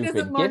 that's He doesn't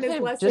stupid. learn Give his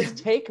him lesson. just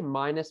take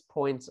minus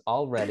points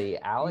already.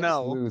 Alex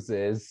No.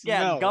 loses.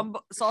 Yeah, No.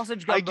 gumbo,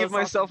 sausage gumbo. I give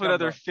myself sausage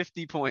another gumbo.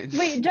 50 points.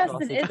 Wait,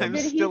 Justin, Sausage I'm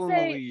did he still in the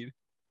say? lead.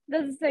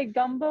 Does it say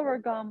gumbo or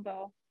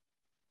gumbo?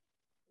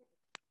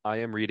 I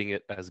am reading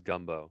it as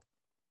gumbo.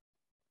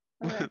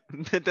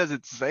 Okay. Does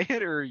it say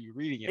it or are you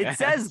reading it? It as?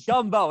 says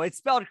gumbo. It's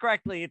spelled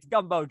correctly. It's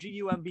gumbo.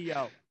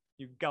 Gumbo.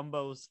 You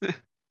gumbos.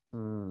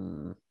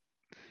 Hmm.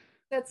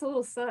 That's a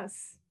little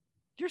sus.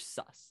 You're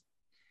sus.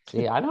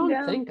 See, I don't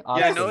Yeah. think Yeah, I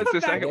Austin know it's the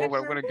Back second one, over.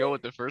 but I'm gonna go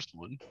with the first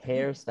one.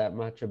 cares that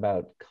much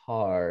about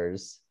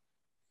cars,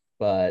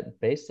 but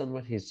based on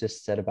what he's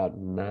just said about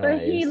knives,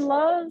 But he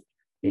loves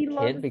it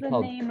can the be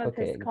called name of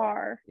his cooking.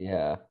 car.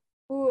 Yeah.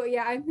 Oh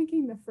yeah, I'm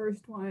thinking the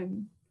first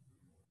one.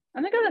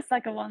 I'm gonna go the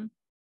second one.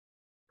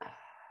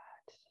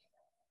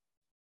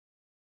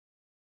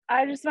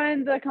 I just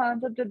find the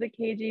concept of the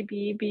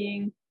KGB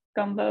being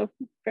gumbo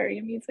very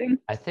amusing.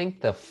 I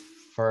think the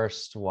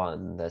first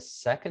one. The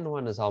second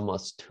one is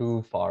almost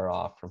too far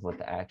off from what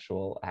the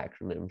actual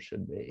acronym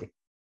should be.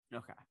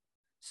 Okay.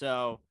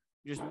 So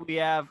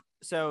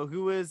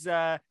who was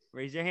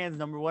raise your hands,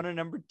 number 1 and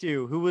number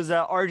 2? Who was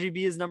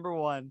RGB is number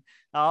 1?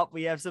 Oh,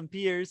 we have some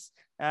peers,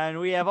 and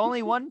we have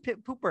only one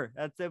pooper.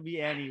 That's gonna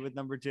be Annie with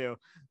number 2.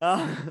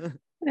 I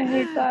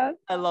hate that.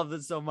 I love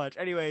this so much.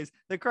 Anyways,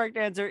 the correct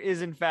answer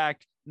is in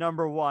fact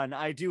number 1.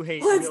 I do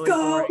hate Let's really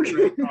go. boring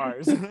great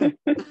cars.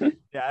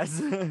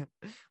 Yes.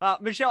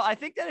 Michelle, I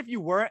think that if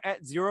you weren't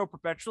at 0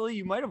 perpetually,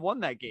 you might have won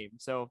that game.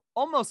 So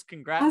almost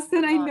congrats.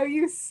 Austin, I know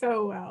you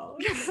so well.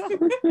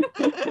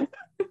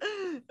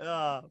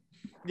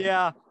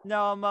 Yeah.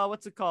 No,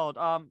 what's it called?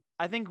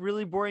 I think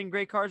really boring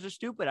gray cars are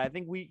stupid. I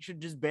think we should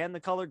just ban the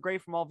color gray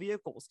from all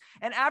vehicles.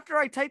 And after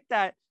I typed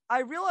that,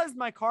 I realized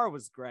my car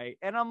was gray,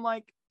 and I'm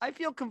like, I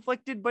feel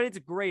conflicted, but it's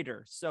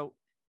greater, so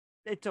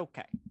it's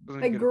okay.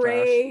 Doesn't Like get a pass.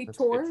 gray It's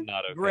tour.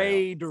 not okay.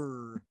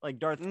 Greater, like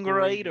Darth Vader.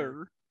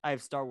 Greater. I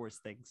have Star Wars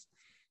things.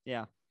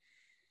 Yeah.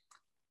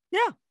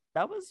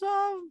 That was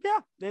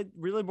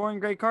really boring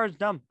gray cars.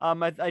 Dumb.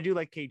 I do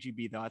like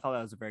KGB though. I thought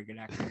that was a very good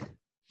actor.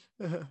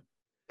 The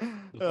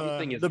funny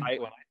thing is, when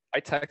I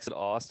texted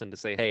Austin to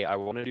say, hey, I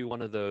want to do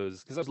one of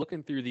those, because I was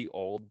looking through the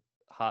old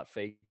hot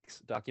fakes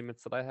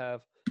documents that I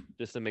have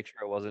just to make sure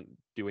I wasn't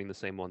doing the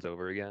same ones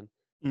over again.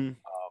 Mm.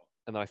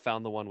 And then I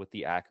found the one with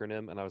the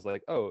acronym, and I was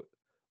like, oh,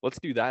 let's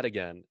do that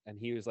again. And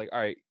he was like, all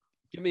right,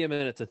 give me a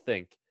minute to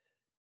think.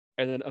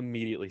 And then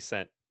immediately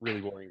sent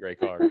really boring gray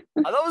car.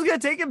 I thought it was gonna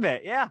take a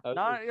bit. Yeah, I was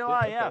not like, gonna lie.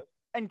 okay. Yeah,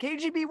 and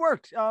KGB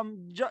worked.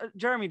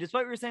 Jeremy, despite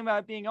what you were saying about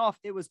it being off,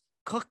 it was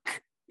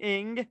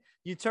cooking.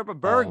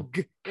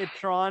 Usurpaberg,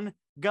 Itron,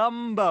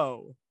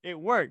 gumbo. It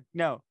worked.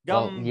 No,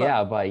 gumbo. Well,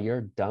 yeah, by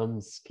your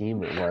dumb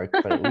scheme it worked,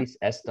 but at least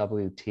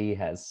SWT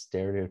has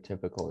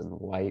stereotypical and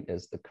white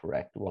as the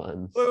correct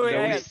ones. Wait, At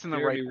hang on. least in the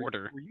right Jeremy,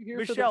 order. Were you here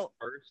Michelle,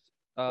 for the first?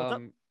 what's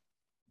up?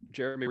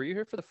 Jeremy, were you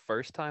here for the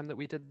first time that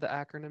we did the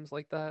acronyms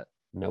like that?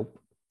 Nope.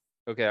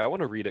 Okay, I want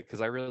to read it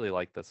because I really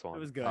like this one. It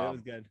was good. It was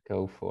good.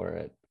 Go for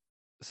it.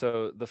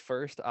 So the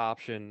first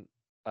option,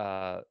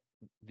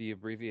 the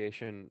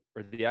abbreviation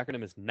or the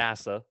acronym is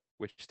NASA,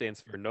 which stands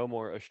for No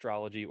More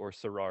Astrology or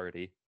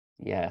Sorority.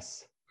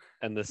 Yes.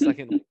 And the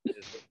second one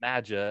is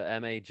MAJA,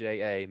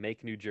 M-A-J-A,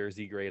 Make New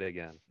Jersey Great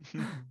Again.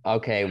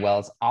 Okay, well,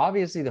 it's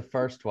obviously the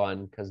first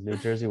one because New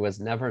Jersey was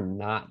never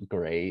not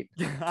great.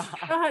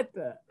 Shut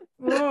the.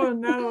 Oh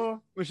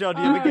no. Michelle,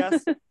 do you have a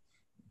guess?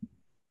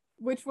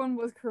 Which one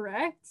was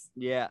correct?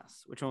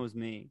 Yes. Which one was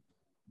me?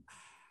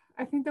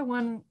 I think the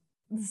one,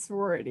 the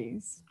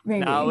sororities.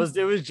 Maybe. No, it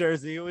was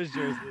Jersey. It was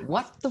Jersey.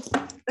 What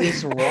the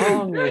is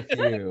wrong with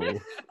you?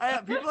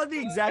 People have the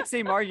exact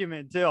same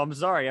argument too. I'm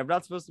sorry. I'm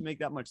not supposed to make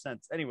that much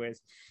sense.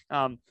 Anyways,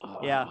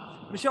 yeah.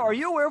 Michelle, are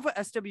you aware of what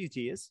SWT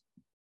is?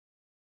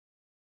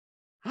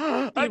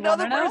 Another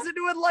wanna know? person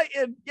to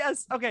enlighten.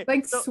 Yes. Okay.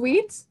 Like so-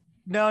 sweet?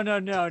 No.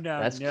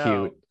 That's no.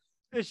 cute.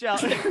 Michelle.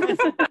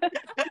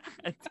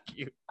 That's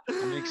cute.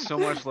 It makes so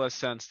much less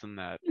sense than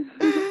that.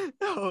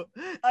 No,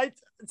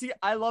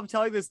 I love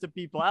telling this to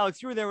people.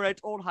 Alex, you were there when I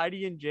told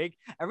Heidi and Jake.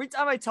 Every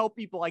time I tell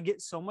people, I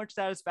get so much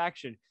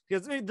satisfaction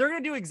because they're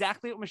gonna do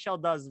exactly what Michelle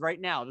does right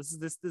now. This is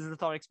the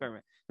thought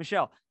experiment.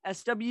 Michelle,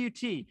 SWT. Have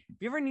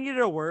you ever needed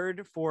a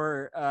word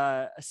for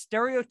a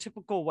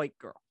stereotypical white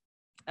girl?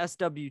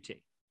 SWT.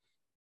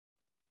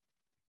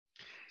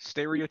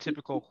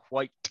 Stereotypical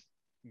white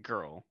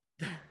girl.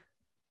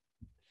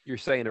 You're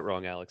saying it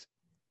wrong, Alex.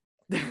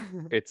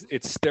 It's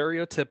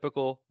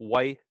stereotypical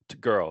white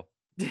girl.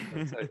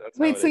 That's how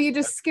Wait, it so is. you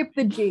just skip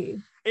the G?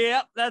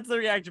 Yep, that's the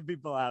reaction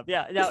people have.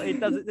 Yeah, no,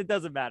 it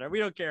doesn't matter. We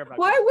don't care about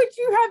Why that. would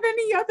you have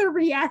any other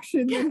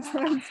reaction than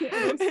trying to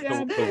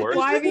understand The worst-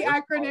 why the the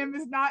worst acronym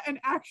is not an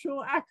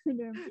actual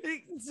acronym?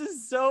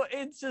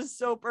 It's just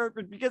so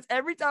perfect because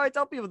every time I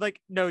tell people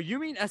like, no, you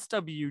mean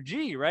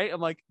SWG, right?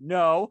 I'm like,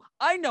 no,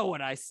 I know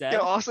what I said. Yeah,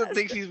 Austin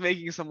thinks he's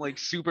making some like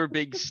super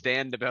big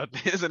stand about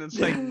this, and it's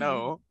like,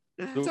 no.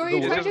 So are you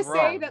the trying worst- to say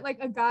wrong. that like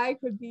a guy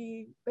could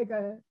be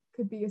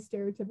a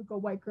stereotypical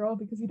white girl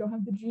because you don't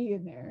have the G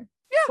in there?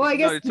 Yeah. Well, I No,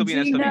 guess it'd still the be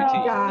an G SWT. means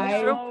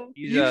guy. No.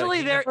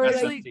 Usually they're Or, like-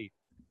 usually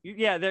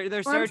yeah, they're Or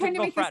I'm trying to stereotypical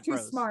make this frat too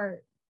bros.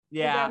 smart.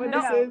 Yeah, What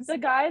no, this No, is- the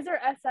guys are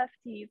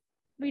SFTs.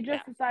 We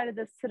just Yeah. decided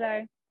this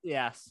today.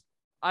 yes.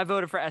 I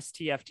voted for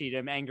STFT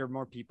to anger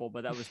more people,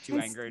 but that was too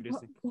That's- anger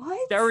inducing.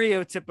 What?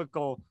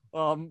 Stereotypical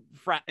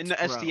frat In the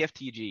bro.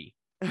 STFTG,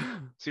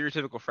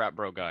 stereotypical frat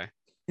bro guy.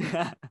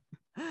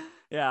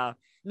 Yeah.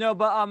 No,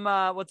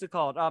 but what's it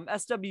called?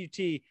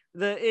 SWT.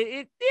 Yeah,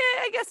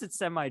 I guess it's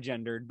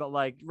semi-gendered, but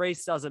like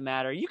race doesn't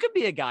matter. You could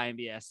be a guy and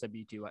be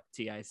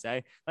SWT, I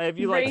say. Like if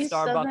you like Race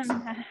Starbucks,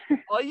 doesn't matter.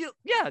 well, you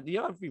don't have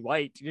to be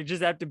white. You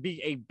just have to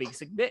be a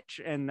basic bitch,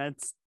 and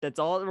that's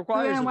all it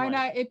requires. Yeah, in why life.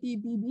 not it be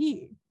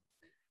BB?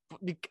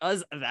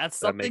 Because that's That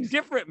something makes-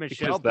 different,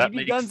 Michelle. because that BB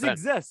makes guns sense.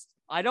 exist.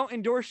 I don't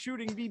endorse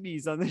shooting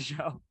BBs on the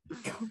show.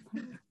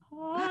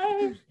 Oh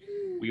my gosh.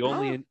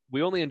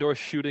 We only endorse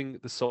shooting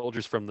the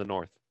soldiers from the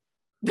north.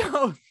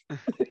 No.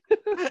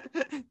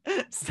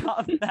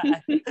 Stop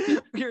that.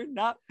 We're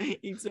not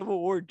making Civil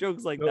War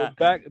jokes like No,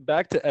 that.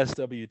 back to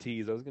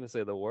SWTs. I was gonna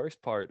say the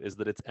worst part is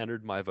that it's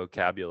entered my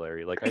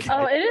vocabulary. Like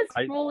Oh, it is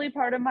I- fully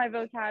part of my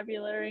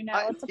vocabulary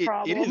now. It's a It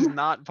problem. is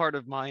not part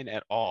of mine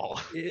at all.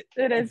 It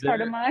is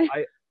part of there- mine.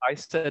 I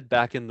said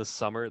back in the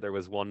summer there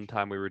was one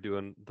time we were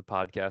doing the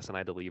podcast and I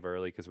had to leave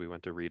early because we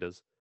went to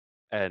Rita's,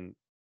 and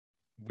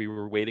we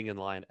were waiting in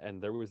line and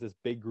there was this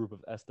big group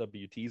of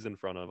SWTs in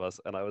front of us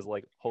and I was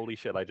like, holy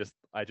shit! I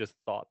just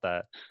thought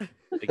that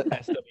like,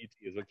 SWT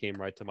is what came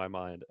right to my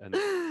mind, and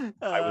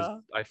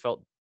I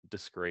felt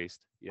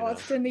disgraced. You know?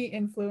 Austin the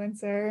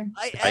influencer.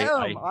 I I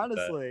am hate that.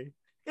 honestly.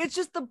 It's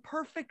just the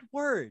perfect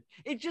word.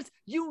 It just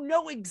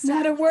exactly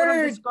Not a what I'm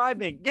word.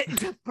 describing.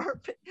 It's a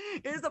perfect.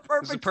 It is the It's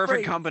perfect. a perfect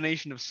phrase.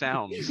 combination of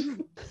sounds.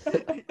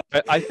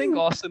 I think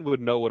Austin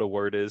would know what a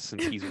word is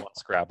since he's won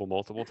Scrabble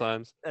multiple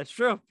times. That's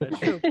true. That's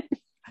true.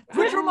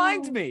 Which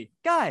reminds me,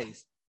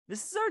 guys,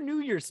 this is our New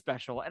Year's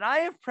special, and I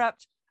have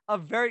prepped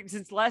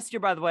since last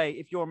year, by the way,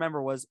 if you'll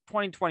remember, was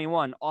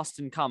 2021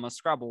 Austin,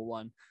 Scrabble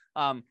one.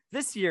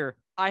 This year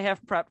I have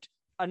prepped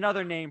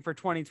another name for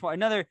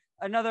 2020,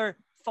 another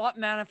thought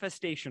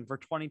manifestation for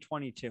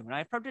 2022, and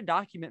I prepped a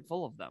document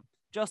full of them.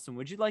 Justin,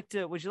 would you like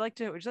to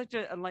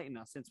enlighten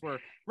us since we're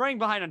running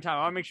behind on time?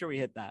 I want to make sure we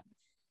hit that.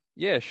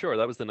 Yeah, sure.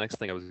 That was the next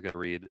thing I was going to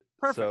read.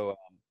 Perfect. So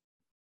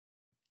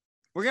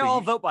We're gonna So all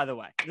you- vote, by the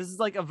way. This is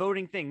like a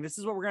voting thing. This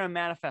is what we're gonna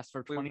manifest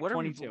for Wait, what are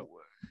we 2022.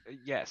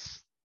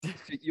 Yes.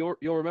 you'll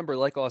remember,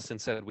 like Austin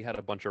said, we had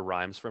a bunch of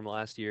rhymes from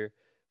last year.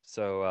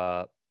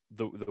 So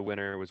the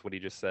winner was what he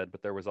just said,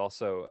 but there was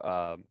also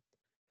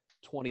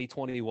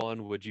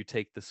 2021. Would you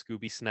take the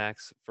Scooby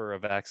snacks for a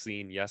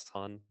vaccine? Yes,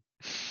 hun.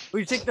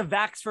 We take the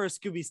Vax for a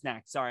Scooby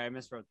snack. Sorry, I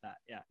miswrote that.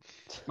 Yeah,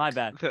 my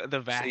bad. The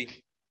vac. See,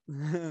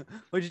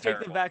 Would you take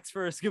the Terrible. Vax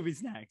for a Scooby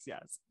snacks?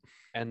 Yes.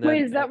 and then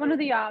Wait, is that one of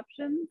the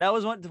options? That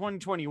was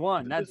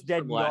 2021. That's This is dead.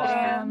 from last year.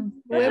 Damn,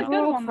 That's a good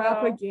liberal one, though.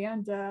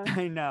 propaganda.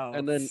 I know.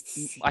 And then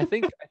I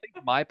think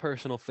my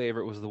personal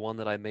favorite was the one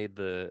that I made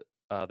the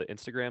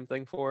Instagram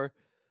thing for.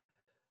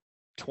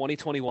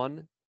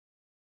 2021.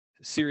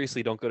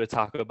 Seriously, don't go to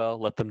Taco Bell.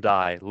 Let them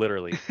die.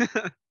 Literally.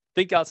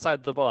 Think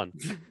outside the bun.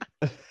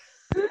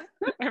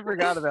 I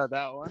forgot about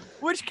that one.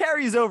 Which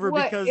carries over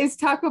What, because is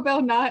Taco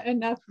Bell not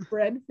enough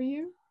bread for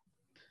you?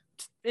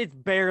 it's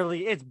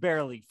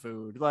barely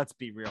food. Let's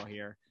be real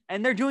here.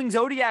 And they're doing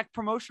Zodiac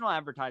promotional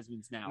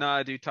advertisements now.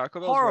 Nah, dude, Taco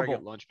Bell's where I Horrible.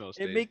 get lunch most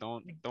It days. make-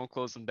 Don't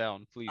close them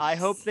down, please. I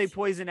hope they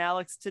poison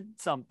Alex to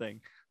something.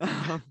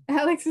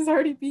 Alex is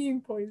already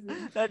being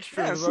poisoned. That's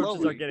true. Yeah, The roaches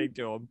are slowly. getting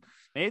to him.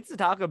 Maybe it's the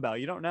Taco Bell.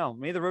 You don't know.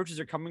 Maybe the roaches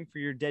are coming for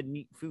your dead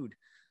meat food.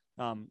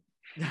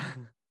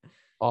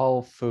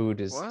 All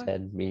food is What?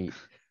 dead meat.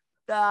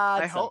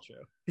 That's not hope-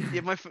 true.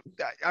 Yeah,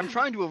 I'm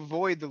trying to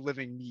avoid the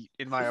living meat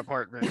in my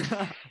apartment.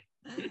 All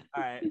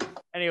right.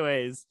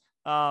 Anyways,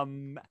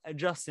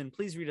 Justin,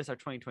 please read us our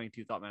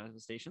 2022 thought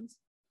manifestations.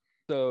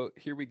 So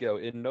here we go.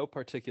 In no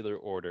particular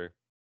order.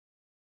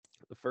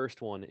 The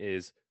first one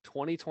is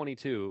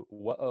 2022.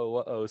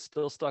 Whoa,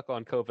 still stuck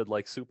on COVID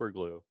like super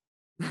glue.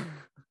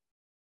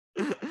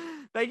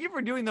 Thank you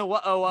for doing the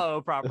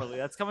whoa properly.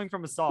 That's coming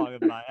from a song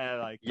of mine.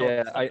 Like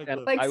Yeah, Stuck I- Like and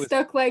Glue. Like I was-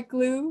 stuck like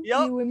glue.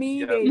 Yup. You and me,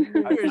 Yep. baby.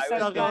 You're I was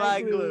stuck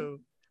like glue.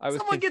 I was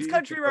Someone gets confused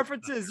country with what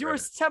references. I You were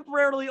read.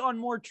 temporarily on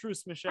more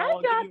truce, Michelle. I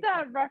I'll give got you-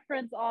 that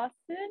reference,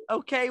 Austin.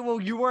 Okay, well,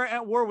 you weren't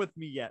at war with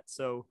me yet,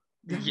 so.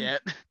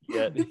 Yet.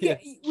 Yeah, Yeah,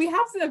 we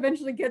have to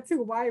eventually get to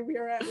why we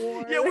are at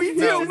war. Yeah, we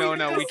No, do. no, We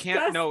no. We can't.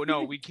 discussed No,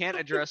 no. it. We can't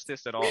address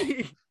this at all.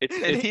 It's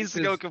It needs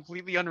to go because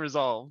completely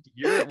unresolved.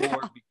 you're at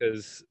war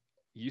because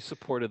You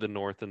supported the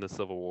North in the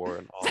Civil War,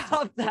 and Austin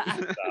Stop supported that.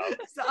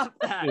 the South. Stop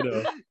that. You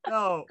know.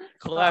 No.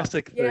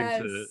 Classic thing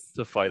Yes.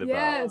 to fight about.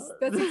 Yes,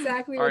 that's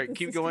exactly All what right, this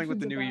keep going with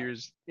the New discussion's about.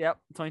 Year's. Yep.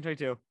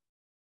 2022.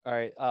 All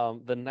right.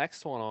 The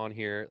next one on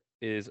here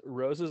is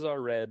Roses Are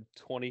Red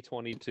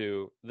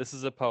 2022. This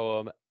is a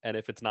poem, and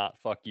if it's not,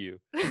 fuck you.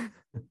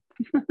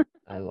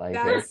 I like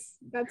it.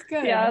 That's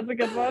good. Yeah, that's a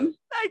good one.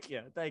 Thank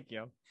you. Thank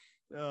you.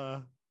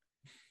 All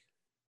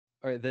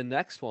right. The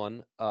next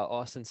one,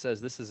 Austin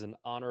says this is an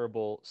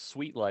honorable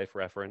Sweet Life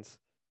reference.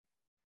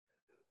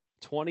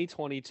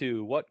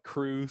 2022. What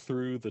crew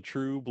threw the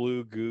true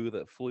blue goo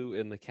that flew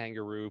in the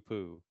kangaroo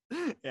poo?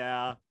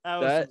 Yeah.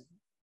 That-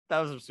 That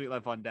was some Sweet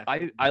Life on deck.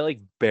 I like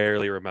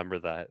barely remember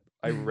that.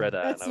 I read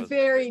that. That's and I was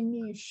very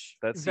niche.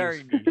 that seems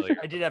very familiar.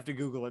 I did have to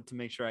Google it to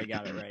make sure I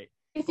got it right.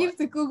 If you have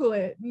to Google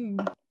it,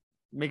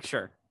 Make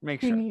sure. too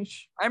Sure.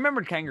 niche. I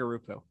remembered kangaroo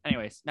poo.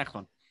 Anyways, next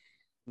one.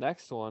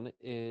 Next one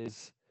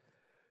is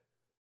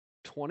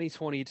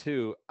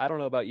 2022. I don't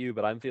know about you,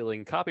 but I'm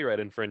feeling copyright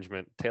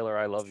infringement. Taylor,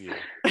 I love you.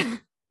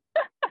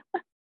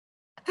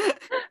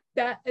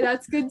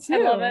 That's good too. I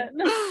love it.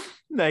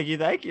 Thank you.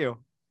 Thank you.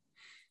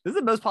 This is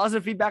the most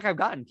positive feedback I've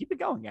gotten. Keep it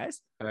going,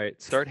 guys. All right,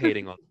 start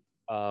hating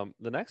on.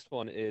 The next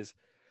one is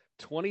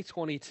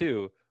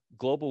 2022.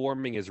 Global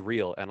warming is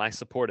real, and I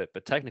support it.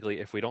 But technically,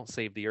 if we don't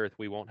save the Earth,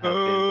 we won't have.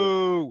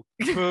 bamboo.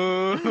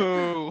 Boo!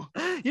 Boo!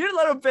 You didn't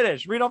let him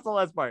finish. Read off the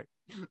last part.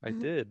 I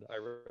did. I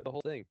read the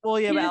whole thing. Well,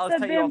 yeah, He but just Alex said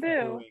cut you off. for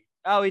bamboo. booing.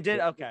 Oh, he did.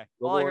 Okay.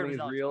 All Global I heard warming was is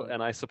Alex real, booing.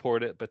 and I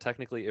support it. But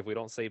technically, if we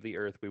don't save the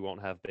Earth, we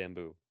won't have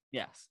bamboo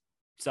Yes.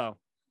 So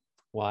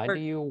Why do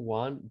you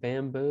want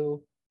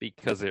bamboo?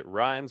 because it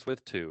rhymes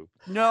with two.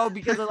 no,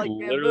 because I like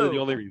Literally bamboo. the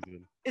only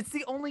reason. It's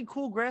the only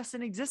cool grass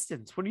in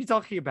existence. What are you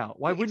talking about?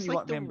 Why wouldn't It's you like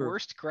want the bamboo?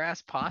 worst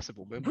grass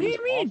possible. What do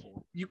you mean?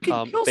 Awful. You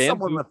can kill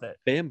someone with it.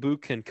 Bamboo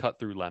can cut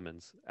through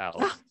lemons,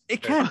 Alex.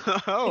 It can.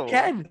 Oh. It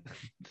can.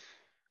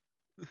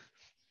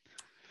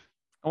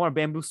 I want a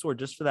bamboo sword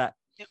just for that.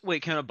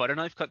 Wait, can a butter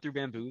knife cut through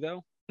bamboo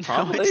though?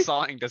 Probably. How much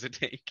sawing does it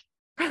take?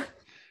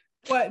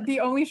 What, the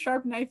only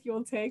sharp knife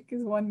you'll take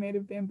is one made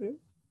of bamboo?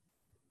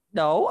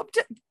 No,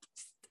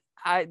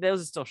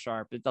 those are still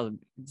sharp. It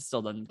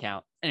still doesn't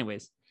count.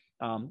 Anyways,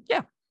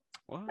 yeah,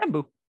 What?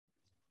 bamboo.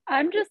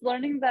 I'm just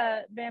learning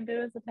that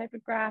bamboo is a type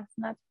of grass,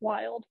 and that's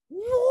wild.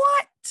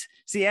 What?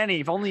 See, Annie,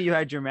 if only you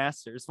had your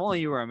masters. If only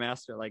you were a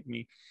master like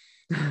me.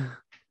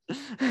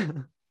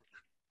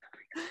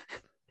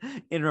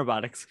 In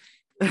robotics.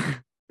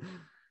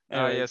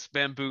 Yes,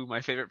 bamboo,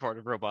 my favorite part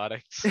of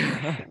robotics.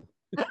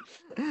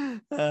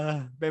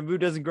 Bamboo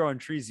doesn't grow on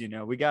trees, you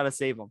know. We gotta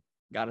save them.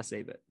 Gotta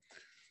save it.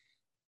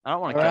 I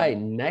don't want All to. right,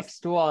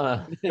 next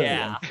one.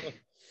 Yeah.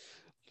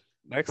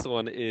 Next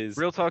one is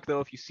Real talk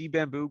though, if you see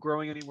bamboo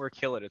growing anywhere,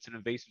 kill it. It's an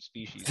invasive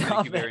species. Stop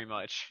Thank you it. very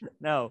much.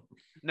 No.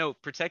 No,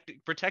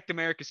 protect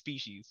America's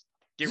species.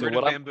 Get So rid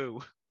of what I'm-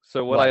 bamboo.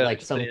 so what What, I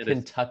like some understand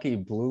is Kentucky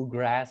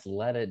bluegrass,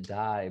 let it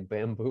die.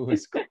 Bamboo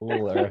is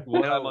cooler.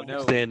 what I'm No.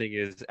 understanding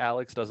is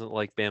Alex doesn't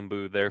like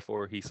bamboo,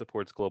 therefore he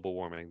supports global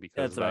warming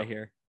because That's what I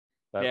hear.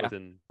 that Yeah. was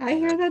in. I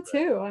hear that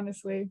too,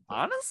 honestly.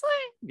 Honestly,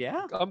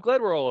 yeah. I'm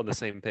glad we're all on the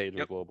same page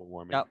Yep. with global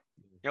warming. Yep.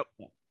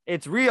 Yep.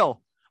 It's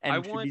real and I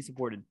should be want-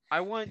 supported.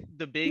 I want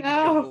the big No.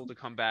 jungle to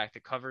come back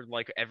that covered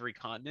like every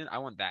continent. I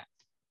want that.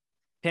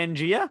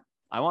 Pangea?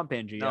 I want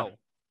Pangea. No,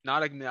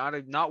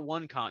 not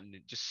one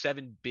continent, just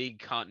 7 big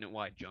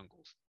continent-wide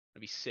jungles.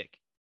 That'd be sick.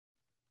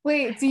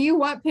 Wait, do you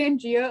want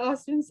Pangea,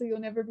 Austin? So you'll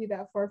never be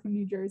that far from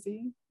New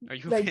Jersey? Are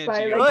you a Like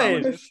by Pangea Good.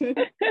 apologist?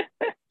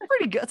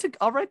 Pretty good.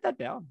 I'll write that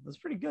down. That's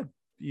pretty good.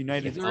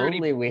 United. If already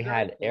only we very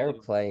had cool.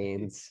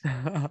 airplanes.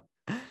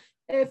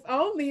 If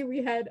only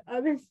we had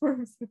other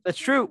forms of That's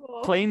true.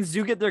 travel. Planes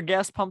do get their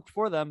gas pumped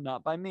for them,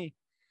 not by me.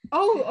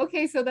 Oh,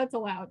 okay, so that's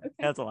allowed. Okay,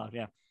 That's allowed.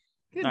 Yeah.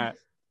 good. All right.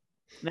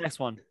 Next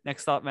one.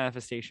 Next thought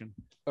manifestation.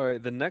 All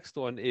right, the next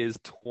one is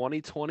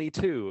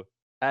 2022.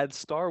 Add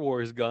Star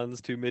Wars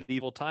guns to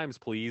medieval times,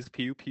 please.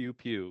 Pew pew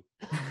pew.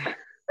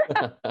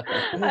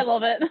 I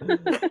love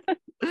it.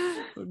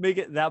 Make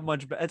it that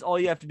much better. That's all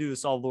you have to do to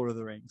solve Lord of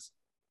the Rings.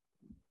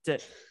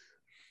 That's it.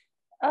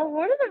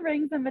 Lord of the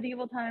Rings and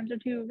medieval times are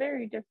two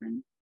very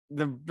different.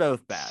 They're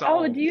both bad. So-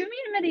 Oh, do you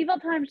mean medieval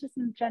times just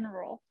in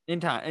general? in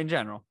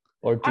general.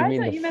 Or do you I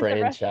mean thought the you meant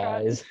the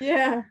restaurant. franchise?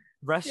 Yeah.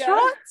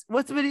 Restaurants?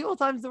 What's medieval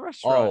times? The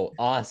restaurant. Oh,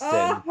 Austin.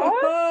 Austin,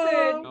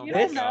 Oh you my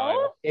don't God.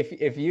 know?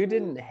 If you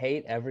didn't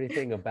hate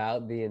everything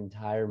about the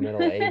entire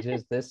Middle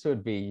Ages, this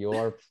would be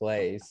your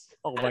place.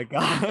 Oh my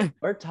god.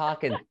 We're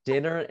talking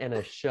dinner and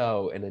a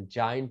show in a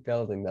giant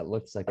building that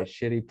looks like a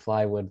shitty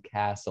plywood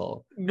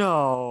castle.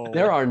 No.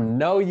 There are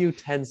no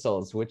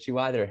utensils, which you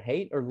either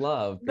hate or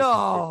love.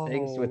 Because the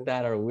things No. with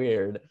that are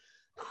weird.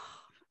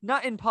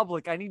 Not in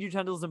public. I need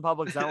utensils in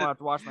public because I don't have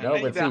to wash my No,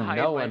 hands. but To see, hide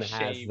no my one has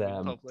shame in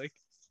them. public.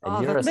 And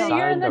Oh, you're that's- But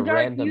you're in assigned the a dark,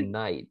 random you-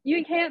 night.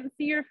 You can't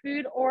see your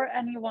food or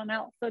anyone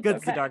else. So it's Good.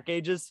 It's okay. the Dark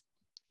Ages.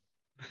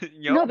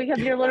 Yup. No, because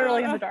you're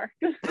literally in the dark.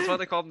 That's why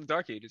they called them the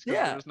Dark Ages, because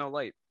Yeah. there was no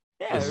light.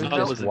 Yeah, The there's sun no-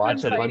 was Just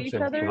watch a fight bunch each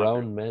of other.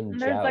 grown men And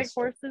there's like joust.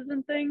 horses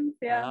and things.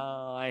 Yeah.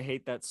 Oh, I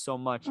hate that so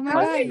much. Oh my How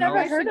god, have you you never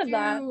guys heard should of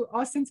that? do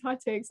Austin's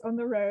hot takes on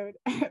the road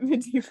at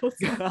medieval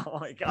times. Oh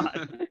my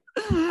god.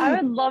 I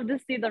would love to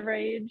see the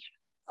rage.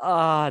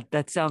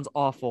 That sounds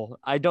awful.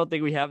 I don't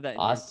think we have that. in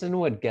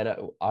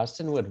here.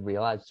 Austin would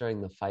realize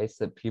during the fights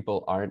that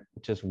people aren't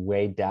just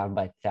weighed down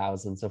by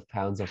thousands of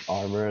pounds of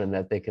armor and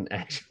that they can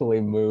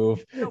actually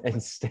move No,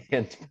 and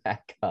stand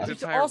back up. His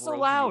It's entire also world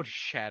would be loud.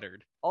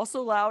 Shattered.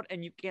 Also loud,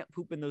 and you can't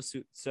poop in those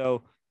suits.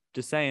 So,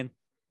 just saying.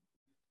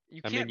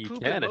 You I can't mean, you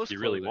poop can in if most you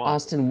really clothing. want.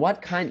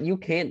 Austin, you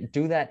can't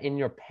do that in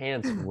your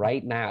pants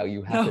right now.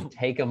 You have No. to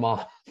take them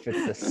off.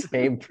 It's the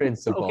same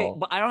principle. Okay,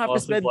 but I don't have to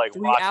Austin's spend like,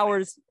 3 "Watch me."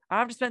 hours. I don't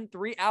have to spend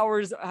 3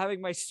 hours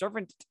having my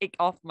servant take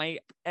off my Neither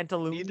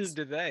pantaloons.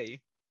 do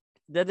they.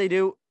 That they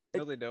do.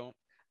 No, they don't.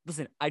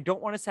 Listen, I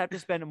don't want to have to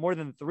spend more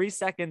than 3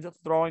 seconds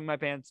throwing my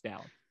pants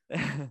down.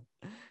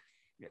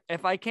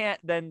 If I can't,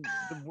 then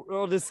the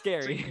world is So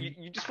scary.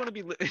 you just want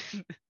to be.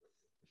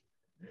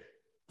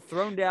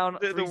 Thrown down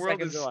The 3 world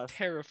seconds is or less.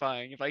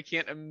 terrifying if I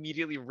can't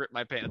immediately rip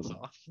my pants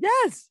off.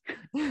 Yes.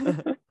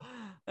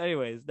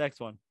 Anyways, next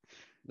one.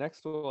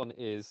 Next one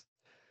is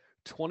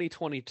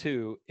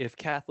 2022. If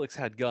Catholics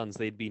had guns,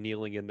 they'd be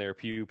kneeling in their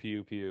pew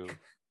pew pew.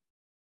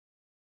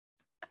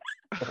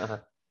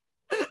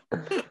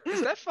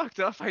 Is that fucked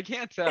up? I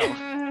can't tell.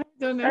 I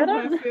don't know. I how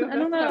don't. feel I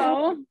don't about that.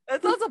 know.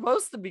 It's not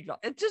supposed to be.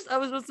 It's just I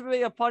was supposed to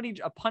be a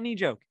punny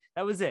joke.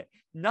 That was it.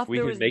 Nothing. We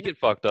there can was make it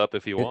fucked up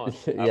if you want.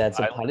 Yeah, it's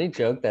a I- funny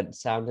joke that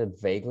sounded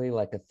vaguely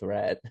like a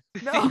threat.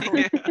 No,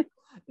 Yeah.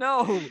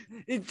 no.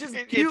 It's just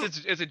pew.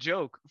 It's a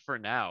joke for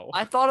now.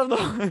 I thought of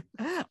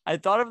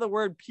the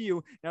word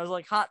pew, and I was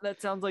like, "Hot,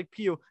 that sounds like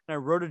pew," and I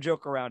wrote a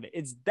joke around it.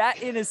 It's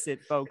that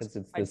innocent, folks. Because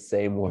it's I- the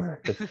same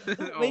word.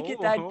 Don't make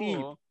it that deep.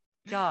 Oh.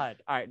 God.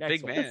 All right, next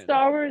Big one. man. The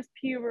Star Wars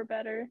pew were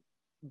better.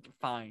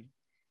 Fine.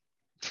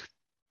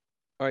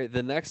 All right,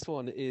 the next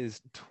one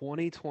is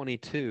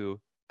 2022.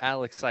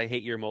 Alex, I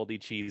hate your moldy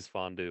cheese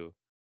fondue.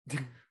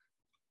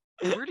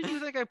 Where did you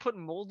think I put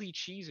moldy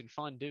cheese in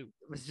fondue?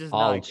 It's just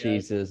All not good.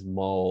 cheeses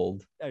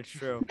mold. That's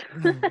true.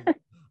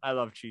 I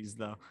love cheese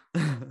though. I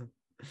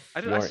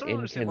Your still don't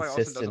understand why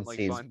Austin doesn't like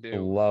inconsistencies fondue.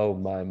 blow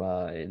my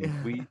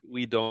mind.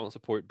 We don't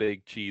support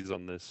big cheese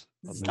on this.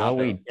 No,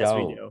 we Yes, we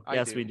don't. do. I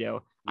Yes, do. we do.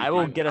 We I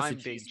will do. get us a I'm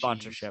big cheese cheese.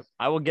 sponsorship.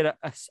 I will get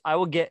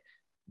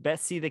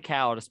Betsy the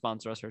cow to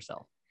sponsor us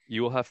herself.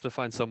 You will have to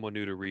find someone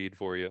new to read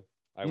for you.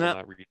 I will No.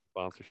 not read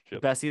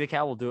sponsorship. Bessie the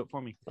cow will do it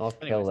for me. I'll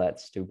kill that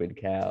stupid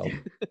cow.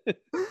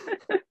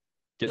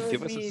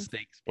 Give us a Mean.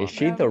 steak Is sponsor.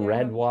 she Yeah, the yeah.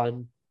 red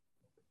one?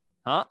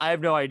 Huh? I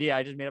have no idea.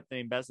 I just made up the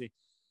name Bessie.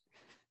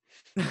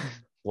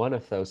 One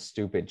of those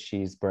stupid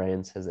cheese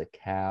brands has a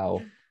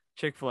cow.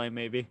 Chick-fil-A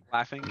maybe.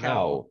 Laughing cow.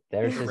 No,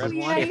 there's The is red a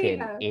one? chicken,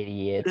 Yeah.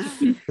 idiot.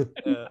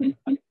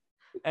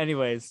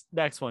 Anyways,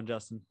 next one,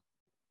 Justin.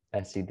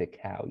 Bessie the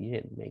cow. You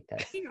didn't make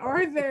that.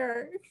 Are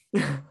there?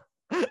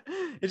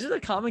 It's just a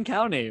common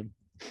cow name.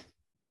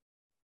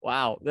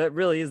 Wow, that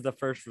really is the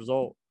first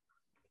result.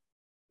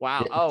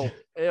 Wow. Oh,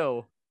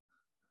 ew.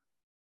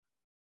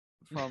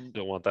 From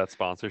Don't want that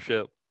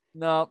sponsorship.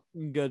 no,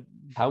 I'm good.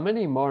 How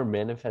many more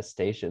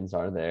manifestations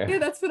are there? Yeah,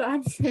 that's what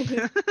I'm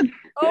saying.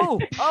 Oh,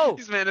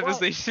 These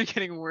manifestations are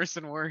getting worse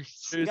and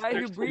worse. the guy who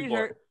There's two breeds more.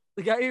 her.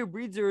 The guy who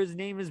breeds her, his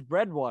name is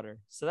Breadwater.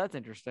 So that's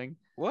interesting.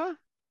 What?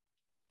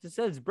 It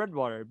says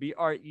Breadwater,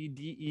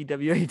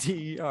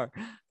 Bredewater.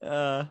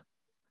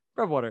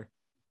 Breadwater.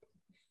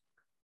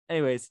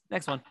 Anyways,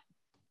 next one.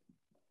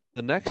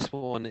 The next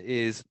one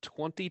is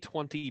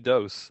 2020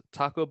 dose.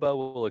 Taco Bell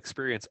will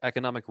experience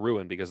economic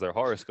ruin because their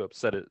horoscope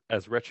set it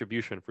as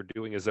retribution for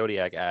doing a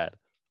Zodiac ad.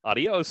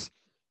 Adios.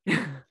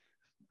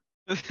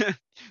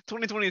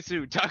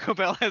 2022. Taco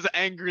Bell has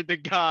angered the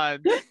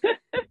gods.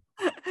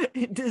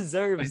 It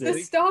deserves The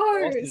it.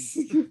 stars.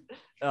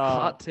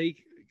 Hot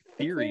take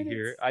theory planets.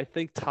 here. I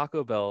think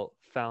Taco Bell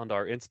found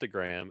our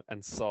Instagram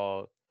and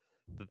saw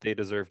that they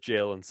deserve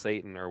jail and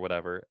Satan or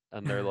whatever,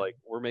 and they're like,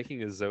 "We're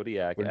making a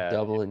Zodiac We're ad."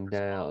 doubling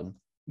down.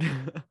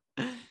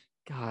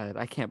 God,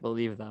 I can't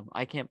believe them.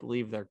 I can't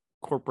believe their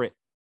corporate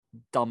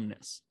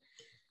dumbness.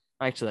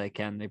 Actually, I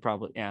can. They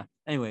probably, yeah.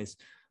 Anyways,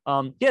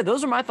 yeah,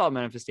 those are my thought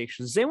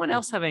manifestations. Does anyone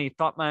else have any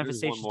thought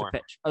manifestations to more.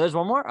 pitch? Oh, there's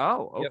one more.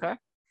 Oh, Yep. okay.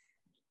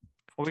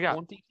 What we got?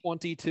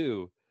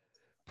 2022.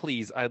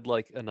 Please, I'd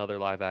like another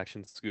live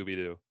action Scooby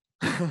Doo.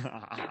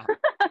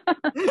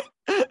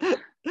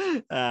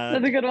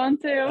 That's a good one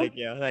too. Thank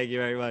you. Thank you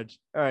very much.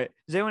 All right.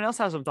 Does anyone else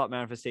have some thought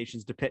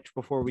manifestations to pitch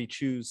before we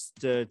choose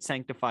to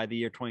sanctify the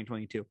year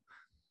 2022?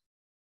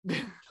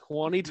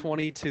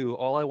 2022.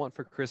 All I want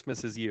for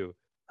Christmas is you.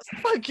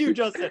 Fuck you,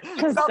 Justin.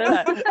 Stop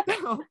that.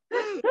 No,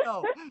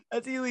 no,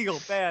 that's illegal.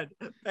 Bad.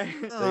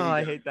 Oh,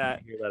 I hate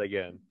that. Hear that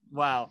again.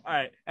 Wow. All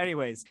right.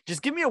 Anyways,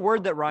 just give me a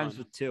word that rhymes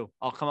with two.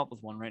 I'll come up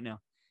with one right now.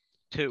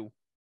 2.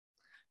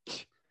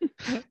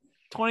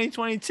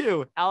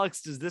 2022.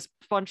 Alex, does this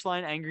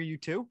punchline anger you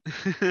too?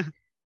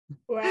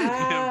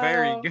 Wow.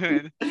 Very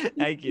good.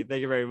 Thank you.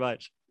 Thank you very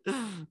much.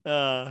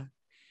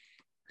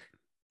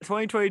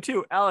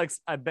 2022. Alex,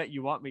 I bet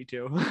you want me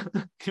to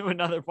do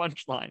another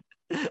punchline.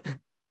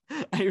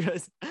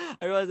 I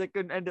realized I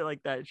couldn't end it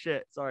like that.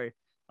 Shit. Sorry.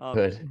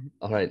 Good.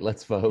 All right,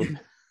 let's vote.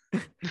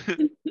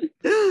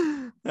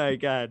 All right,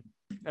 God.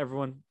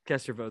 Everyone,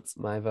 cast your votes.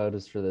 My vote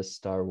is for this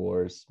Star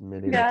Wars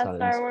medieval Yeah, times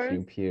Star Wars.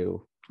 pew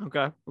pew.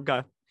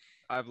 Okay.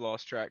 I've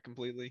lost track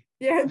completely.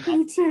 Yeah, me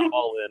I'm too.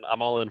 all in.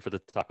 I'm all in for the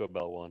Taco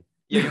Bell one.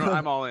 Yeah, you know what?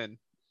 I'm all in.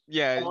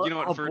 Yeah, Oh, you know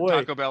what? oh, For boy.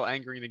 Taco Bell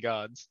angering the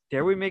gods.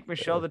 Dare we make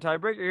Michelle the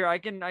tiebreaker? Here, I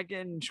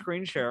can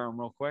screen share them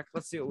real quick.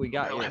 Let's see what we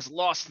got Bell here. has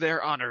lost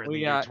their honor in We the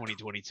year got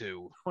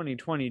 2022.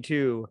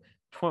 2022.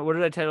 What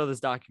did I title this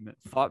document?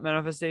 Thought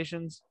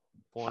manifestations.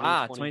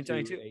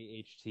 2022.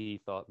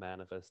 AHT thought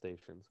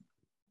manifestations.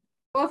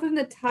 Well, if I'm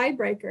the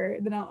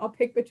tiebreaker, then I'll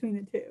pick between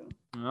the two.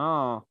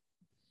 Oh,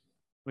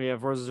 we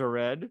have roses are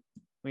red.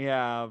 We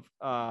have.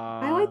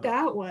 I like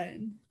that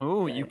one.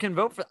 Oh, you can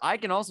vote for. I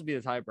can also be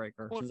the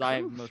tiebreaker since I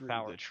have the most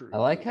power. I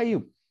like how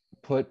you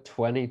put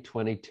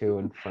 2022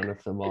 in front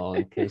of them all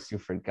in case you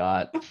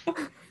forgot.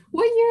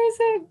 What year is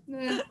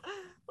it?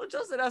 Well,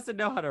 Justin has to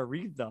know how to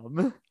read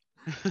them.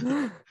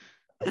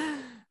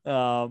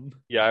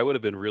 Yeah, I would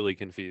have been really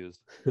confused.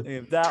 We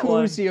have that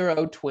one.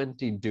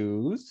 2020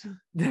 dues.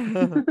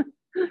 All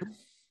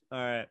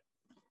right.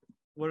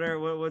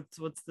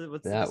 What's the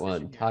That decision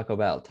one. here? Taco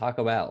Bell.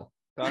 Taco Bell.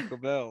 Taco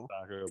Bell.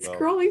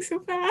 Scrolling so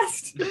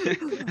fast.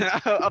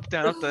 Up,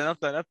 down, up, down, up,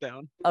 down, up,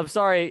 down. I'm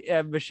sorry,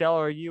 Michelle.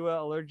 Are you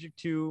allergic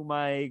to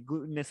my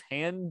glutinous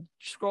hand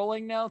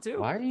scrolling now too?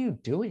 Why are you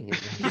doing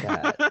it like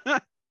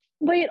that?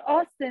 Wait,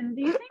 Austin,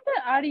 do you think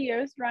that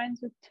adios rhymes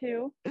with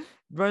two?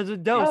 Runs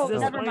with dose. Oh, This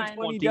is never mind. 2020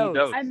 20 dose.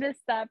 dose. I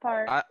missed that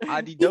part.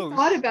 Adi He dose.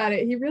 thought about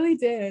it. He really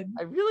did.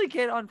 I really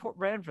can't on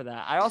brand for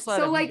that. I also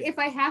had So, a like, meeting. if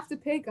I have to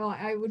pick,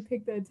 I would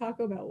pick the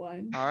Taco Bell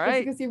one. All Just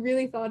right. because he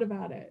really thought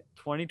about it.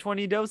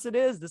 2020 dose it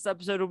is. This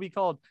episode will be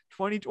called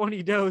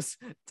 2020 dose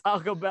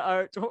Taco Bell.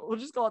 Or we'll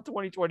just call it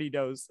 2020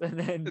 dose, and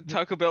then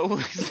Taco Bell will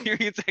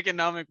experience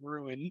economic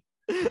ruin.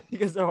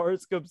 because the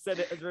horoscope said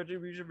it as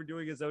retribution for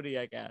doing a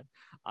zodiac ad.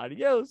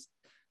 Adios.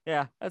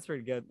 Yeah, that's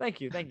pretty good.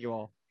 Thank you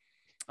all.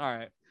 All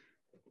right.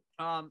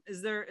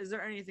 Is there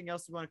anything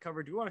else we want to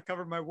cover? Do we want to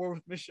cover my war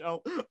with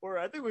Michelle? Or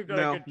I think we've done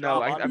a No, good no,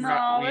 job. I'm on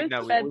not. No, We, it's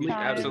no, we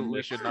bedtime.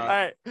 absolutely should All not.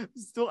 right,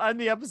 still end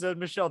the episode,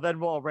 Michelle. Then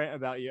we'll rant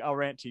about you. I'll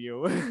rant to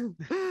you.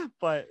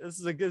 But this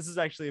is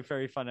actually a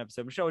very fun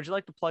episode. Michelle, would you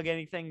like to plug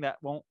anything that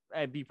won't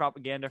be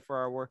propaganda for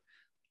our war?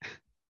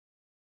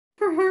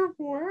 For her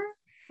war?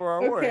 For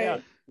our war, yeah.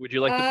 Would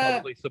you like to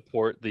publicly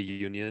support the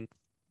union?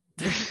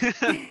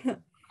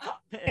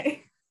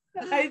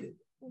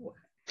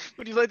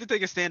 Would you like to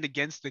take a stand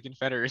against the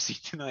Confederacy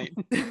tonight?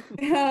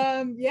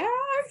 Yeah.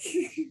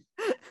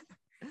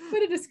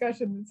 What a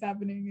discussion that's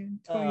happening in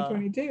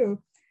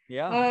 2022.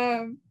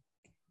 Yeah.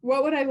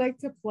 What would I like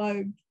to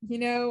plug? You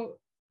know,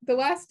 the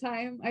last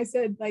time I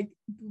said like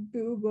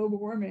boo global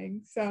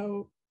warming,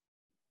 so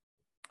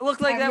It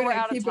looked like I'm that we're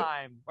gonna out of keep it-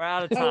 time. We're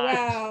out of oh time.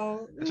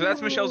 wow. So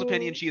that's Michelle's Ooh.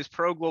 opinion. She is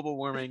pro global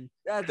warming.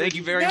 That's Thank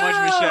you it. very No, much,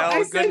 I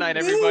Michelle. said Good night,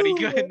 everybody.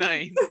 boo. Good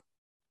night.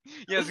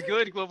 Yes,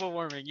 good global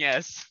warming.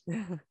 Yes.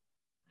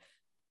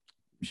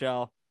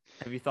 Michelle,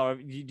 have you thought of?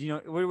 Do you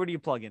know what are you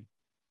plugging?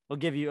 I'll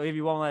give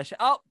you one last shot.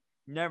 Oh,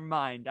 never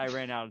mind. I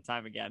ran out of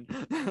time again.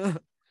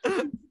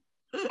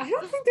 I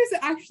don't think there's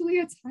actually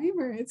a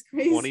timer. It's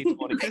crazy.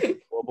 2020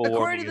 global warming.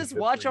 According to is this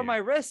watch on officially my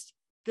here. wrist,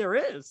 there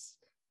is.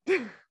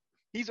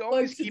 He's Plug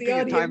always to the keeping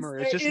a audience, timer.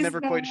 It's there just is never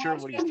no quite sure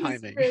watch what he's on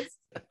his timing. wrist.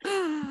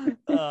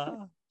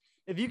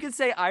 If you can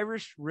say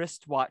Irish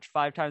wristwatch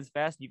 5 times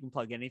fast, you can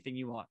plug anything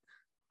you want.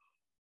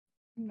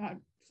 I'm not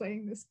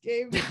playing this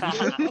game.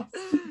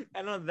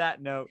 And on that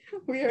note,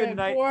 We are Good at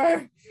night.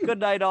 war. good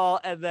night all,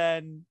 and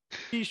then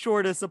be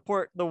sure to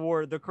support the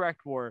war, the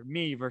correct war,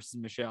 me versus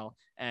Michelle,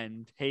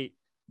 and hate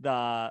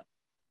the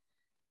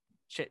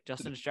shit.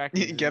 Justin distracted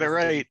me. Get it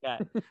right.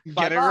 That. Get it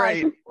Bye-bye.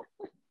 right.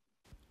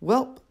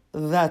 Well,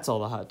 that's all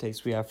the hot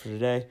takes we have for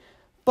today.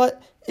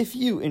 But if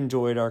you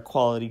enjoyed our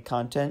quality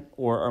content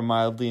or are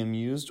mildly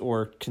amused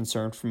or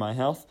concerned for my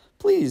health,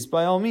 please,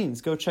 by all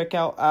means, go check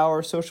out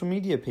our social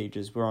media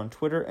pages. We're on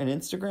Twitter and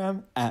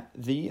Instagram at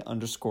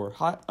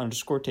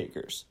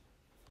 @the_hot_takers.